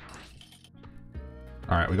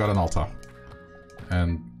 Alright, we got an altar.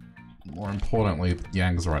 And more importantly,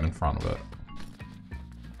 Yang's right in front of it.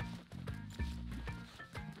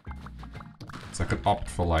 So I could opt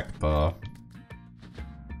for like the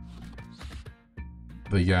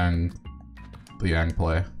Yang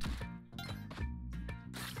play.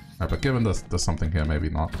 Alright, but given there's something here, maybe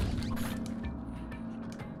not.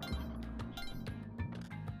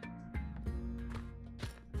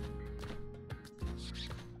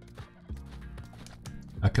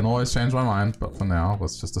 I can always change my mind, but for now,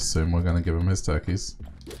 let's just assume we're gonna give him his turkeys.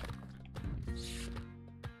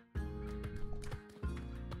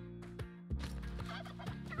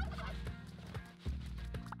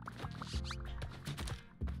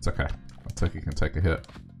 It's okay. A turkey can take a hit.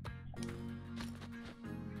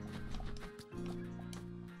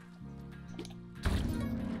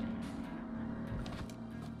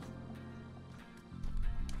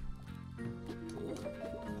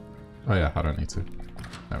 Oh yeah, I don't need to.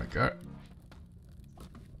 There we go.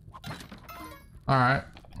 Alright,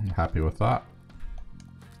 I'm happy with that.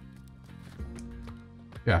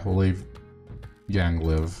 Yeah, we'll leave Yang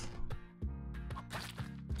live.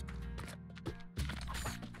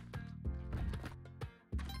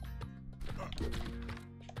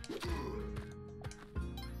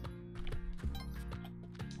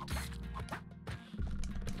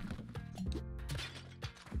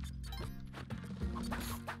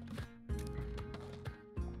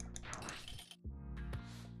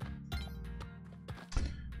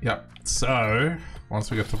 Yep, so once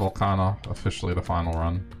we get to Volcana, officially the final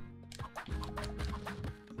run.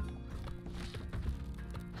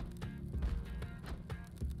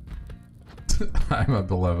 I'm a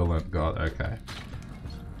benevolent god, okay.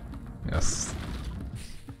 Yes.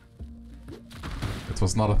 It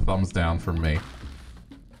was not a thumbs down from me.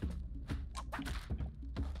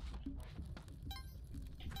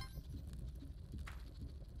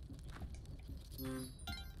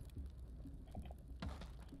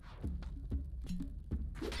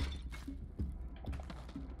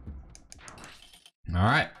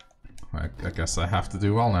 Alright. I guess I have to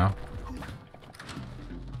do well now.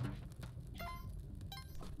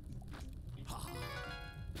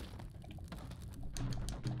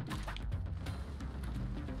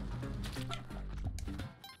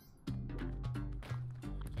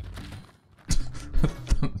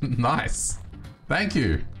 Nice. Thank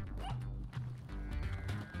you.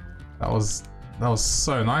 That was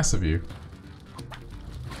so nice of you.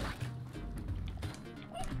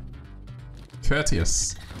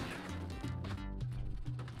 courteous.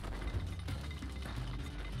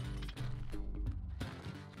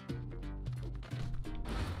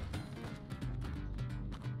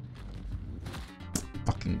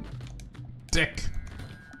 Fucking dick.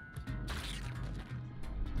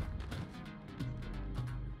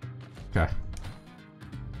 Okay.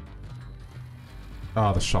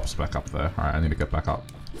 Oh, the shop's back up there. Alright, I need to get back up.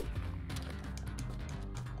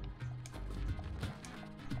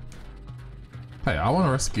 Hey, I want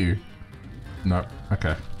to rescue... Nope.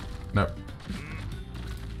 Okay. Nope.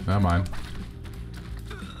 Never mind.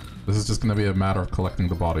 This is just going to be a matter of collecting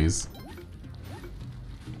the bodies.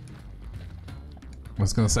 I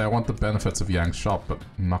was going to say I want the benefits of Yang's shop, but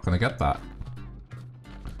I'm not going to get that.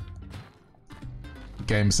 The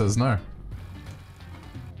game says no.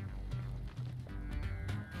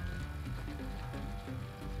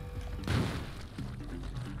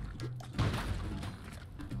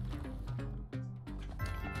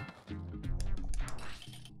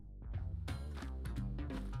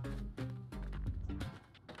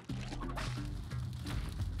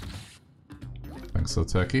 Thanks for the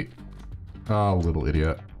turkey. Oh, little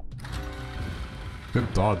idiot.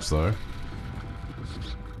 Good dodge, though.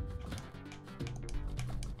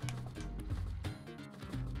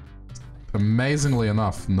 Amazingly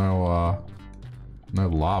enough, no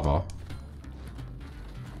lava.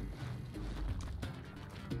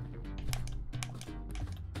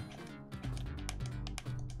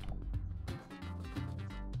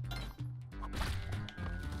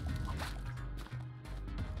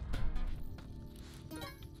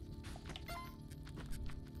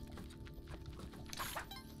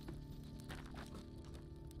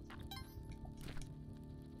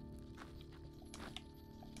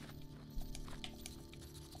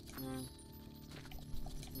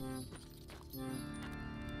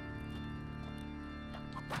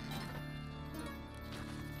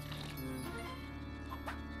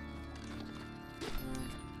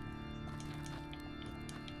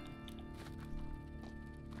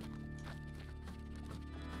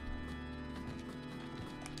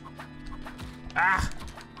 Ah!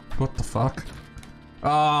 What the fuck?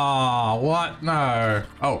 Oh, what? No.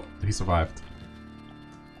 Oh, he survived.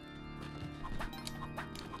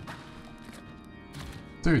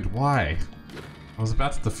 Dude, why? I was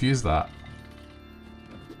about to defuse that.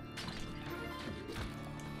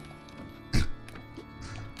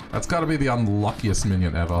 That's gotta be the unluckiest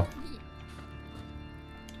minion ever.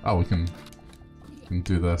 Oh, we can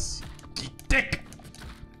do this. Dick!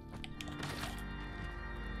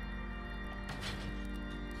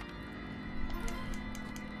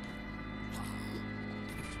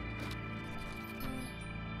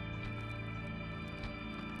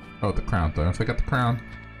 Oh, the crown. Don't forget the crown.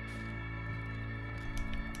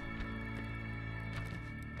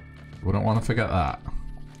 Wouldn't want to forget that.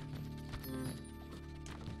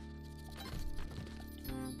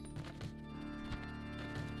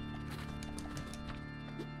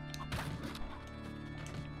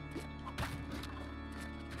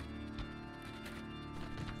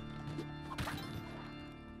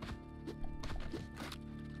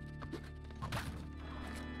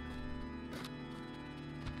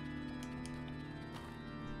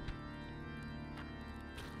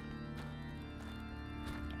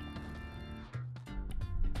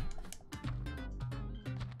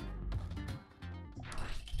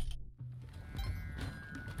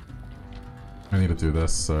 I need to do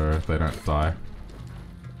this so they don't die.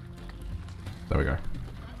 There we go.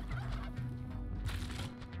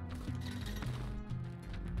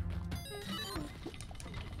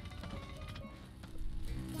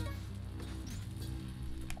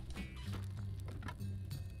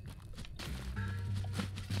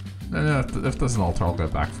 Yeah, if there's an altar, I'll go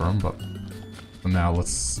back for him, but for now,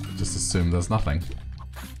 let's just assume there's nothing.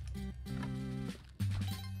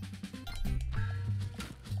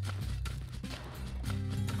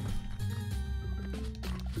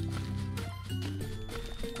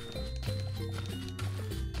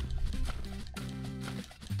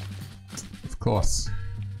 Of course.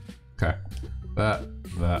 Okay. That.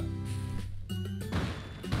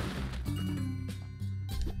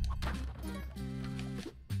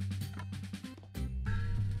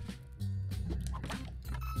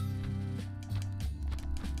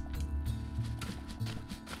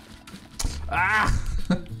 Ah!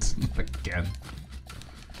 Again.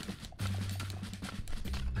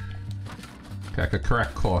 Okay, I could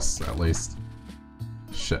correct course, at least.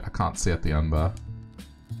 Shit, I can't see at the end there.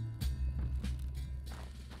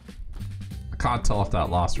 I can't tell if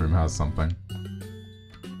that last room has something.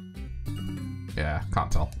 Yeah,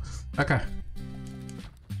 can't tell. Okay.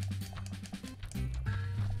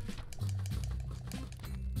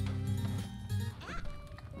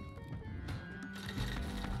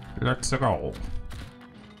 Let's go.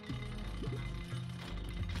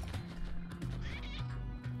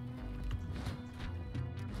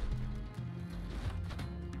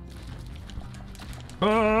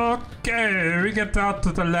 Okay, we get out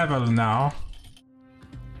to the level now.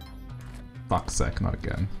 Fuck's sake, not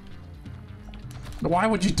again. Why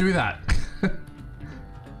would you do that?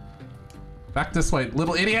 Back this way,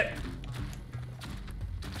 little idiot!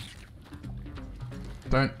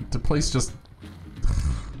 Please just...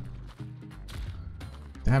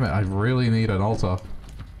 Damn it, I really need an altar.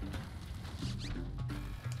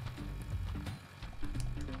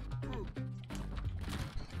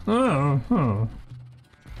 Oh.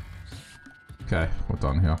 Okay, we're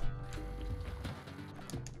done here.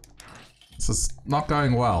 This is not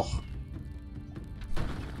going well.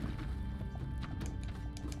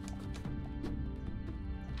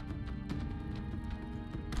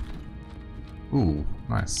 Ooh,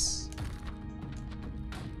 nice.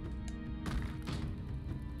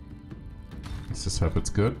 Let's just hope it's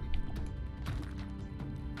good.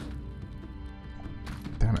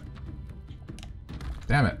 Damn it.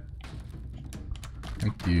 Damn it.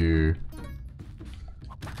 Thank you.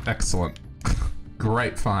 Excellent.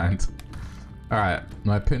 Great find. Alright,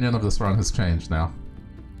 my opinion of this run has changed now.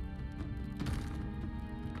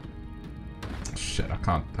 Shit, I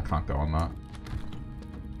can't go on that.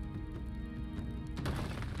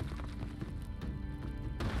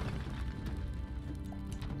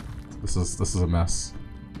 This is a mess.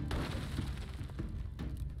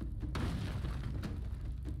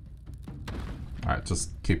 Alright,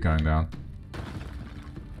 just keep going down.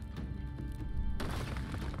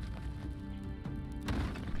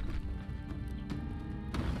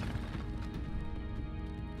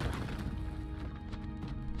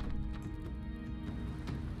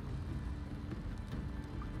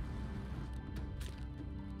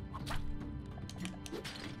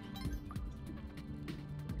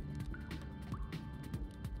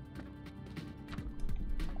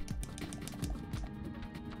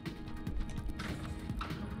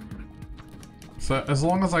 So, as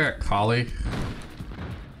long as I get Kali,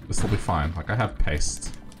 this will be fine. Like, I have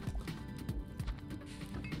paste.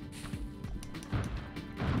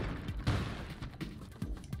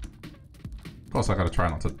 Of course, I gotta try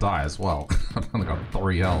not to die as well. I've only got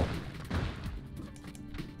 3 health.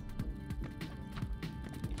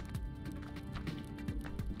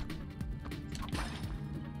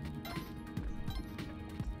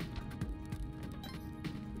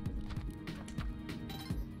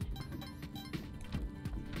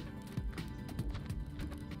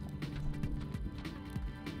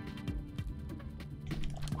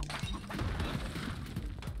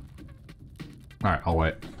 Alright, I'll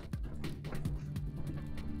wait.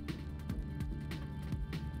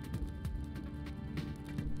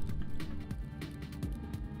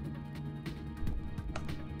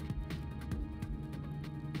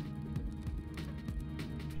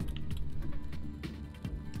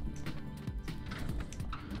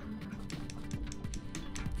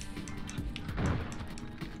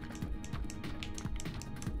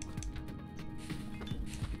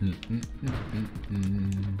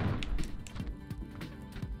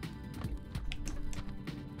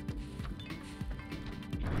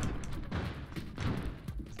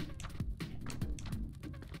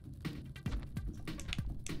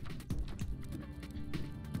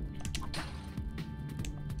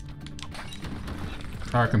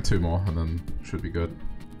 I reckon 2 more, and then should be good.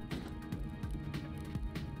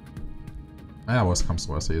 Yeah, worst comes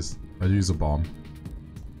to worst, I use a bomb.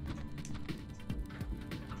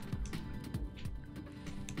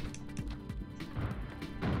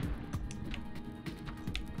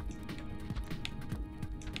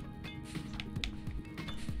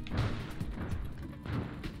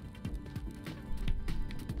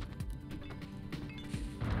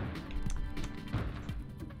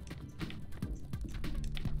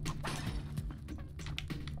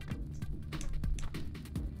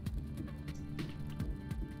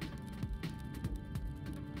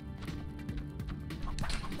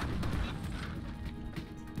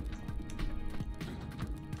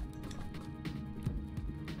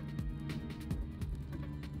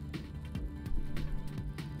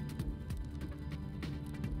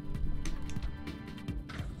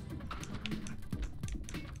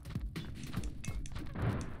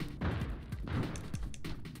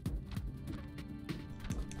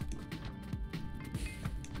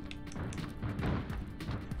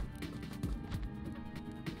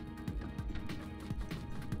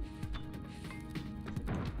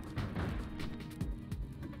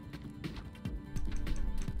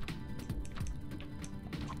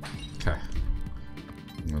 Okay.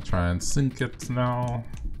 I'm gonna try and sync it now.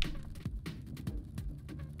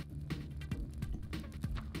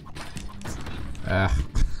 Ah.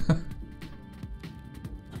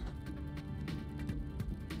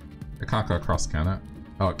 It can't go across, can it?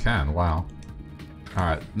 Oh, it can. Wow.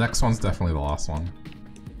 Alright, next one's definitely the last one.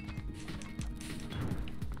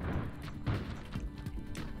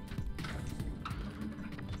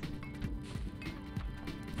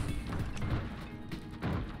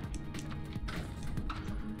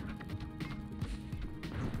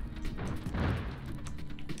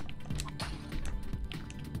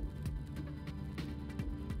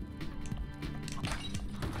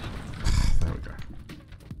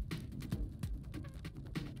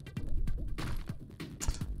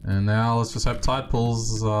 And now let's just hope tide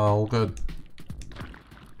pools all good.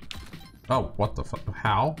 Oh, what the fuck?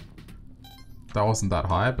 How? That wasn't that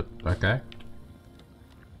high, but okay.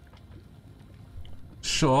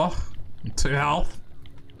 Sure. 2 health.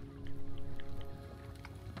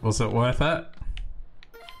 Was it worth it?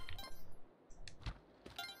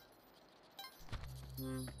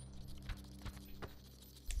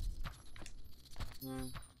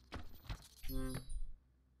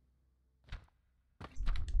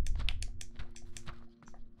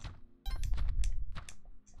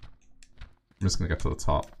 I'm just gonna get to the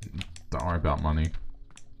top. Don't worry about money.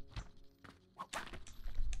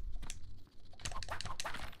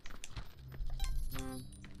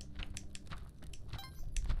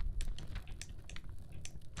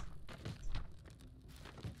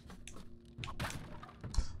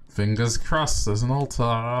 Fingers crossed, there's an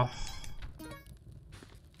altar.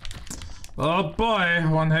 Oh boy,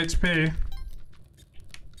 1 HP.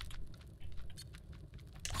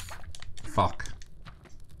 Fuck.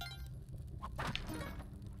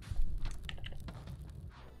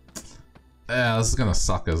 Yeah, this is gonna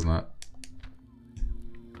suck, isn't it?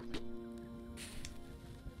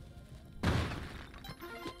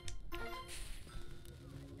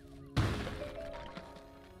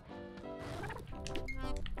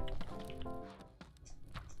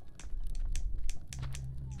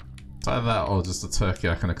 It's either that or just a turkey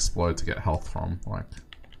I can explode to get health from. Like,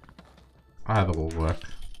 either will work.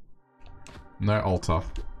 No altar.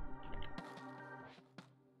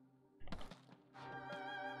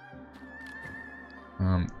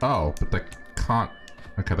 Oh, but they can't...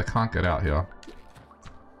 Okay, they can't get out here.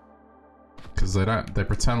 Because they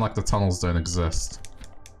pretend like the tunnels don't exist.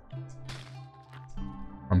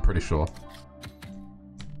 I'm pretty sure.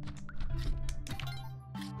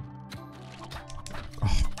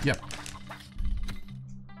 Oh, yep.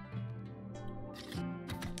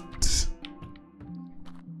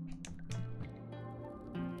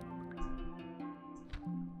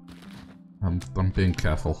 I'm being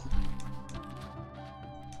careful.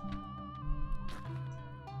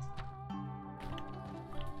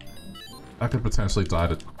 I could potentially die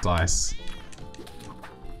to dice.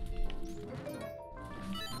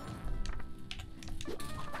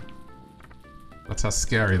 That's how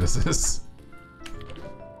scary this is.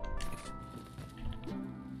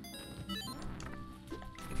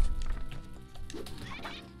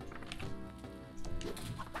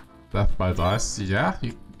 Death by dice? Yeah,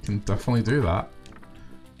 you can definitely do that.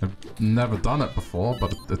 I've never done it before,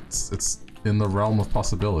 but it's in the realm of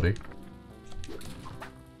possibility.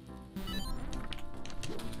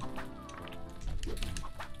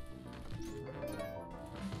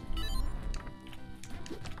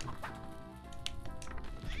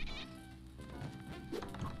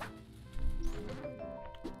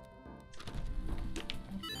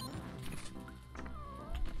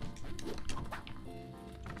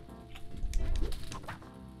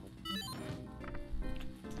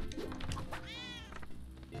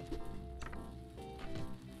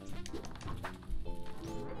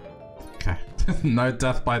 No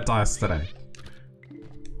death by dice today.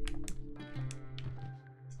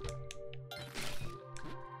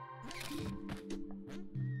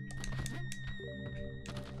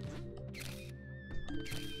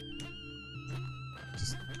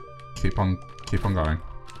 Just keep on going.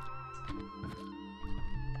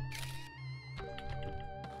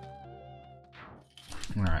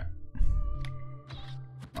 All right.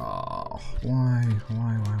 Oh, why?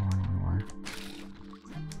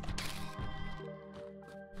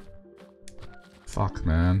 Fuck,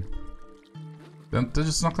 man. They're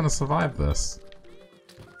just not gonna survive this.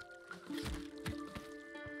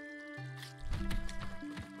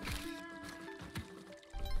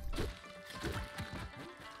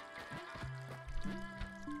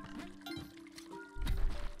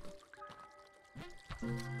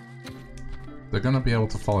 They're gonna be able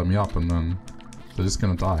to follow me up and then they're just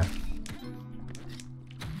gonna die.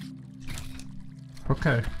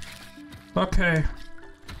 Okay. Okay.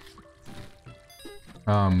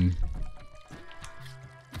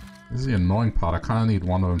 This is the annoying part. I kind of need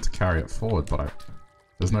one of them to carry it forward, but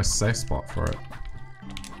there's no safe spot for it.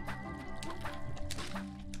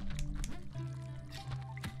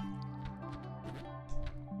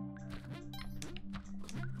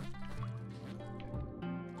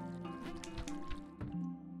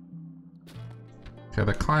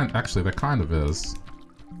 Okay, actually, there kind of is.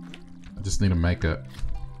 I just need to make it.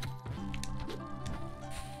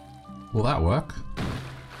 Will that work?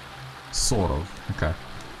 Sort of. Okay.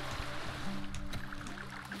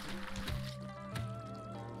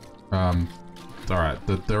 Alright,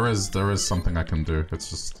 there is something I can do. It's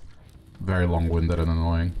just very long-winded and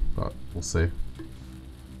annoying, but we'll see.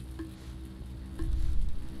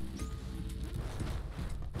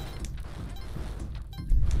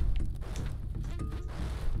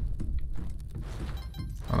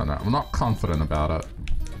 I don't know, I'm not confident about it.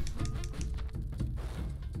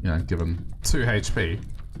 You know, given 2 HP.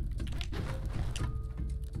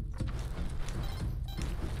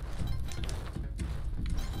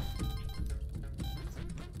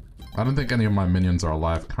 I don't think any of my minions are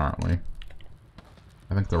alive currently.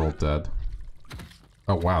 I think they're all dead.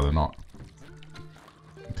 Oh wow, they're not.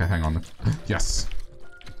 Okay, hang on. Yes!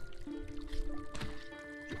 I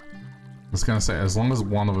was gonna say, as long as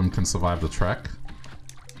one of them can survive the trek,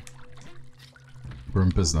 we're in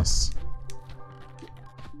business.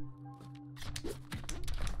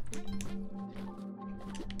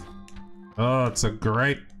 Oh, it's a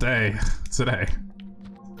great day today.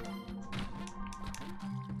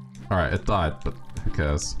 Alright, it died, but who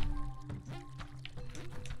cares?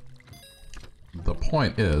 The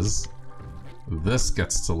point is, this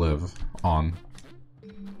gets to live on.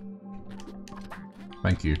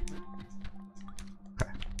 Thank you.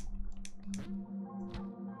 Okay.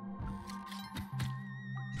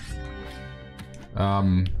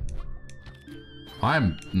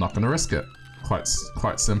 I'm not gonna risk it. Quite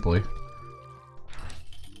simply.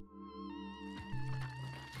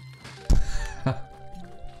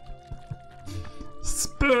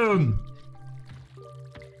 Spoon!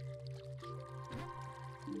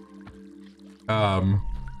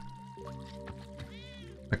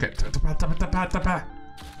 Okay.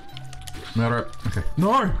 Matter. Okay.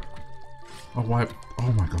 No! Oh, why?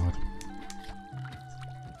 Oh my god.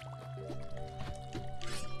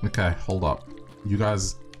 Okay, hold up. You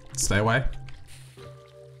guys stay away.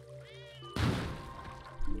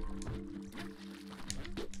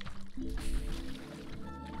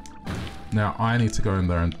 Now I need to go in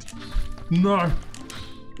there and... No!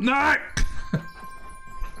 No!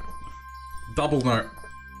 Double no.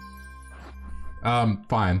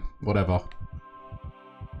 Fine. Whatever.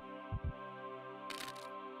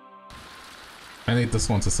 I need this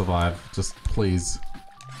one to survive. Just please.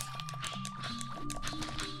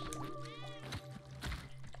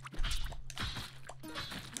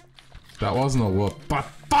 That wasn't a whoop, but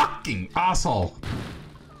fucking asshole!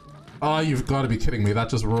 Oh, you've got to be kidding me. That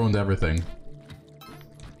just ruined everything.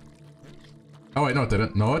 Oh wait, no it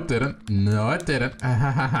didn't. No it didn't. No it didn't.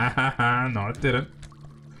 No it didn't.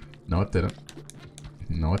 No it didn't.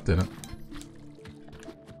 No it didn't.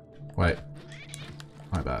 Wait.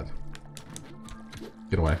 My bad.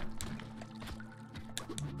 Get away.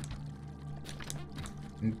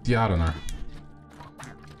 Yeah, I don't know.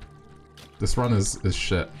 This run is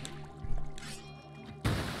shit.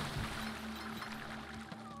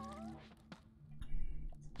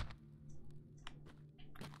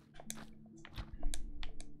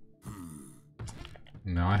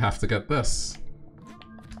 Now I have to get this.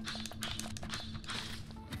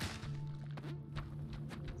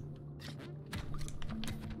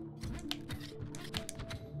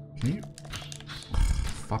 Can you...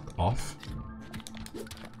 fuck off.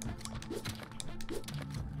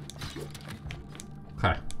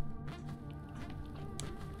 Okay.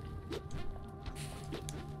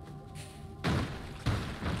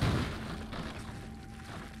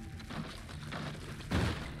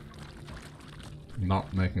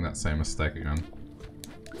 Not making that same mistake again.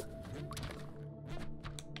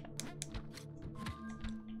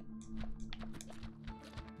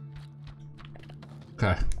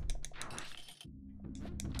 Okay.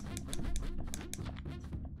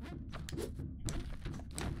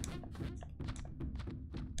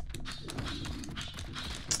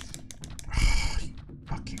 You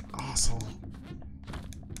fucking asshole.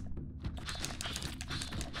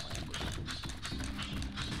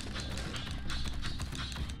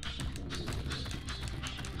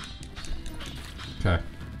 Okay.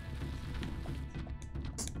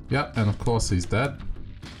 Yep, and of course he's dead.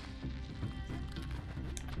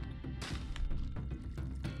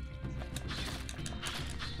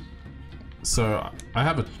 So, I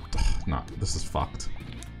have a... no, this is fucked.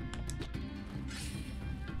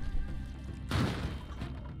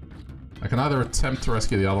 can either attempt to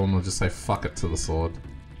rescue the other one or just say fuck it to the sword.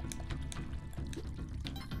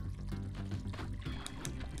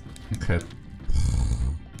 Okay.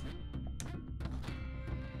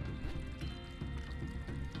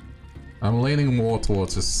 I'm leaning more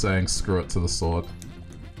towards just saying screw it to the sword.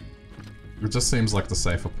 It just seems like the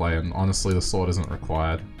safer play, and honestly the sword isn't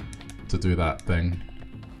required to do that thing.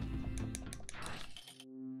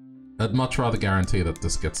 I'd much rather guarantee that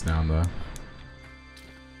this gets down there.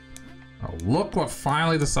 Oh, look what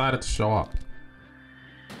finally decided to show up.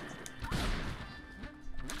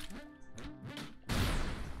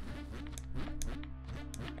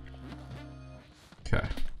 Okay.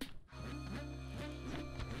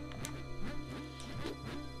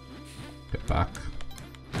 Get back.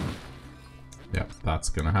 Yep, that's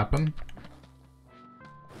gonna happen.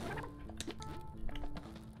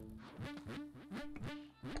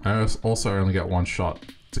 I also only get one shot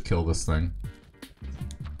to kill this thing.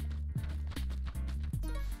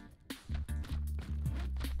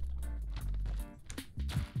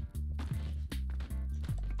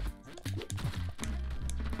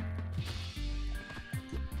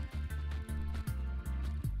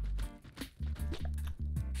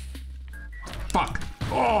 Fuck!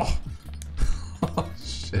 Oh! Oh,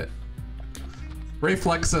 shit.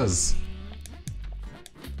 Reflexes!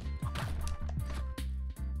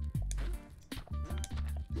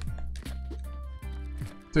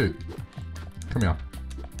 Dude, come here.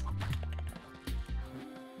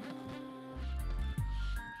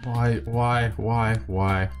 Why?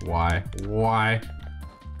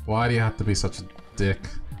 Why do you have to be such a dick?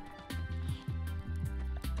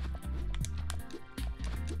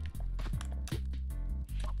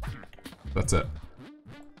 That's it.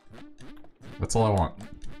 That's all I want.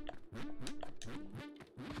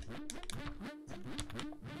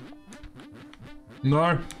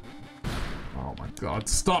 No! Oh my god,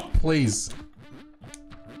 stop, please!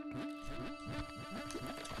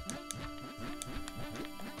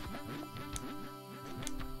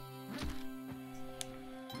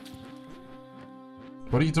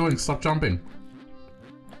 What are you doing? Stop jumping.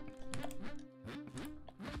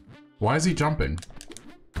 Why is he jumping?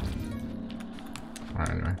 Alright,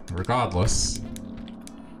 anyway. Regardless,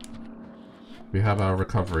 we have our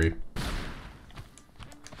recovery.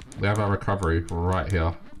 We have our recovery right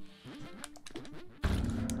here.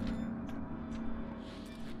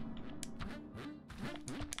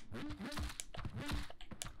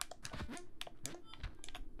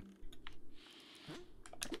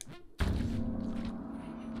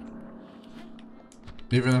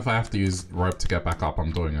 Even if I have to use rope to get back up,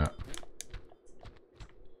 I'm doing it.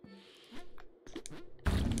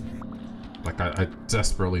 Like, I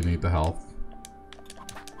desperately need the health.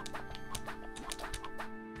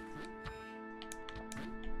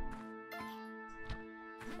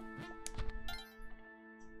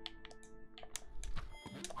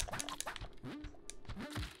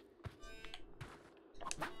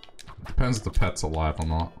 Depends if the pet's alive or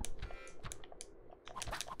not.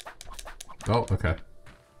 Oh, okay.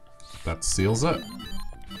 That seals it.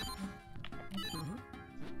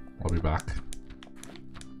 I'll be back.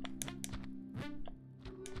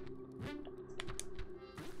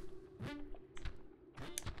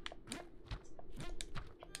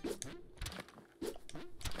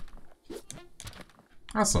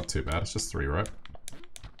 That's not too bad, it's just 3, right?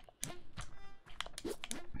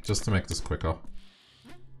 Just to make this quicker.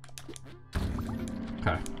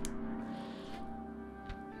 Okay.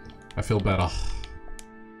 I feel better.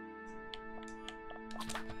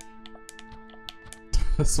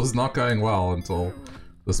 This was not going well until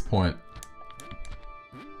this point.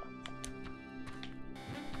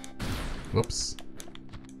 Whoops.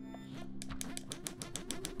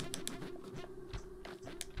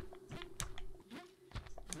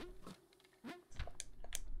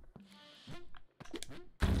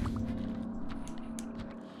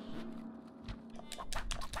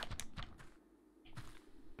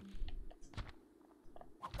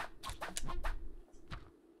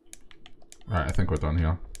 Alright, I think we're done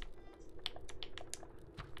here.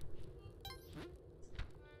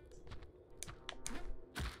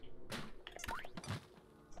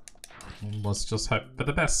 Let's just hope for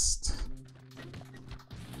the best.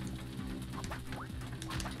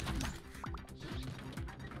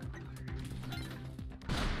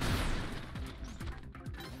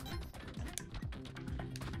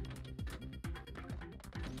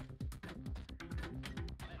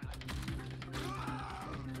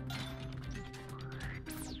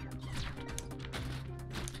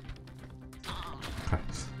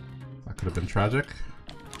 That could have been tragic.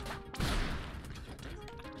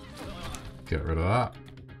 Get rid of that.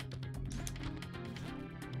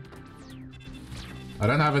 I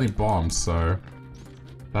don't have any bombs, so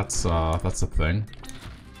that's a thing.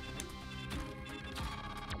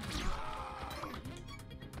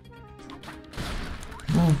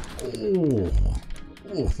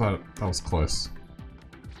 Oh, that was close.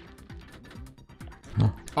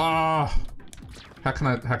 Ah, how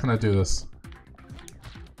can I do this?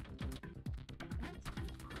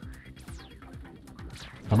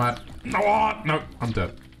 I'm at no, I'm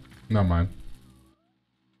dead. Never mind.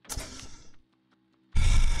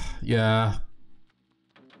 Yeah.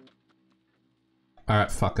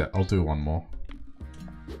 Alright, fuck it. I'll do one more.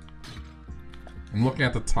 I'm looking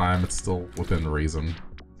at the time, it's still within reason.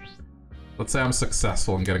 Let's say I'm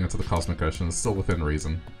successful in getting into the Cosmic Ocean, it's still within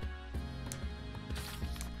reason.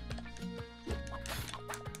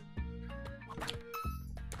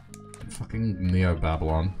 Fucking Neo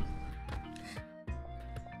Babylon.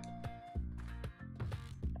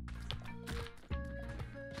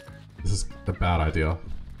 This is a bad idea.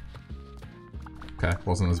 Okay,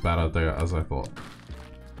 wasn't as bad idea as I thought.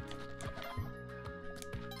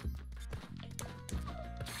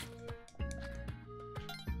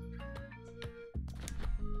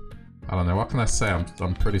 I don't know, what can I say?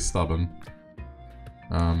 I'm pretty stubborn.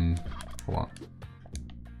 Hold on.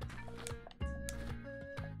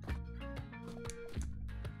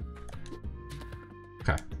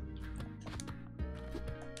 Okay.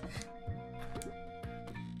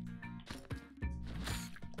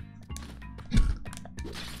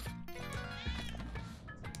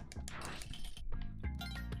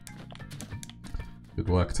 Good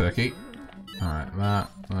work, Turkey. Alright, that.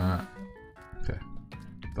 Okay.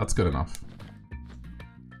 That's good enough.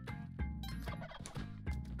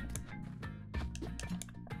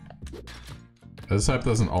 I just hope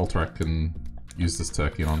there's an altar I can use this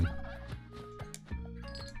turkey on.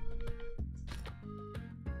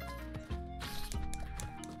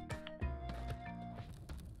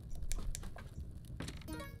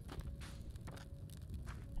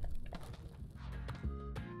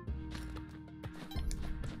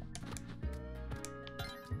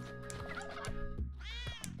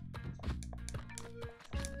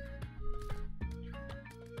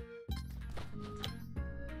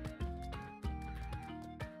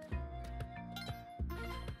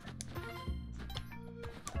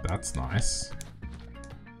 That's nice.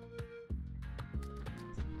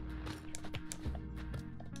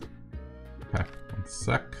 Okay, one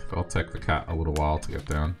sec. I'll take the cat a little while to get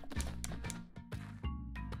down.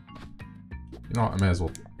 You know what, I may as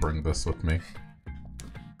well bring this with me.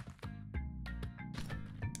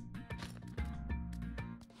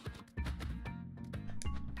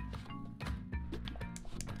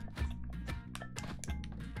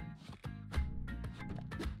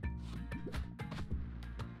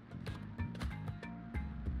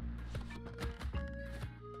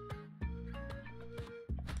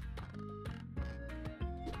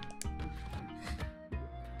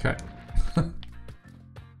 Okay.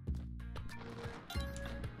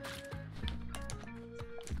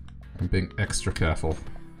 I'm being extra careful.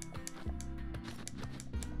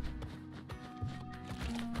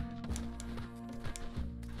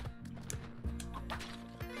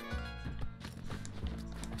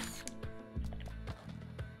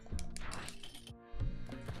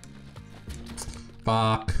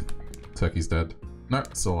 Fuck. Turkey's dead. No,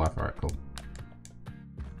 still alive. Alright, cool.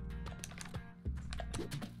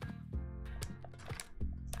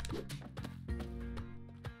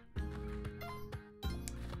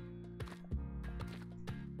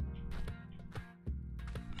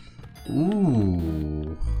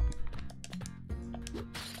 Ooh.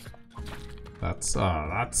 That's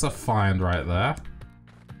a find right there.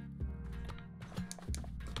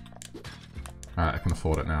 Alright, I can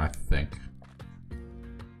afford it now, I think.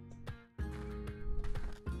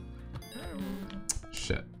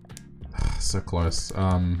 Shit. So close.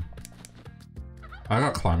 I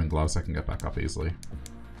got climbing gloves, I can get back up easily.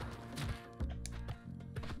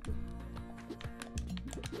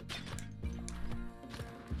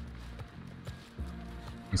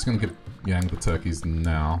 I'm just gonna get yang the turkeys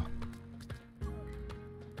now.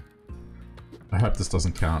 I hope this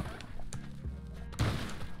doesn't count.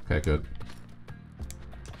 Okay, good.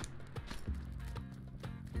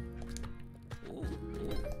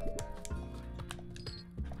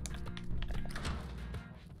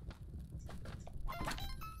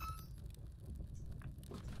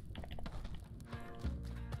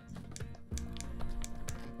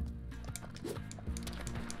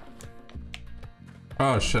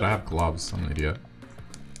 Oh shit, I have gloves. I'm an idiot.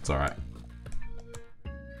 It's alright.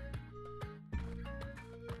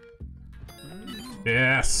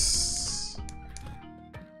 Yes!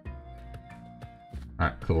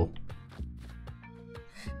 Alright, cool.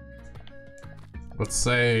 Let's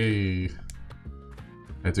say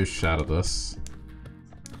I do shatter this.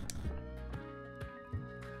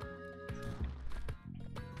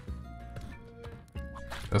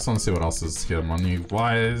 I just want to see what else is here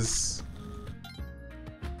money-wise.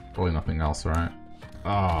 Probably nothing else, right?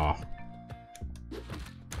 Ah.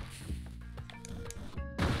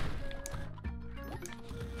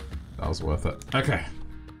 That was worth it. Okay.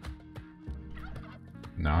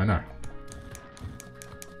 Now I know.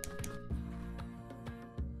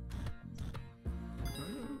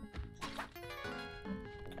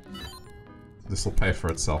 This will pay for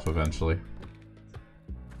itself eventually.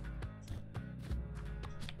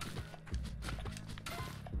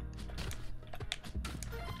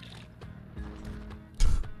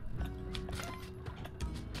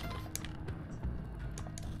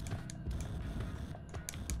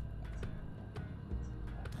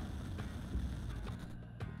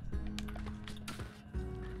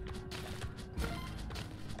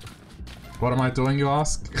 What am I doing, you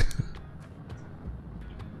ask?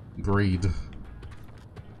 Greed.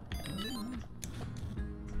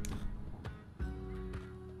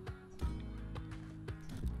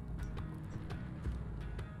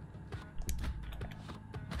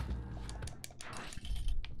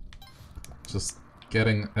 Just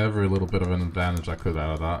getting every little bit of an advantage I could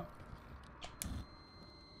out of that.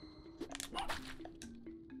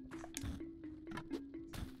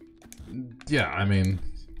 Yeah, I mean,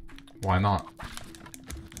 why not?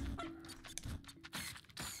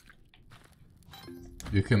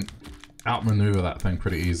 You can outmaneuver that thing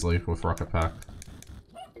pretty easily with Rocket Pack.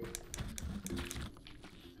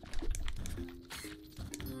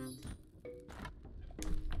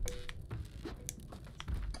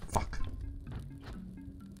 Fuck.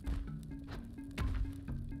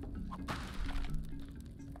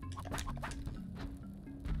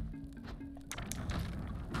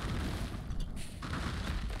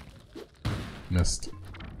 Missed.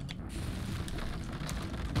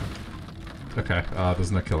 Okay,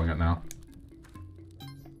 there's no killing it now.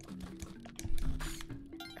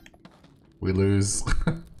 We lose.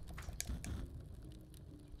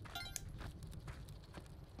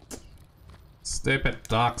 Stupid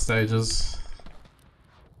dark stages.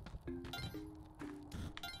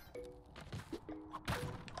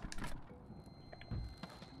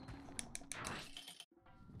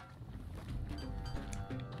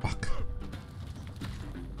 Fuck.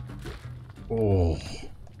 Oh.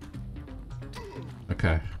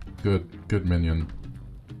 Okay, good minion.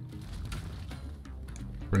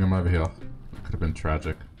 Bring him over here. Could have been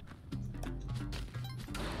tragic.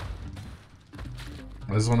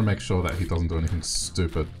 I just want to make sure that he doesn't do anything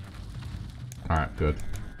stupid. Alright, good.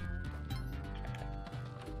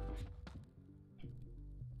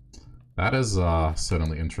 That is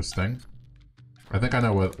certainly interesting. I think I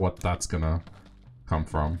know what that's gonna come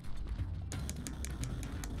from.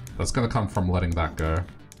 That's gonna come from letting that go.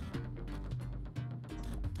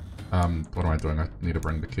 What am I doing? I need to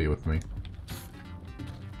bring the key with me.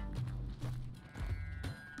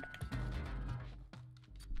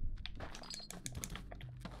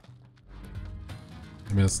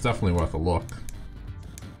 I mean, it's definitely worth a look.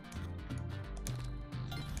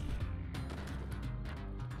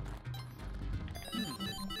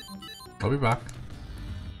 I'll be back.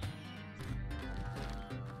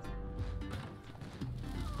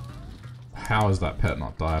 How has that pet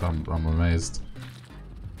not died? I'm amazed.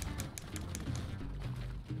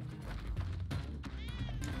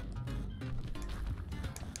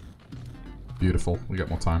 Beautiful. We get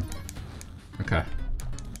more time. Okay.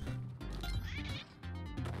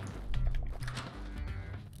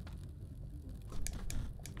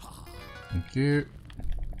 Thank you.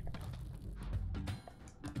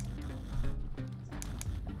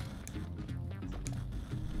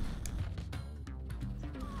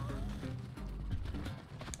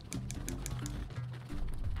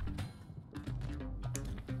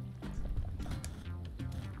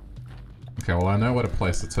 Okay, well I know where to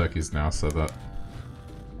place the turkeys now so that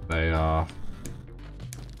they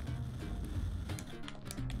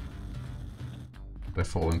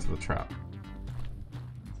fall into the trap.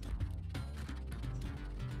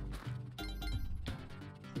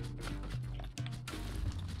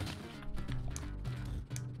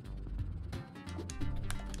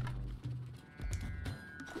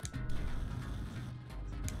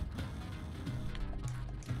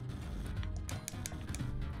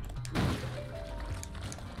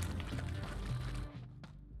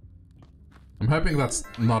 I'm hoping that's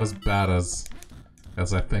not as bad as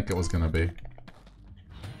I think it was gonna be.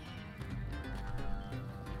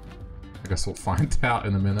 I guess we'll find out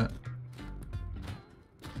in a minute.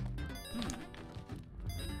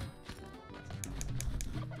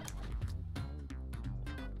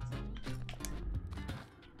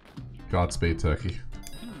 Godspeed, Turkey.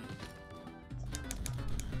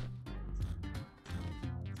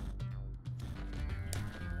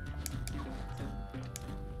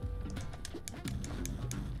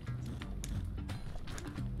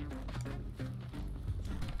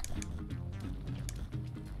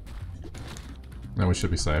 Then we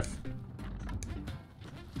should be safe.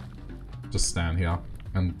 Just stand here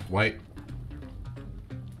and wait.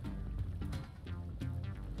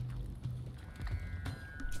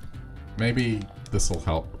 Maybe this will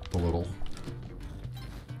help a little.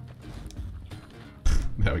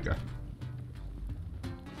 There we go.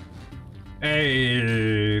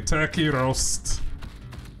 Hey, turkey roast.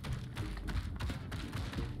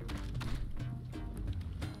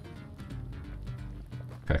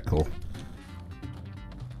 Okay, cool.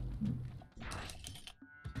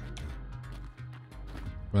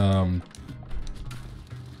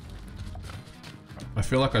 I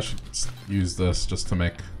feel like I should use this just to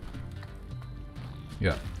make,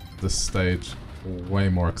 yeah, this stage way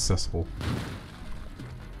more accessible.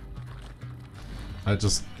 I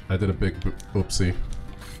did a big oopsie.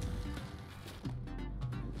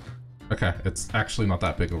 Okay, it's actually not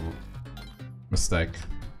that big of a mistake.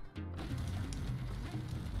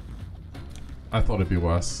 I thought it'd be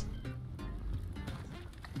worse.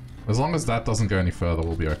 As long as that doesn't go any further,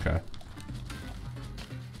 we'll be okay.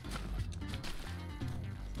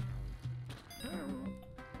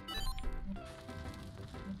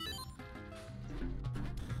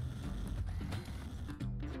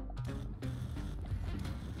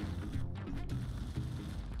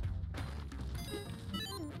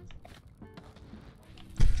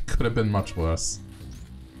 Could have been much worse.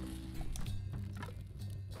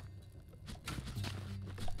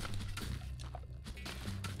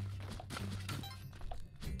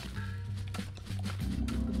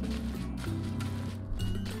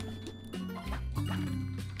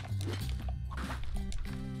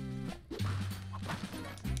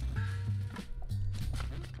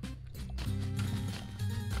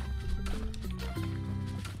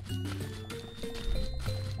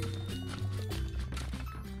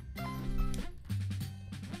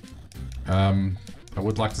 I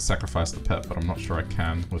would like to sacrifice the pet, but I'm not sure I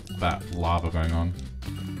can with that lava going on.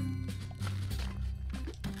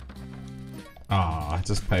 Ah, I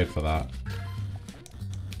just paid for that.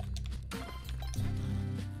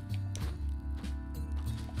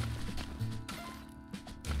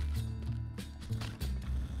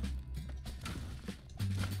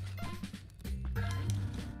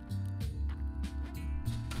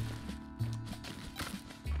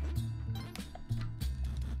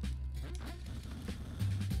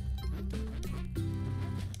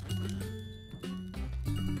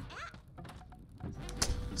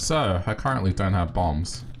 So, I currently don't have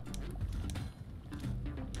bombs.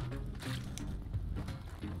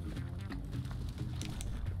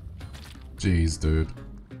 Jeez, dude.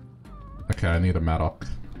 Okay, I need a mattock.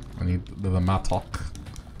 I need the mattock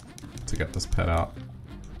to get this pet out.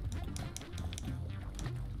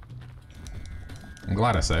 I'm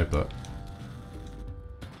glad I saved it.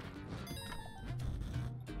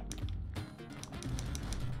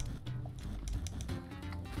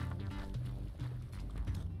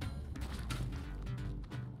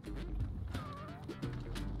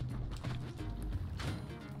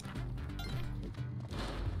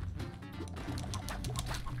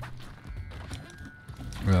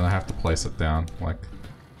 And then I have to place it down, like,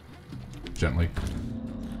 gently.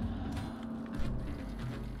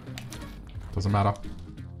 Doesn't matter.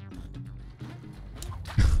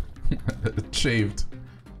 Achieved.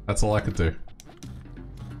 That's all I could do.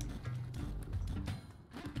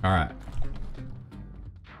 Alright.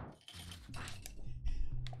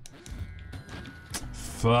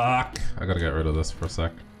 Fuck! I gotta get rid of this for a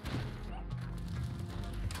sec.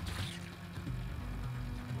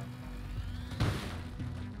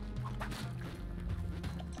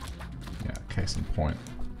 Case in point.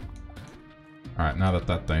 Alright, now that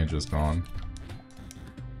that danger's gone.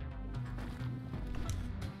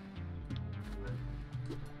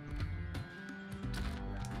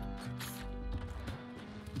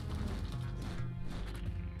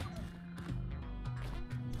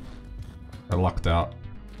 I lucked out.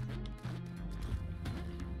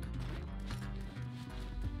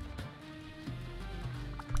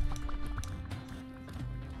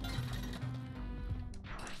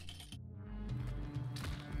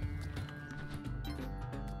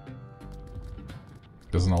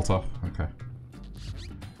 There's an altar? Okay.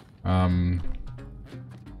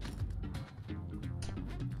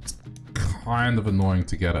 It's kind of annoying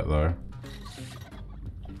to get it though.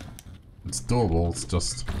 It's doable, it's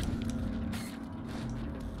just...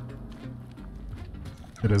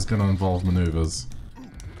 It is gonna involve maneuvers.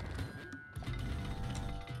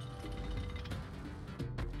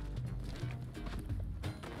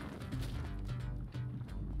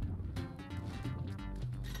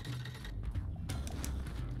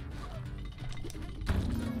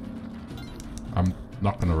 I'm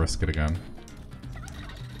not gonna risk it again.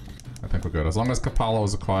 I think we're good. As long as Kapala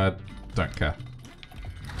was acquired, don't care.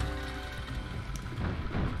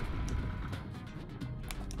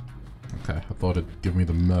 Okay, I thought it'd give me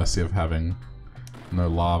the mercy of having no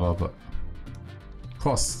lava, but... Of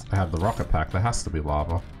course, I have the rocket pack. There has to be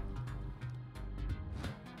lava.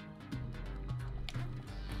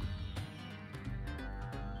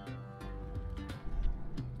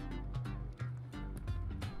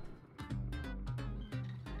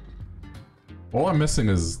 All I'm missing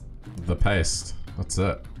is the paste. That's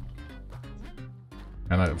it.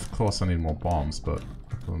 And of course I need more bombs, but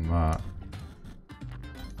other than that...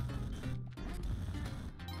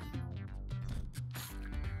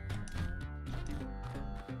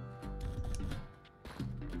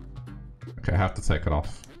 Okay, I have to take it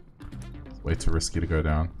off. It's way too risky to go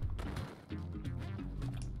down.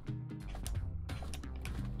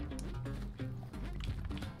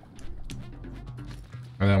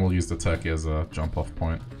 And then we'll use the turkey as a jump-off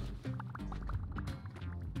point.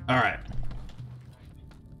 Alright.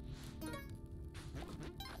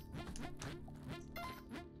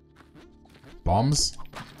 Bombs?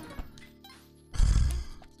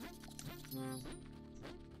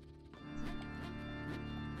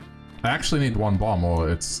 I actually need one bomb or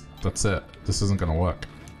that's it. This isn't gonna work.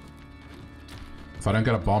 If I don't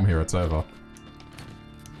get a bomb here, it's over.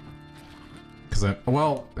 Cause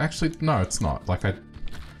well, actually, no, it's not. Like,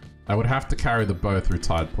 I would have to carry the bow through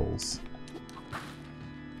tide pools.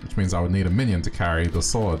 Which means I would need a minion to carry the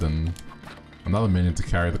sword and another minion to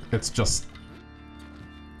carry the... It's just...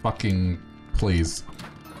 Fucking... Please.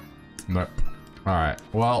 Nope. Alright,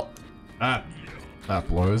 well... That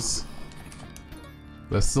blows.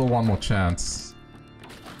 There's still one more chance.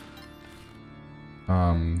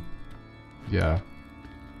 Yeah.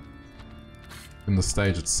 In the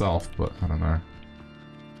stage itself, but I don't know.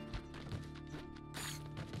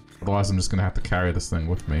 Otherwise I'm just gonna have to carry this thing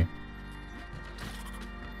with me.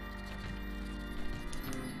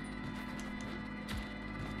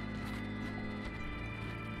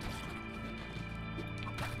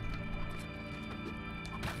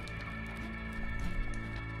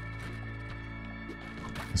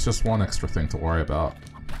 It's just one extra thing to worry about.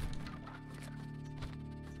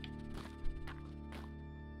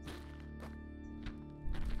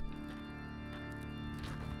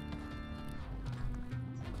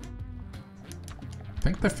 I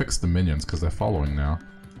think they fixed the minions because they're following now.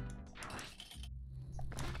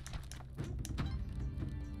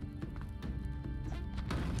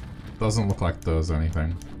 Doesn't look like there's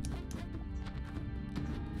anything.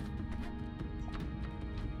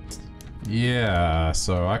 Yeah,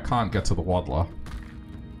 so I can't get to the waddler.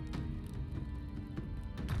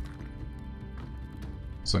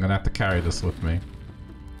 So I'm gonna have to carry this with me.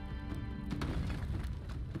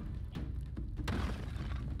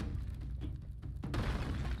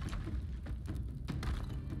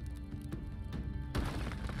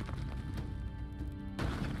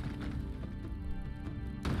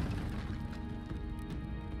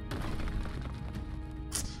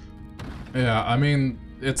 Yeah, I mean,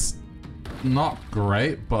 it's not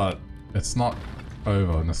great, but it's not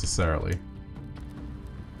over necessarily.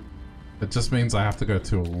 It just means I have to go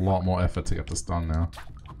to a lot more effort to get this done now.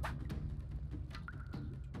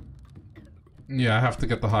 Yeah, I have to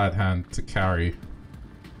get the hired hand to carry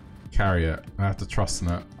it. I have to trust in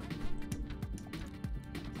it.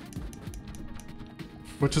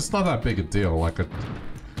 Which is not that big a deal, like I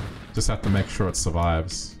just have to make sure it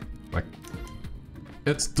survives. Like,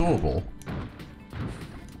 it's doable.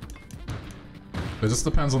 It just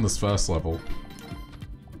depends on this first level.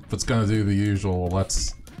 If it's gonna do the usual,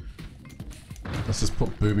 let's just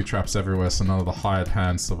put booby traps everywhere so none of the hired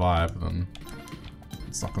hands survive, then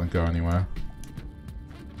it's not gonna go anywhere.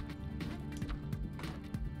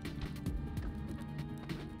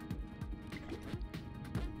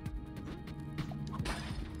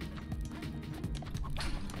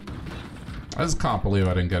 I just can't believe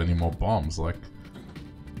I didn't get any more bombs, like,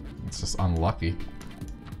 it's just unlucky.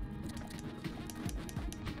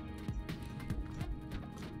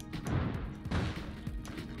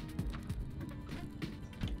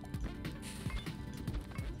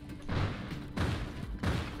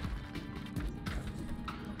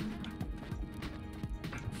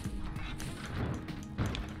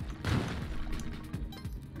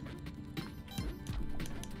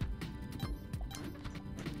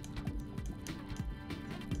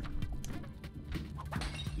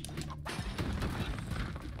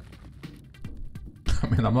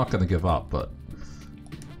 mean, I'm not gonna give up, but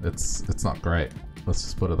it's not great. Let's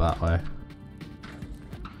just put it that way.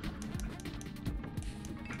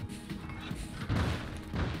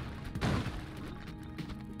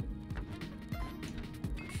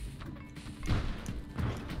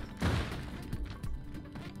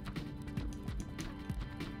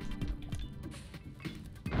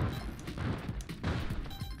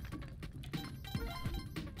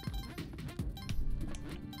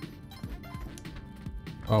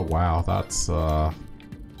 Oh wow, that's the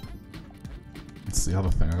other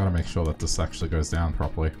thing. I gotta make sure that this actually goes down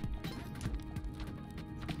properly.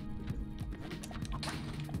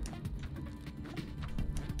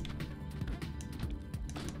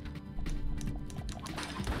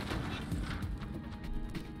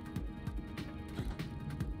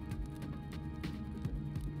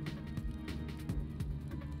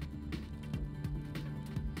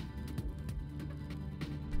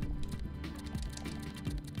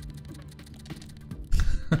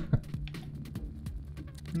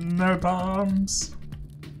 No bombs.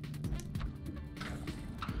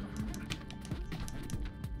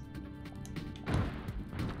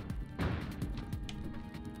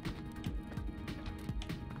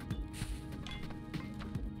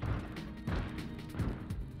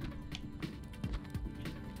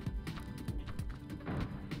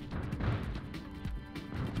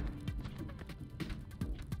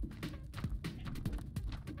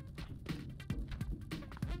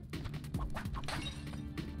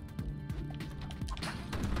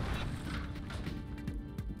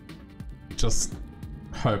 Just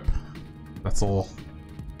hope. That's all.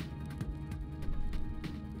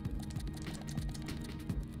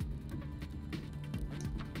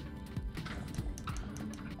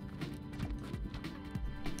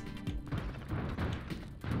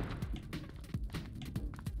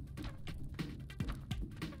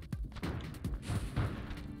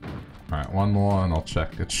 Alright, one more and I'll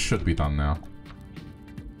check. It should be done now.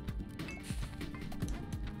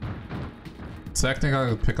 Technically, I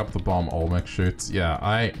could pick up the bomb Olmec shoots. Yeah,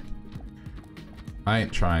 I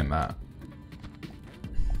ain't trying that.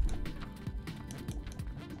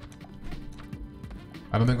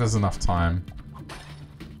 I don't think there's enough time.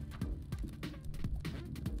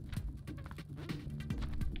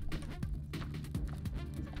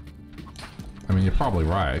 I mean, you're probably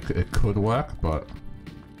right. It could work, but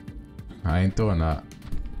I ain't doing that.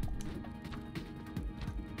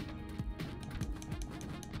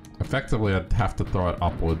 Effectively, I'd have to throw it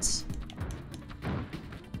upwards.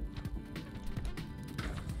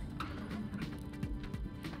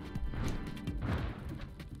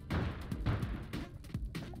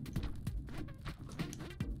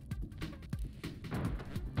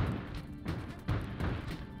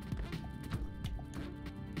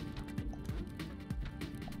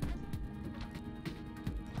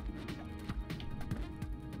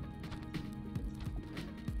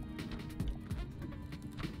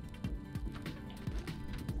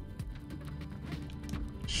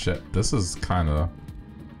 Shit, this is kinda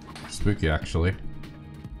spooky, actually.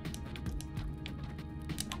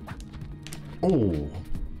 Oh!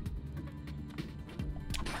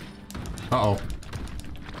 Uh-oh.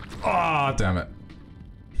 Ah, damn it.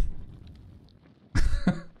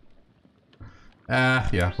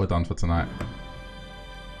 Yeah, we're done for tonight.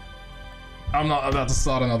 I'm not about to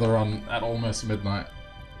start another run at almost midnight.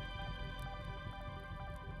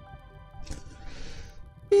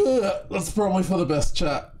 That's probably for the best,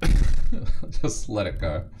 chat. Just let it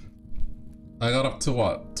go. I got up to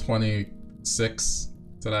what, 26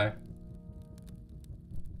 today?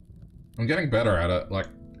 I'm getting better at it. Like,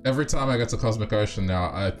 every time I get to Cosmic Ocean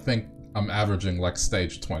now, I think I'm averaging like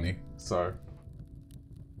stage 20, so...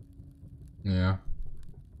 yeah.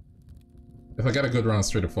 If I get a good run of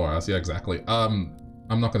 3 to 4 hours, yeah, exactly. I'm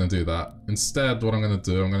not gonna do that. Instead, what I'm gonna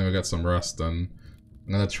do, I'm gonna go get some rest and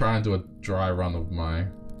I'm gonna try and do a dry run of my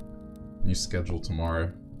new schedule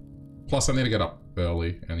tomorrow. Plus, I need to get up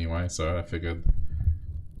early anyway, so I figured,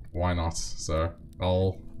 why not? So,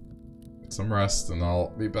 I'll get some rest and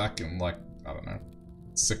I'll be back in like, I don't know,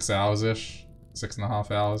 6 hours-ish?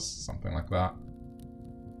 6.5 hours? Something like that.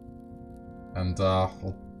 And,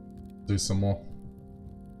 I'll do some more.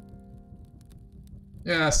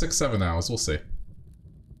 Yeah, 6-7 hours, we'll see.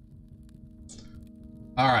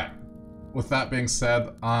 Alright. With that being said,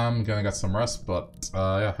 I'm gonna get some rest, but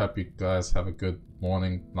yeah, hope you guys have a good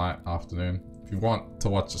morning, night, afternoon. If you want to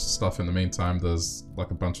watch stuff in the meantime, there's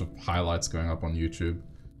like a bunch of highlights going up on YouTube.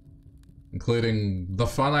 Including the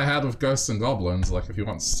fun I had with Ghosts and Goblins. Like, if you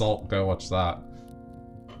want salt, go watch that.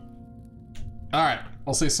 Alright,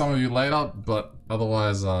 I'll see some of you later, but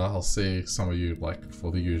Otherwise, I'll see some of you, like,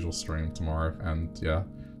 for the usual stream tomorrow, and yeah.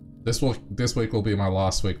 This week will be my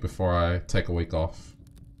last week before I take a week off.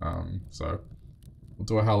 So, we'll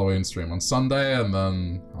do a Halloween stream on Sunday, and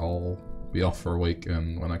then I'll be off for a week,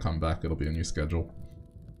 and when I come back, it'll be a new schedule.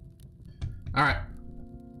 Alright.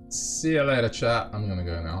 See you later, chat. I'm gonna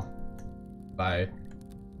go now. Bye.